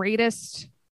have the greatest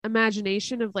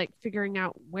imagination of like figuring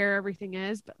out where everything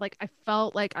is, but like I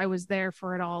felt like I was there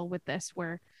for it all with this,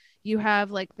 where you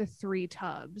have like the 3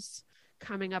 tubs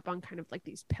coming up on kind of like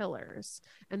these pillars,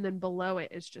 and then below it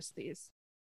is just this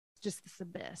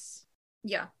abyss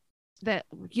that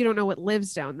you don't know what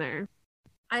lives down there.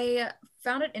 I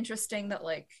found it interesting that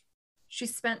like she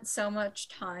spent so much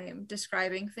time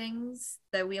describing things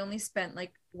that we only spent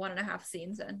like 1.5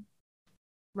 scenes in.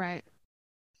 Right.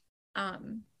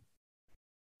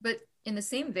 But in the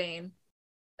same vein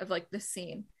of like this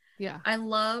scene, I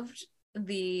loved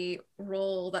the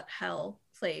role that Hel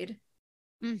played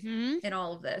in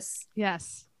all of this.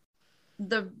 Yes.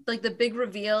 The big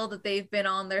reveal that they've been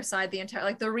on their side the entire,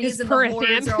 like the reason the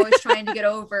hordes are always trying to get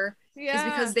over is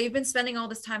because they've been spending all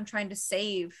this time trying to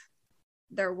save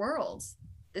their worlds,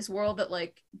 this world that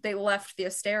like they left the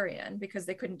Astarion because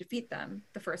they couldn't defeat them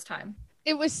the first time.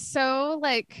 It was so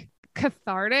like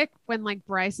cathartic when like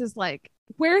Bryce is like,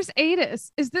 where's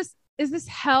Adis? Is this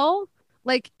Hel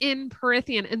like in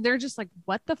Prythian? And they're just like,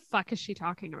 what the fuck is she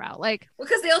talking about? Like,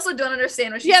 because they also don't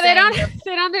understand what she's saying.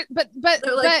 They don't but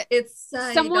like, it's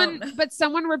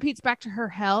someone repeats back to her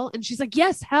Hel, and she's like,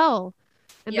 yes, Hel.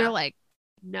 And they're like,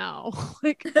 no.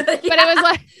 Like, but it was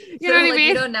like, you know what I mean?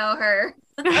 You don't know her.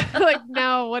 Like,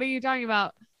 no, what are you talking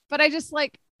about? But I just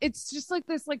like, it's just like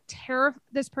this like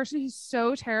this person who's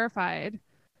so terrified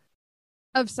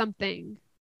of something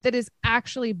that is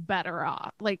actually better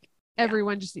off. Like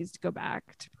everyone just needs to go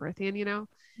back to Prythian, you know?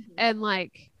 And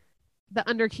like the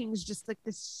Underking's just like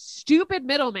this stupid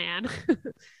middleman.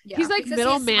 He's like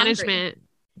middle management. Hungry.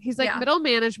 He's like middle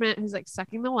management who's like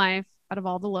sucking the life out of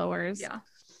all the lowers.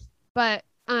 But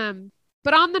on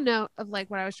the note of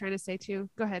like what I was trying to say too,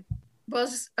 go ahead. Well,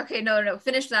 it's just okay. No,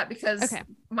 finish that because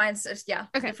mine's just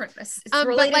different. It's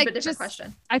related but different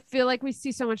question. I feel like we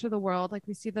see so much of the world, like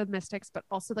we see the mystics, but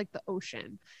also like the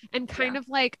ocean, and kind of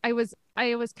like I was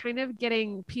kind of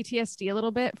getting PTSD a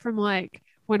little bit from like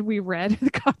when we read the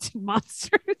Gods and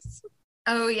Monsters.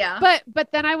 Oh yeah.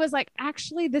 But then I was like,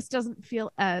 actually, this doesn't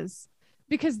feel as,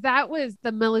 because that was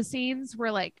the Millicines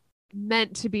were like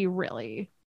meant to be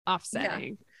really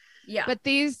offsetting. Yeah. But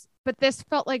this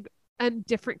felt like a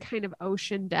different kind of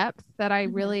ocean depth that I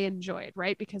really enjoyed,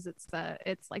 right? Because it's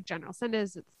like General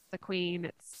Syndes, it's the Queen,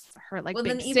 it's her like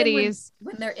big cities.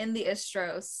 When they're in the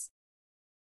Istros,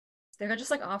 they're just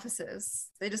like offices.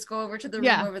 They just go over to the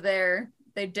room over there.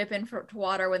 They dip in for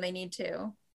water when they need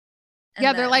to.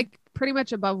 They're like pretty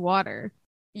much above water.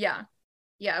 Yeah.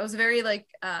 It was very like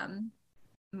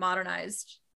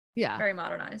modernized. Yeah. Very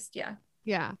modernized. Yeah.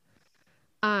 Yeah.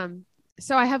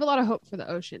 So I have a lot of hope for the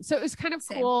ocean. So it was kind of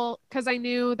cool because I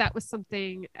knew that was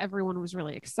something everyone was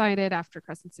really excited after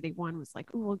Crescent City 1 was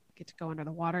like, oh, we'll get to go under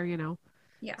the water, you know,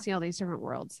 see all these different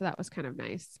worlds. So that was kind of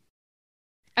nice.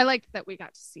 I liked that we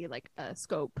got to see like a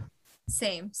scope.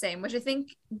 Same. Which I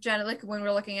think, Jen, like when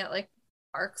we're looking at like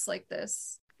arcs like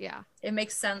this, it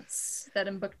makes sense that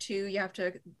in book 2 you have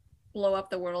to blow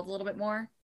up the world a little bit more.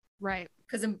 Right.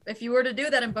 Because if you were to do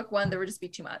that in book 1, there would just be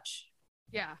too much.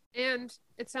 Yeah. And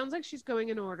it sounds like she's going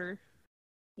in order.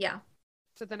 Yeah.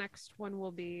 So the next one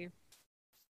will be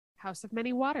House of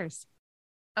Many Waters.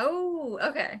 Oh,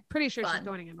 okay. Pretty sure Fun. she's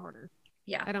going in order.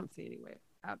 Yeah. I don't see any way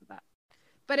out of that.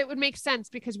 But it would make sense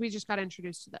because we just got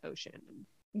introduced to the ocean.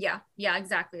 Yeah. Yeah,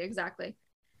 exactly. Exactly.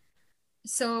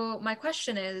 So my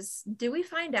question is, do we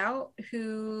find out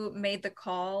who made the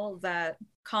call that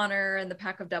Connor and the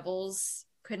Pack of Devils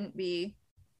couldn't be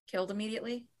killed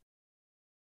immediately?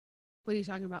 What are you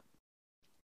talking about?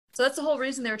 So that's the whole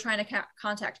reason they were trying to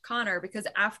contact Connor, because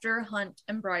after Hunt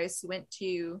and Bryce went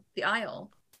to the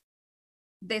Isle,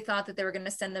 they thought that they were going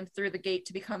to send them through the gate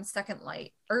to become Second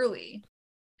Light early.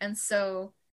 And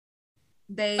so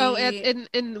they... Oh,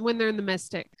 in when they're in the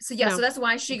Mystic. So yeah, No. so that's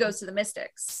why she goes to the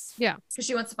Mystics. Yeah. Because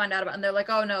she wants to find out about it. And they're like,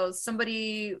 oh no,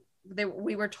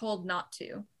 we were told not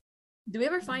to. Do we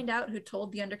ever find out who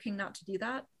told the Underking not to do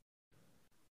that?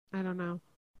 I don't know.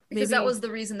 Because that was the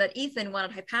reason that Ethan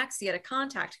wanted Hypaxia to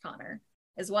contact Connor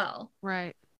as well.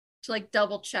 Right. To like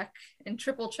double check and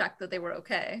triple check that they were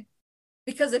okay.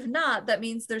 Because if not, that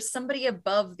means there's somebody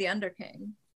above the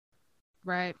Underking.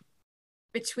 Right.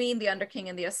 Between the Underking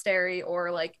and the Asteri,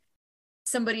 or like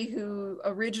somebody who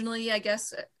originally, I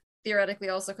guess, theoretically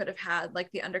also could have had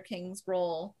like the Underking's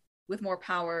role with more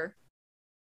power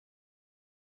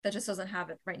that just doesn't have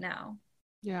it right now.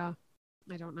 Yeah.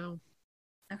 I don't know.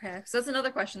 Okay, so that's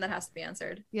another question that has to be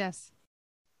answered. Yes.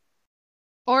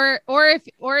 Or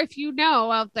if you know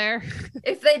out there,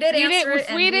 if they did answer it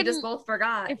and we just both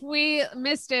forgot, if we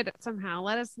missed it somehow,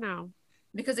 let us know,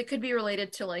 because it could be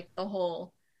related to like the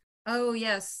whole, oh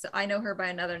yes, I know her by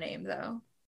another name though,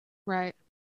 right?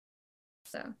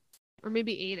 So, or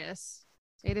maybe Adis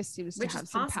seems to have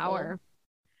some power,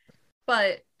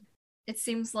 but it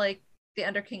seems like the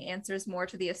Underking answers more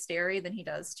to the Asteri than he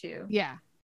does to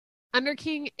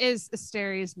Underking is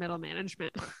Asteri's middle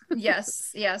management.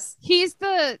 yes. He's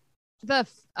the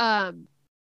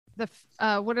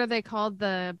what are they called?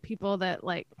 The people that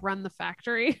like run the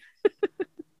factory.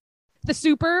 The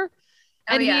super.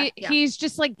 And he's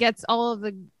just like gets all of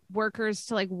the workers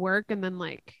to like work and then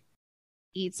like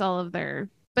eats all of their,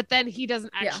 but then he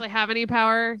doesn't actually have any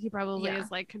power. He probably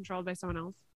is like controlled by someone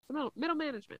else. Middle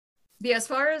management. Yeah, as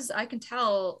far as I can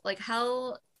tell, like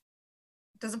Hell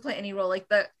doesn't play any role. Like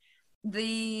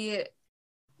the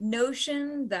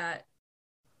notion that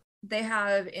they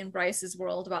have in Bryce's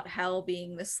world about Hell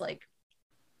being this like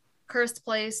cursed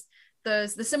place, the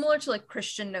similar to like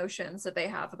Christian notions that they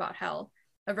have about Hell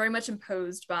are very much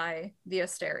imposed by the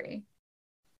Asteri.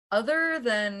 Other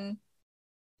than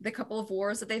the couple of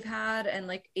wars that they've had and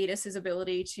like Adis's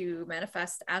ability to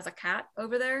manifest as a cat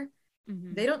over there,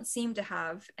 they don't seem to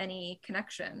have any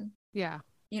connection. Yeah.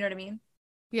 You know what I mean?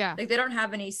 Yeah. Like they don't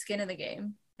have any skin in the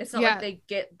game. It's not like they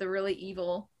get the really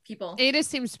evil people. Adis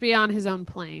seems to be on his own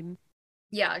plane.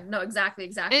 Yeah, no, exactly.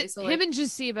 So him and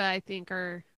Jasiba, I think,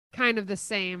 are kind of the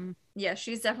same. Yeah,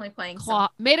 she's definitely playing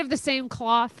cloth, made of the same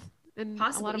cloth in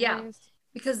possibly, a lot of ways.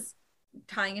 Because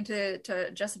tying into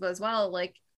Jessica as well,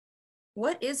 like,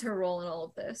 what is her role in all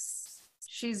of this?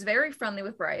 She's very friendly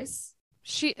with Bryce.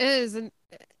 She is, and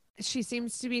she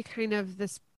seems to be kind of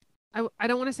this. I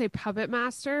don't want to say puppet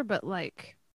master, but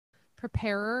like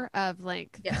preparer of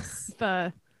like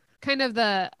the kind of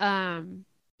the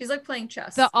she's like playing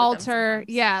chess, the altar,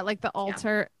 like the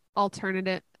altar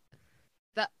alternative,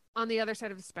 the on the other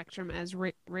side of the spectrum as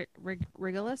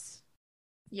Rigolas,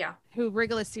 who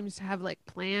Rigolas seems to have like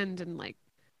planned and like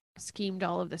schemed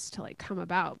all of this to like come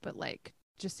about, but like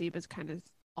Jasiba's kind of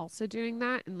also doing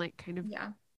that and like kind of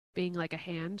being like a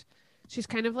hand. She's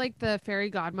kind of like the fairy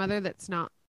godmother that's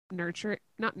not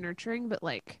nurturing, but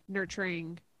like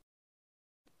nurturing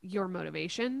your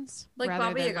motivations, like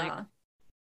Baba Yaga. Like,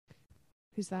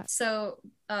 who's that? So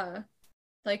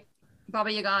like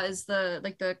Baba Yaga is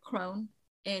the crone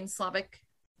in Slavic.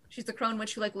 She's the crone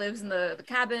witch who like lives in the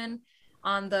cabin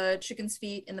on the chicken's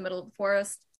feet in the middle of the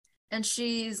forest, and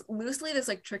she's loosely this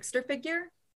like trickster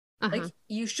figure. Like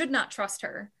you should not trust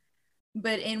her,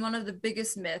 but in one of the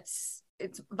biggest myths,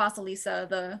 it's Vasilisa,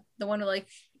 the one who like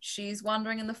she's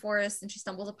wandering in the forest and she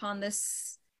stumbles upon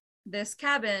this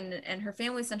cabin, and her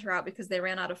family sent her out because they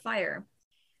ran out of fire.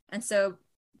 And so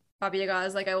Baba Yaga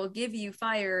is like, I will give you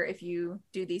fire if you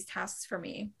do these tasks for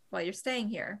me while you're staying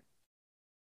here.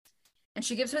 And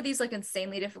she gives her these like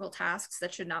insanely difficult tasks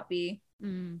that should not be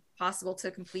possible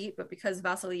to complete, but because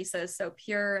Vasilisa is so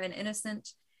pure and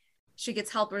innocent, she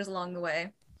gets helpers along the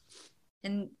way.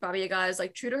 And Baba Yaga is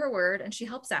like true to her word, and she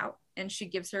helps out and she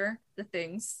gives her the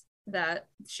things that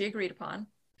she agreed upon.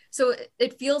 So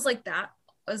it feels like that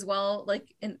as well,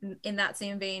 like in that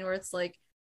same vein where it's like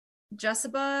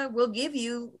Jessica will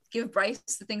give Bryce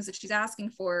the things that she's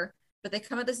asking for, but they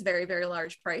come at this very, very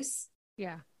large price.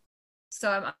 Yeah.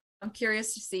 So I'm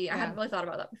curious to see. I Yeah. hadn't really thought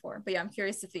about that before, but yeah, I'm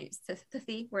curious to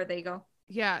see where they go.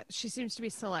 Yeah, she seems to be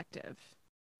selective.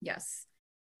 Yes.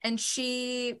 And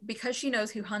because she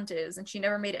knows who Hunt is and she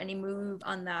never made any move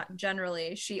on that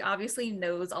generally, she obviously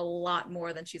knows a lot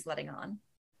more than she's letting on.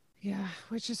 Yeah,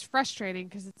 which is frustrating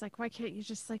because it's like, why can't you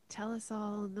just like tell us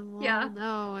all and then we'll Yeah. all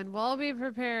know and we'll all be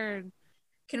prepared?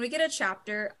 Can we get a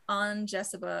chapter on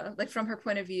Jessica, like from her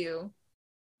point of view,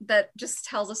 that just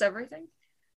tells us everything?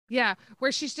 Yeah,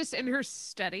 where she's just in her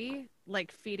study,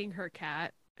 like feeding her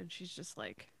cat, and she's just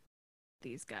like,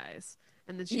 these guys.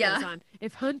 And then she goes on,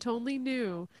 if Hunt only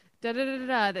knew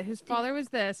that his father was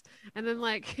this. And then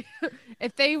like,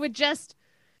 if they would just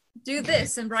do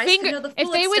this and Bryce could know the full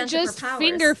if they would extent of her just powers.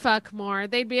 finger fuck more,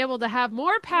 they'd be able to have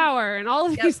more power and all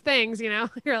of these things, you know?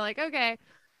 You're like, okay.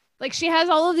 Like she has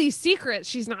all of these secrets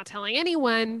she's not telling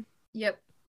anyone. Yep.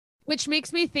 Which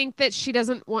makes me think that she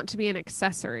doesn't want to be an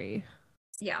accessory.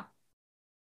 Yeah.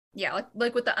 Yeah,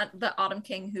 like with the Autumn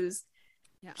King who's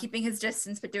keeping his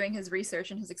distance but doing his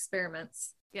research and his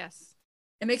experiments. Yes.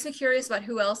 It makes me curious about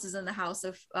who else is in the house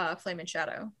of Flame and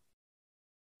Shadow.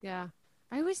 Yeah.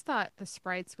 I always thought the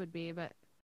sprites would be, but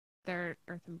they're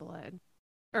Earth and Blood.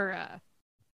 Or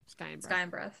Sky and Breath. Sky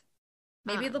and Breath.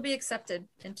 Maybe they'll be accepted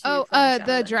into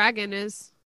the dragon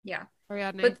is. Yeah.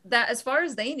 Ariadne. But that, as far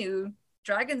as they knew,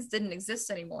 dragons didn't exist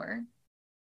anymore.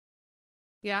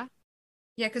 Yeah?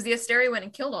 Yeah, because the Asteri went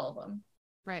and killed all of them.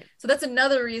 Right. So that's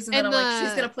another reason that I'm like,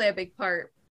 she's going to play a big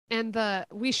part. And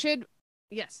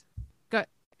yes. Go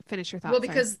finish your thought. Well,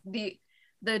 because the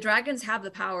dragons have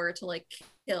the power to like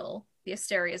kill the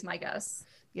Asteri is my guess.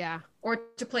 Yeah. Or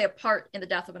to play a part in the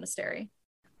death of an Asteri.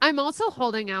 I'm also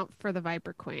holding out for the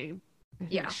Viper Queen. I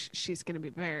think yeah. She's going to be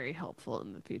very helpful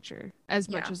in the future. As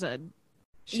much as a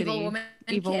evil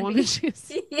woman she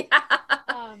is. Yeah.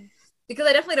 Because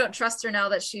I definitely don't trust her now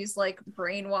that she's like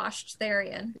brainwashed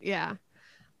Therian. Yeah.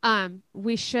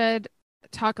 We should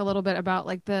talk a little bit about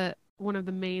like one of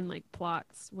the main like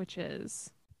plots, which is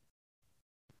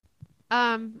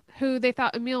who they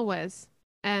thought Emil was.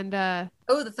 And the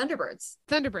Thunderbirds.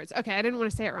 Thunderbirds. Okay, I didn't want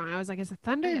to say it wrong. I was like, is it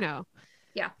Thunder? Oh, yeah. No.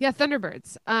 Yeah,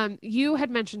 Thunderbirds. You had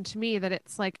mentioned to me that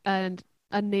it's like a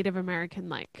Native American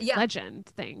like legend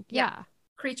thing. Yeah.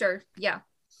 Creature. Yeah.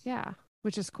 Yeah,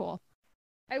 which is cool.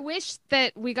 I wish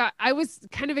that I was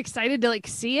kind of excited to like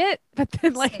see it, but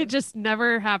then like Same. It just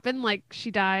never happened. Like she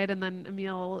died and then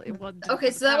Emil Okay,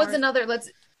 so that was another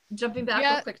jumping back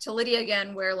real quick to Lydia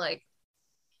again, where like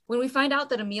when we find out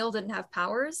that Emil didn't have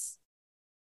powers,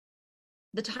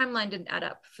 the timeline didn't add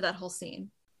up for that whole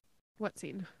scene. What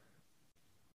scene?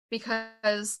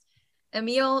 Because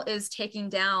Emil is taking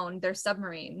down their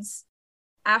submarines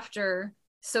after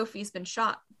Sophie's been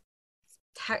shot.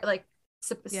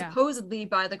 Supposedly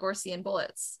by the Gorsian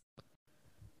bullets,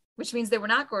 which means they were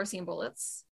not Gorsian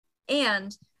bullets,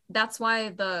 and that's why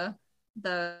the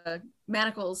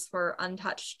manacles were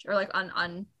untouched or like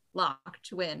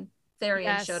unlocked when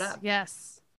Therian showed up.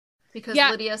 Yes, because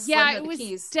Lydia slid her the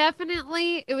keys.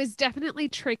 It was definitely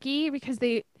tricky because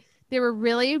they were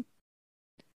really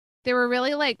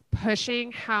like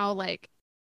pushing how like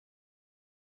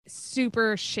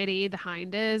super shitty the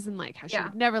Hind is and like how she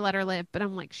would never let her live, but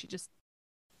I'm like,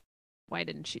 why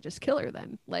didn't she just kill her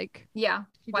then? Like,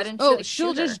 why didn't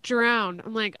she'll just drown.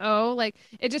 I'm like, like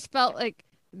it just felt like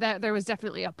that there was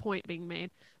definitely a point being made.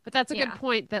 But that's a good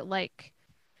point that like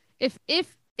if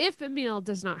Emil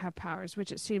does not have powers,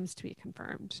 which it seems to be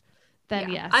confirmed,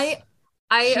 then yes.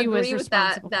 I agree with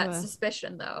that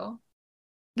suspicion though.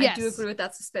 Yes. I do agree with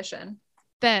that suspicion.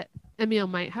 That Emil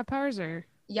might have powers or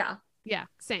Yeah,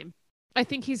 same. I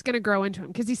think he's gonna grow into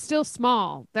him because he's still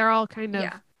small. They're all kind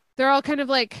of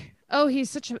like, oh,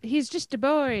 he's just a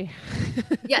boy.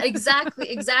 Yeah, exactly.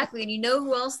 And you know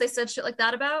who else they said shit like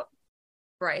that about?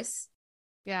 Bryce.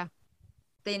 Yeah.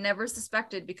 They never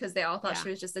suspected because they all thought she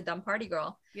was just a dumb party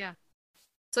girl. Yeah.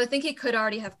 So I think he could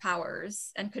already have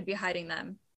powers and could be hiding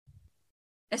them.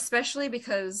 Especially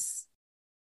because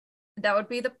that would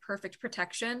be the perfect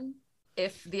protection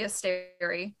if the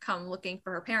Asteri come looking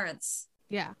for her parents.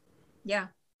 Yeah. Yeah.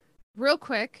 Real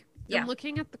quick, I'm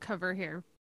looking at the cover here.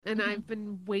 And I've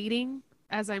been waiting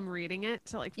as I'm reading it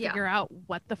to like figure out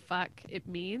what the fuck it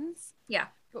means. Yeah.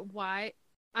 But why?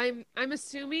 I'm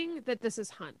assuming that this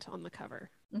is Hunt on the cover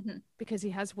because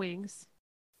he has wings.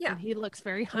 Yeah. And he looks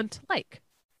very Hunt-like.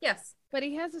 Yes. But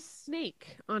he has a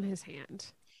snake on his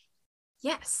hand.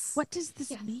 Yes. What does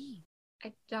this mean?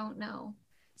 I don't know.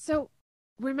 So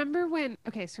remember in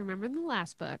the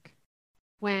last book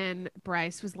when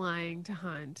Bryce was lying to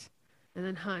Hunt and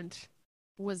then Hunt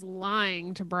was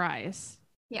lying to Bryce.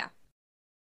 Yeah.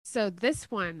 So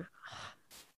this one,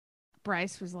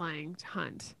 Bryce was lying to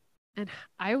Hunt, and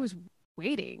I was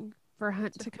waiting for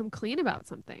Hunt to come clean about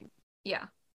something. Yeah.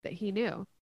 That he knew.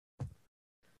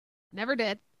 Never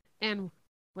did. And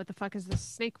what the fuck is this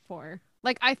snake for?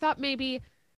 Like, I thought maybe,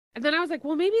 and then I was like,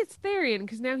 well, maybe it's Therian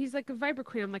because now he's like a Viper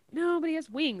Queen. I'm like, no, but he has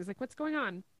wings. Like, what's going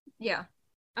on? Yeah.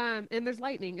 And there's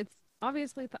lightning. It's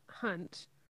obviously the Hunt.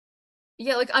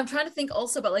 Yeah, like I'm trying to think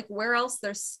also about like where else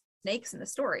there's snakes in the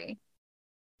story.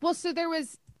 Well, so there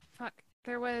was,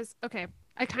 okay.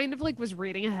 I kind of like was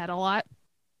reading ahead a lot.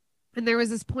 And there was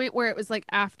this point where it was like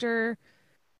after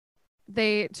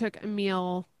they took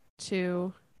Emil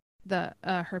to the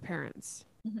her parents.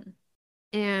 Mm-hmm.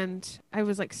 And I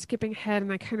was like skipping ahead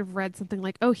and I kind of read something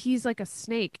like, oh, he's like a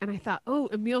snake. And I thought, oh,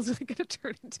 Emil's going to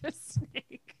turn into a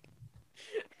snake.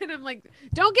 And I'm like,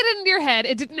 don't get it into your head.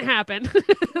 It didn't happen.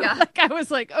 Yeah. Like I was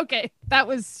like, okay, that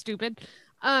was stupid.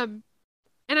 And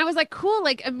I was like, cool,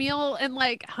 like Emil and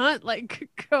like Hunt like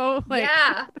go like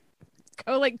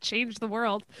go like change the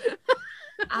world.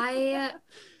 But I'm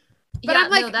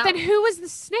like, then who was the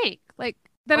snake? Like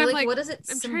then I'm like, what does it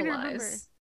I'm symbolize? trying to remember.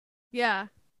 Yeah.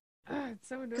 It's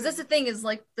so annoying. Because that's the thing is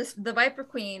like the Viper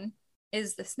Queen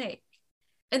is the snake.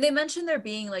 And they mentioned there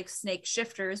being like snake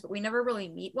shifters, but we never really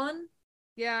meet one.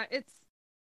 Yeah,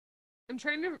 I'm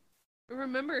trying to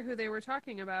remember who they were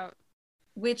talking about.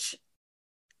 Which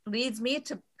leads me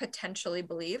to potentially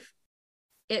believe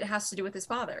it has to do with his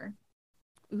father.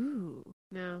 Ooh,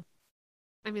 no.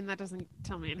 I mean, that doesn't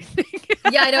tell me anything.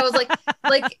 Yeah, I know. It was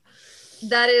like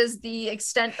that is the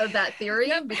extent of that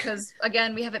theory because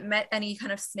again, we haven't met any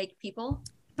kind of snake people.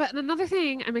 But another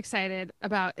thing I'm excited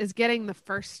about is getting the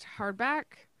first hardback.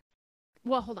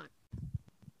 Well, hold on.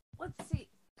 Let's see.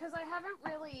 Because I haven't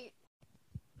really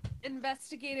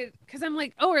investigated. Because I'm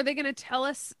like, oh, are they going to tell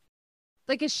us?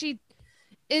 Like,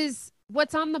 is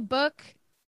what's on the book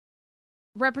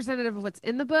representative of what's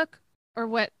in the book or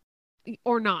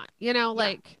not? You know,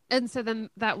 like, and so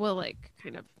then that will like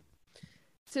kind of.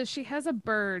 So she has a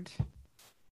bird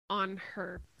on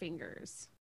her fingers,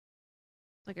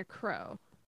 like a crow.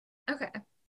 Okay.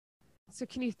 So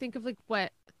can you think of like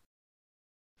what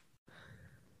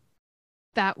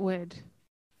that would?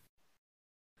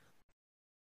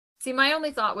 See, my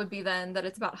only thought would be then that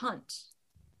it's about Hunt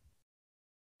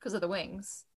because of the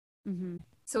wings. Mm-hmm.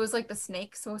 So is like the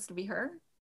snake supposed to be her?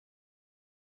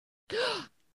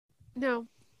 No.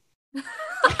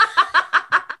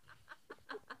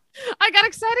 I got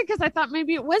excited because I thought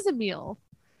maybe it was Emil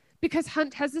because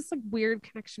Hunt has this like weird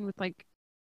connection with like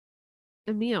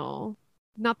Emil.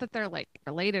 Not that they're like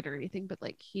related or anything, but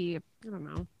like I don't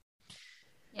know.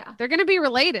 Yeah. They're going to be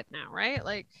related now, right?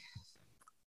 Like,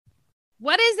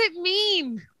 what does it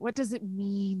mean? What does it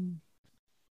mean?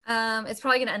 It's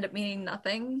probably going to end up meaning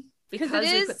nothing because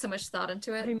we put so much thought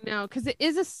into it. I know, because it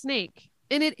is a snake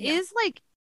and it is like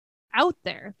out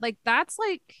there. Like that's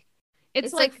like,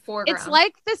 it's like foreground. It's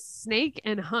like the snake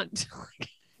and Hunt.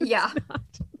 Yeah.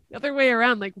 The other way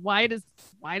around. Like, why does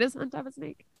Hunt have a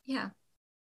snake? Yeah.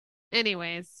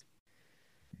 Anyways.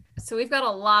 So we've got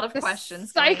a lot of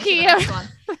questions. Psyche.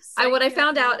 What I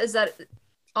found out is that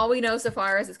all we know so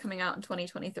far is it's coming out in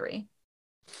 2023.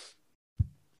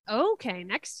 Okay,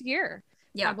 next year.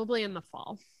 Yeah. Probably in the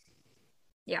fall.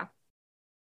 Yeah.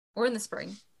 Or in the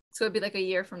spring. So it'd be like a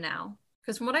year from now.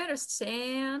 Because from what I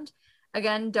understand,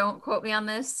 again, don't quote me on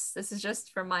this. This is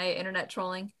just from my internet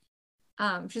trolling.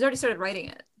 She's already started writing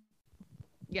it.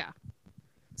 Yeah.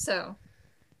 So.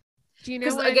 Do you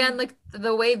know? Again, like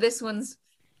the way this one's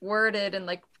worded and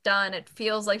like done, it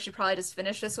feels like she probably just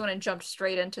finished this one and jumped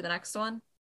straight into the next one.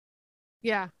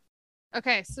 Yeah.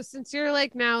 Okay, so since you're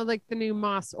like now like the new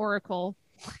Moss Oracle,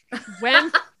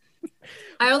 when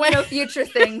I only know future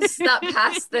things, not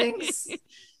past things.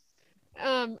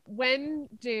 When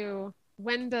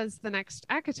does the next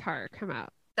ACOTAR come out?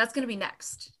 That's gonna be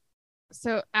next.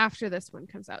 So after this one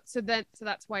comes out. So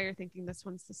that's why you're thinking this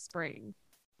one's the spring.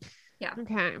 Yeah.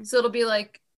 Okay. So it'll be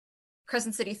like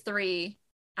Crescent City 3,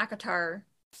 ACOTAR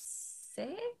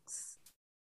 6?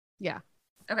 Yeah.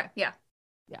 Okay, yeah.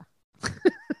 Yeah.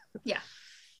 Yeah.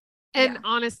 And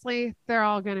honestly, they're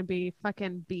all gonna be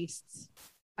fucking beasts.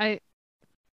 I'm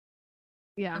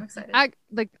excited.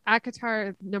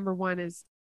 ACOTAR number 1 is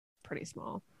pretty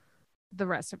small. The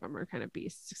rest of them are kind of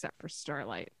beasts, except for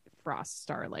Frost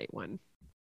Starlight one.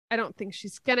 I don't think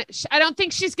she's gonna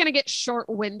get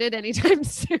short-winded anytime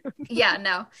soon. Yeah,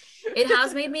 no. It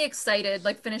has made me excited,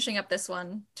 like finishing up this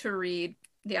one to read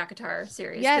the ACOTAR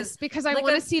series. Yes, because I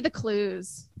want to see the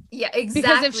clues. Yeah, exactly.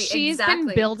 Because if she's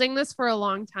been building this for a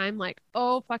long time, like,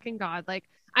 oh fucking god, like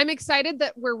I'm excited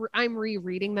that I'm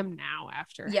rereading them now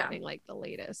after Yeah. having like the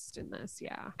latest in this.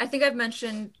 Yeah. I think I've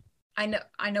mentioned, I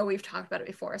know we've talked about it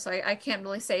before, so I can't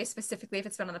really say specifically if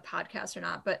it's been on the podcast or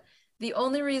not, but the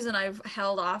only reason I've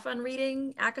held off on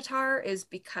reading ACOTAR is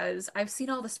because I've seen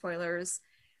all the spoilers.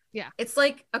 Yeah. It's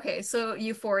like, okay, so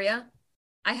Euphoria.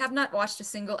 I have not watched a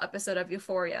single episode of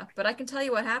Euphoria, but I can tell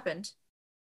you what happened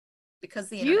because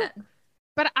the internet.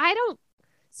 But I don't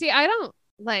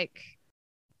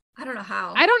know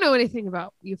how. I don't know anything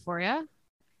about Euphoria.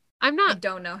 I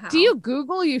don't know how. Do you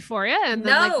Google Euphoria and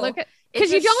then like look at,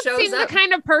 because you don't seem the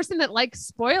kind of person that likes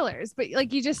spoilers, but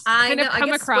like you just kind of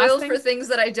come across spoiled for things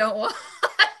that I don't want.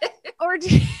 or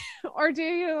do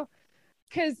you?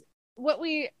 Because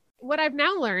what I've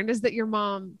now learned is that your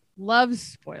mom loves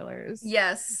spoilers.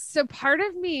 Yes. So part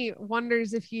of me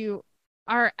wonders if you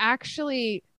are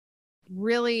actually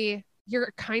really,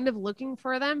 you're kind of looking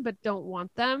for them but don't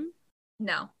want them.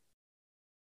 No.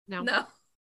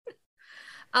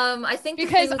 I think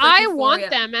because I want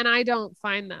them and I don't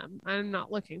find them. I'm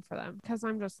not looking for them because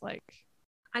I'm just like,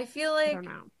 I feel like I don't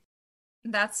know.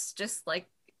 That's just like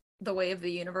the way of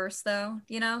the universe, though,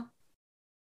 you know?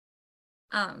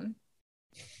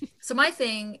 So my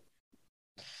thing,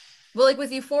 well, like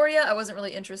with Euphoria, I wasn't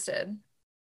really interested.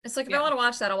 It's like, if I want to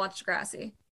watch that, I'll watch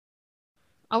Degrassi.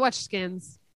 I'll watch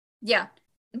Skins. Yeah.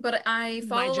 But I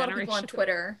follow a lot of people on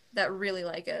Twitter that really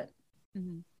like it.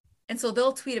 Mm-hmm. And so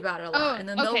they'll tweet about it a lot. And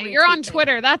then they'll retweet you're on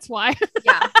Twitter. That's why.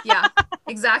 yeah.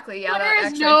 Exactly. Yeah. Twitter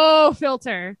is no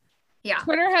filter. Yeah.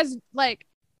 Twitter has it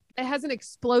has an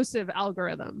explosive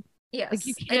algorithm. Yes. Like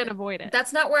you can't avoid it.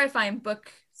 That's not where I find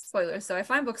book spoilers. So I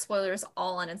find book spoilers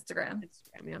all on Instagram.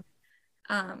 Yeah.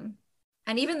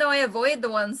 And even though I avoid the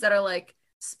ones that are like,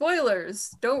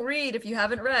 spoilers, don't read if you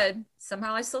haven't read,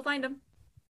 somehow I still find them.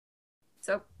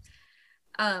 So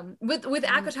with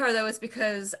ACOTAR, though, it's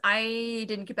because I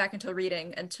didn't get back into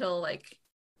reading until like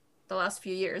the last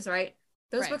few years, right?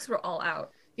 Those books were all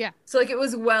out. Yeah. So like it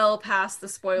was well past the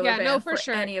spoiler ban for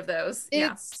sure. any of those.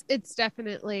 It's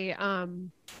definitely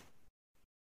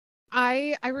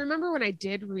I remember when I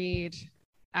did read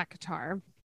ACOTAR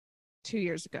 2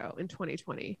 years ago in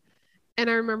 2020. And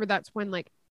I remember that's when,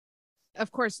 like,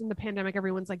 of course, in the pandemic,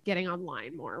 everyone's like getting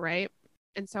online more, right?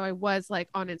 And so I was like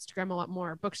on Instagram a lot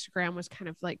more. Bookstagram was kind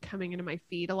of like coming into my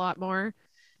feed a lot more.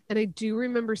 And I do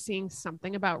remember seeing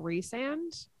something about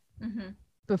Rhysand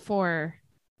before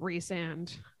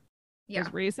Rhysand was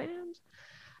Rhysand.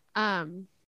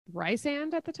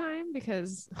 Rhysand at the time,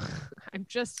 because I'm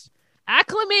just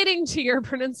acclimating to your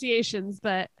pronunciations,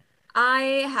 but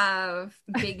I have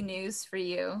big news for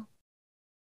you.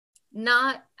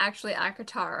 Not actually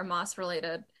ACOTAR or Moss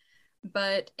related,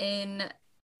 but in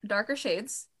Darker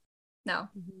Shades. No.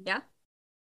 Yeah?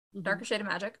 Darker Shade of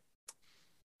Magic.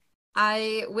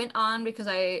 I went on because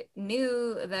I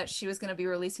knew that she was going to be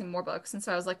releasing more books. And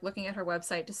so I was like looking at her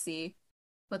website to see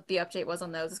what the update was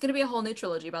on those. It's going to be a whole new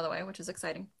trilogy, by the way, which is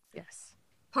exciting. Yes.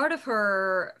 Part of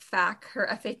her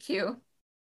her FAQ,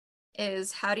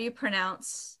 is how do you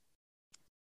pronounce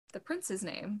the prince's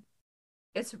name?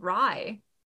 It's Rye.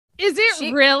 Is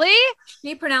it really?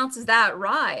 She pronounces that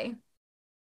Rye.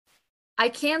 I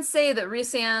can say that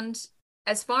Rhysand,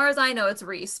 as far as I know, it's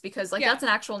Rhys, because like that's an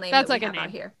actual name that's that we like have a name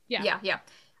out here. Yeah.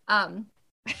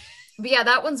 But yeah,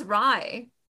 that one's Rye.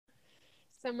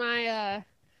 So my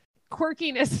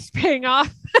quirkiness is paying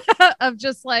off of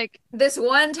just like this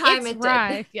one time it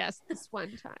Rye. did. Yes, this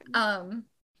one time.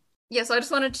 Yeah, so I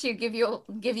just wanted to give you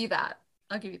that.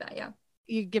 I'll give you that, yeah.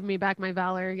 You give me back my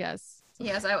valor, yes.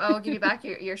 Yes, I will give you back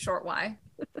your short Y.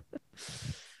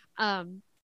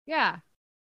 Yeah.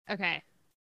 Okay.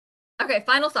 Okay,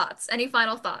 final thoughts. Any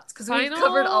final thoughts? Because we've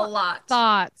covered a lot.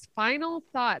 Final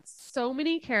thoughts. So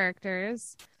many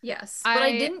characters. Yes, but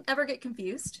I didn't ever get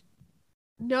confused.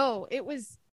 No, it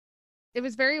was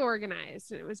very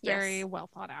organized. It was very well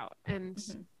thought out. And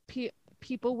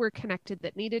people were connected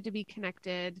that needed to be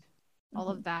connected. All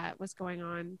of that was going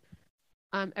on.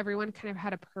 Everyone kind of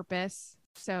had a purpose.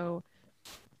 So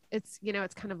it's,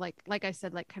 it's kind of like I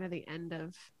said, like kind of the end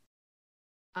of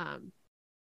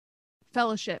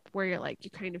Fellowship, where you're like, you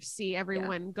kind of see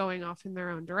everyone going off in their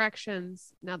own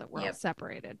directions now that we're all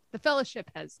separated. The Fellowship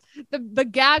has the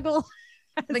gaggle.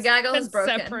 The gaggle is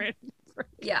broken. Separated.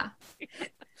 Yeah.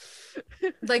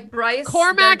 Like Bryce,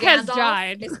 Cormac has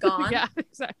died. Is gone. Yeah,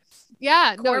 exactly.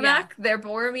 Yeah, Cormac, their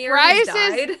Boromir has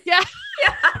died. Yeah.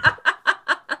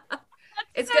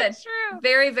 It's good. True.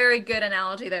 Very, very good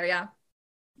analogy there.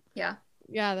 Yeah.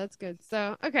 Yeah, that's good.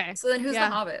 So, okay. So then who's the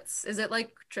hobbits? Is it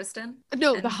like Tristan?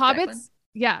 No, the hobbits. Declan?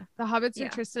 Yeah, the hobbits are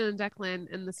Tristan and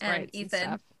Declan and the sprites and Ethan. And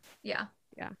stuff. Yeah.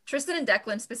 Tristan and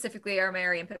Declan specifically are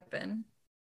Merry and Pippin.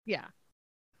 Yeah.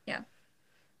 Yeah.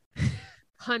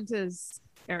 Hunt is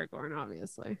Aragorn,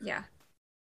 obviously. Yeah.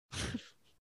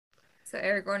 So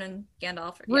Aragorn and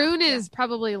Gandalf. Rune is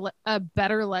probably a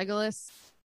better Legolas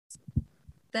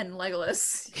than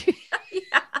Legolas.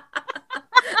 Yeah.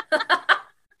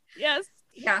 Yes.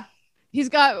 Yeah. He's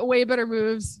got way better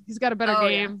moves. He's got a better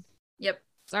game. Yeah. Yep.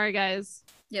 Sorry, guys.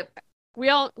 Yep. We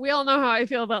all know how I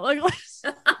feel about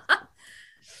Legolas.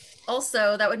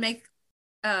 Also, that would make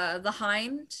the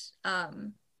Hind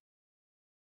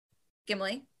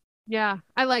Gimli. Yeah,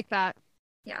 I like that.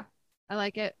 Yeah. I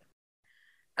like it.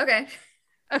 Okay.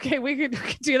 Okay, we could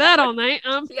do that all night.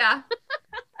 Yeah.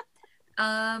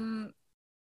 I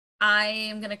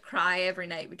am gonna cry every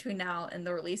night between now and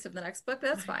the release of the next book, but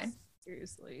that's fine.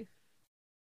 Seriously.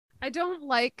 I don't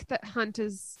like that Hunt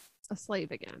is a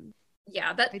slave again.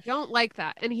 Yeah, I don't like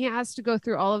that. And he has to go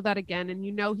through all of that again, and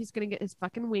he's gonna get his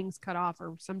fucking wings cut off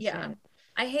or some shit.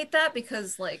 I hate that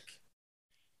because like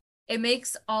it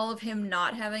makes all of him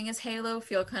not having his halo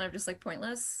feel kind of just like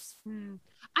pointless.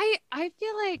 I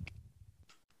feel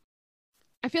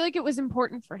like it was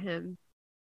important for him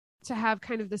to have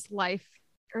kind of this life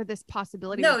or this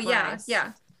possibility. No, yeah.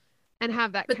 And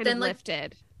have that kind of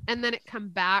lifted. And then it come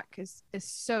back is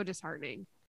so disheartening.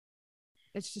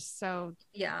 It's just so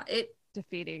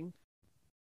defeating.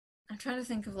 I'm trying to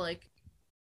think of like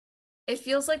it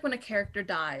feels like when a character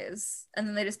dies and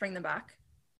then they just bring them back.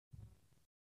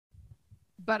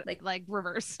 But like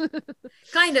reverse.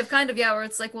 kind of, yeah, where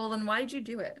it's like, well, then why did you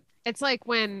do it? It's like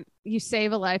when you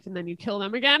save a life and then you kill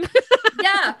them again.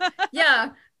 Yeah.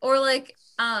 Or like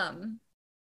a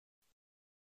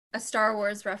Star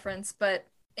Wars reference, but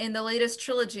in the latest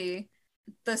trilogy,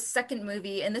 the second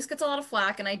movie, and this gets a lot of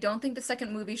flack, and I don't think the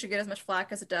second movie should get as much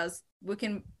flack as it does. We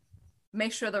can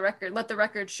make sure let the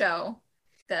record show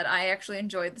that I actually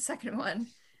enjoyed the second one.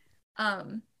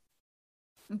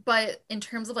 But in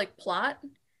terms of like plot,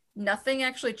 nothing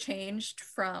actually changed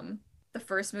from the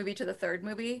first movie to the third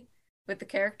movie with the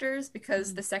characters,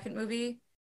 because the second movie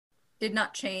did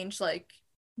not change like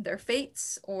their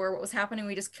fates or what was happening.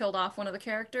 We just killed off one of the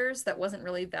characters that wasn't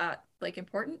really that like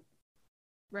important.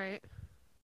 Right.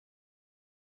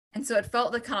 And so it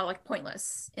felt like kind of like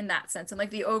pointless in that sense. And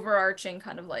like the overarching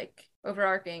kind of like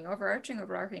overarching.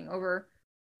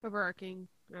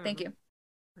 Thank you.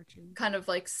 Kind of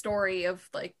like story of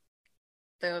like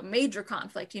the major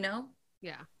conflict, you know?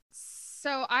 Yeah.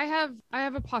 So I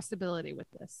have a possibility with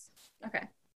this. Okay.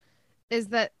 Is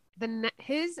that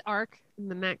his arc in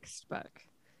the next book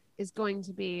is going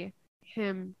to be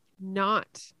him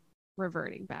not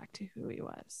reverting back to who he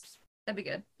was. That'd be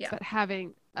good. Yeah. But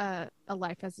having a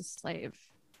life as a slave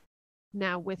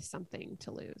now with something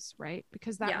to lose, right?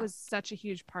 Because that was such a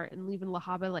huge part. And even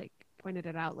Lahaba like pointed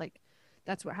it out, like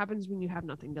that's what happens when you have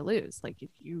nothing to lose. Like if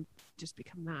you just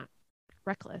become that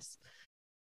reckless.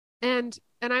 And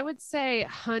I would say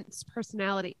Hunt's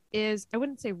personality is, I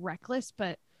wouldn't say reckless,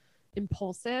 but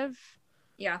impulsive.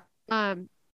 Yeah.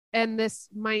 And this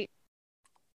might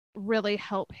really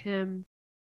help him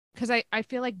because I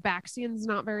feel like Baxian's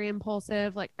not very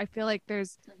impulsive. Like I feel like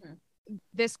there's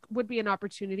this would be an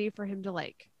opportunity for him to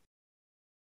like,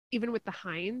 even with the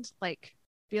Hind, like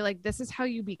feel like this is how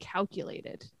you be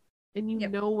calculated and you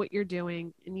know what you're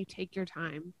doing and you take your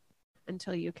time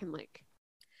until you can like.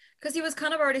 Because he was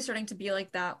kind of already starting to be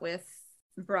like that with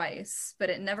Bryce, but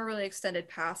it never really extended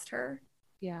past her.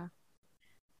 Yeah.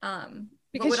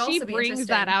 Because she brings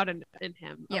that out in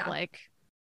him of like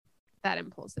that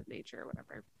impulsive nature or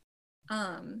whatever.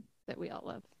 That we all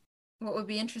love. What would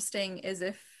be interesting is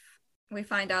if we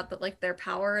find out that like their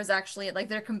power is actually like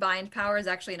their combined power is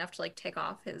actually enough to like take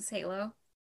off his halo.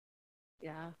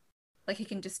 Yeah. Like he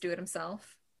can just do it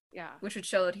himself. Yeah. Which would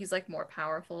show that he's like more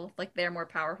powerful. Like they're more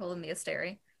powerful than the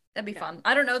Asteri. That'd be fun.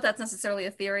 I don't know if that's necessarily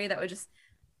a theory. That's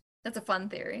a fun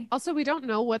theory. Also, we don't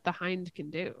know what the Hind can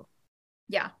do.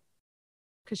 Yeah.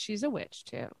 Because she's a witch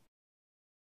too.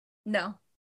 No.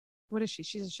 What is she?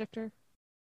 She's a shifter?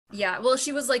 Yeah. Well,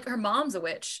 she was like, her mom's a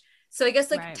witch. So I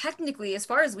guess like technically, as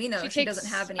far as we know, she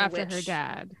doesn't have any after witch. Her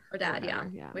dad. Her dad,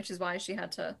 yeah. Which is why she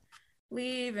had to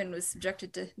leave and was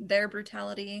subjected to their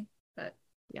brutality. But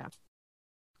yeah.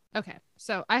 Okay.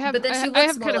 So I have, but then she looks I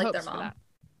have more kind of like hopes their mom. For that.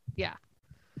 Yeah.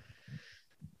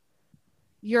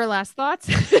 Your last thoughts?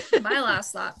 My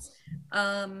last thoughts.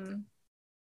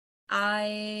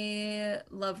 I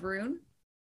love Rune.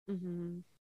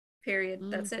 Period.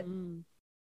 That's it.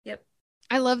 Yep.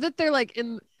 I love that they're like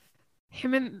in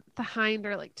him and the Hind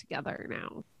are like together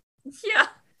now. Yeah,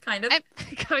 kind of.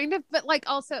 Kind of, but like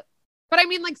also, but I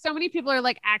mean, like so many people are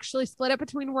like actually split up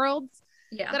between worlds.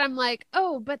 Yeah. That I'm like,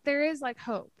 oh, but there is like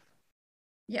hope.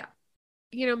 Yeah.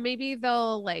 you know, maybe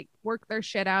they'll like work their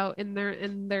shit out in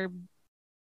their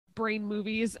brain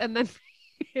movies and then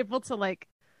be able to like,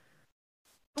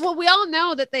 well, we all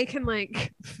know that they can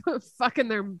like fuck in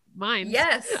their minds.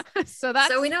 Yes. So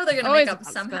that's so we know they're gonna always make a up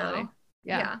somehow. possibility.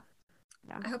 Yeah.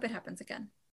 I hope it happens again.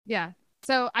 Yeah.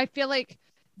 So I feel like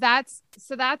that's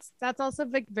also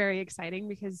like very exciting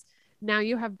because now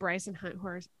you have Bryce and Hunt who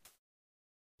are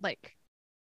like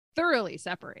thoroughly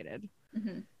separated.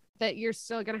 Mm-hmm. That you're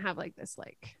still gonna have like this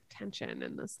like tension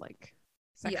and this like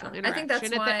sexual interaction. I think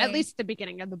that's why... at least the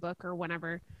beginning of the book or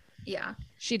whenever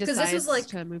she decides this was like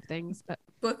to move things. But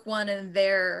book one in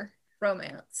their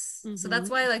romance, so that's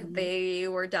why like they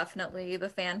were definitely the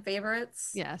fan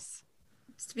favorites. Yes,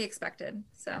 it's to be expected.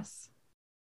 So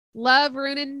love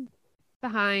Runin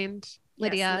behind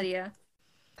Lydia. Yes, Lydia.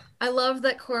 I love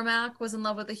that Cormac was in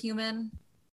love with a human,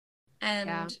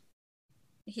 and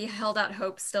he held out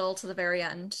hope still to the very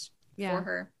end for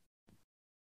her.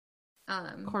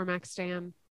 Cormac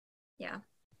Stan. Yeah.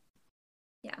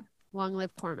 Long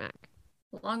live Cormac.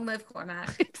 Long live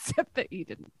Cormac. Except that he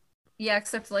didn't. Yeah,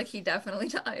 except like he definitely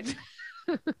died.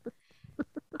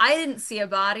 I didn't see a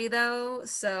body though,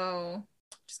 so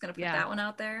just gonna put that one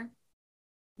out there.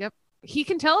 Yep. He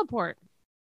can teleport.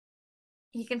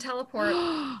 And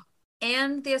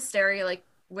the Asteri like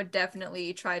would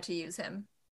definitely try to use him.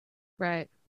 Right.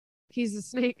 He's a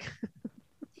snake.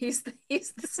 he's the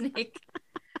snake.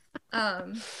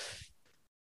 Okay.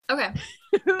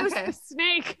 Who's the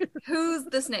snake? Who's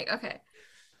the snake? Okay.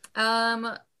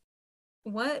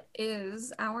 What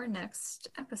is our next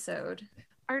episode?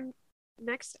 Our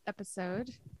next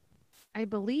episode, I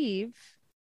believe,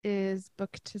 is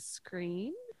Book to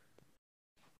Screen.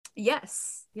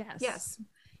 Yes.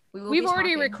 We've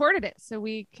already recorded it, so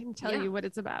we can tell you what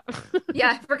it's about.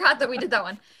 I forgot that we did that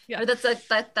one. Yeah,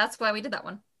 that's why we did that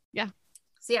one. Yeah.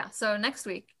 So next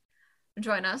week,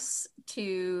 join us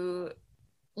to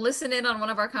listen in on one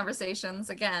of our conversations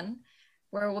again,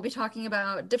 where we'll be talking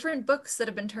about different books that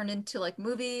have been turned into like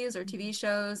movies or TV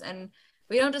shows, and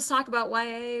we don't just talk about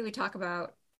YA, we talk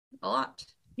about a lot.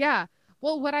 Yeah.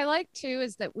 Well, what I like too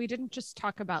is that we didn't just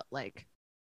talk about like,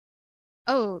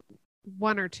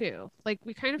 one or two. Like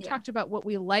we kind of talked about what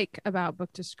we like about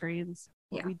Book to Screens,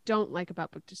 what we don't like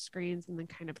about Book to Screens, and then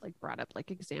kind of like brought up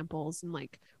like examples and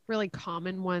like really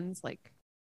common ones like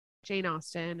Jane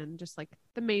Austen and just like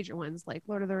the major ones like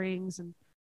Lord of the Rings and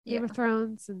Game of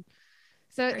Thrones, and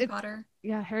so Harry Potter.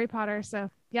 So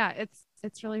it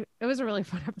was a really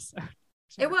fun episode.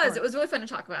 It was really fun to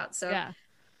talk about. So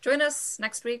join us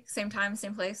next week, same time,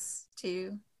 same place,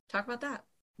 to talk about that.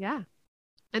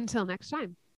 Until next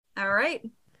time. All right.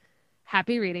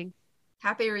 Happy reading.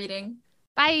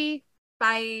 Bye.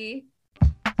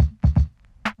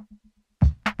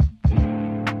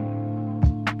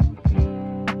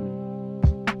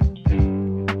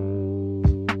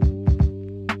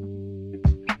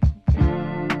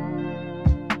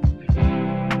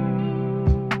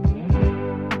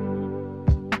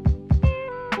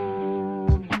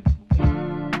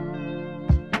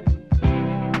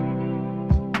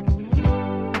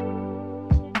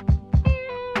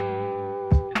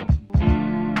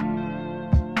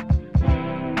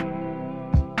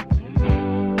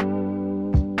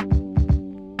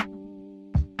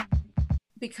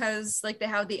 Because like they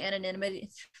have the anonymity.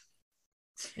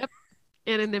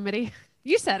 Anonymity.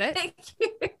 You said it. Thank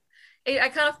you. I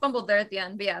kind of fumbled there at the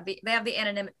end, but they have the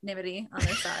anonymity on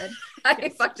their side. I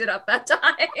fucked it up that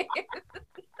time.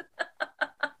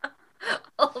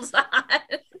 Hold on.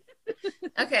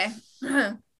 Okay,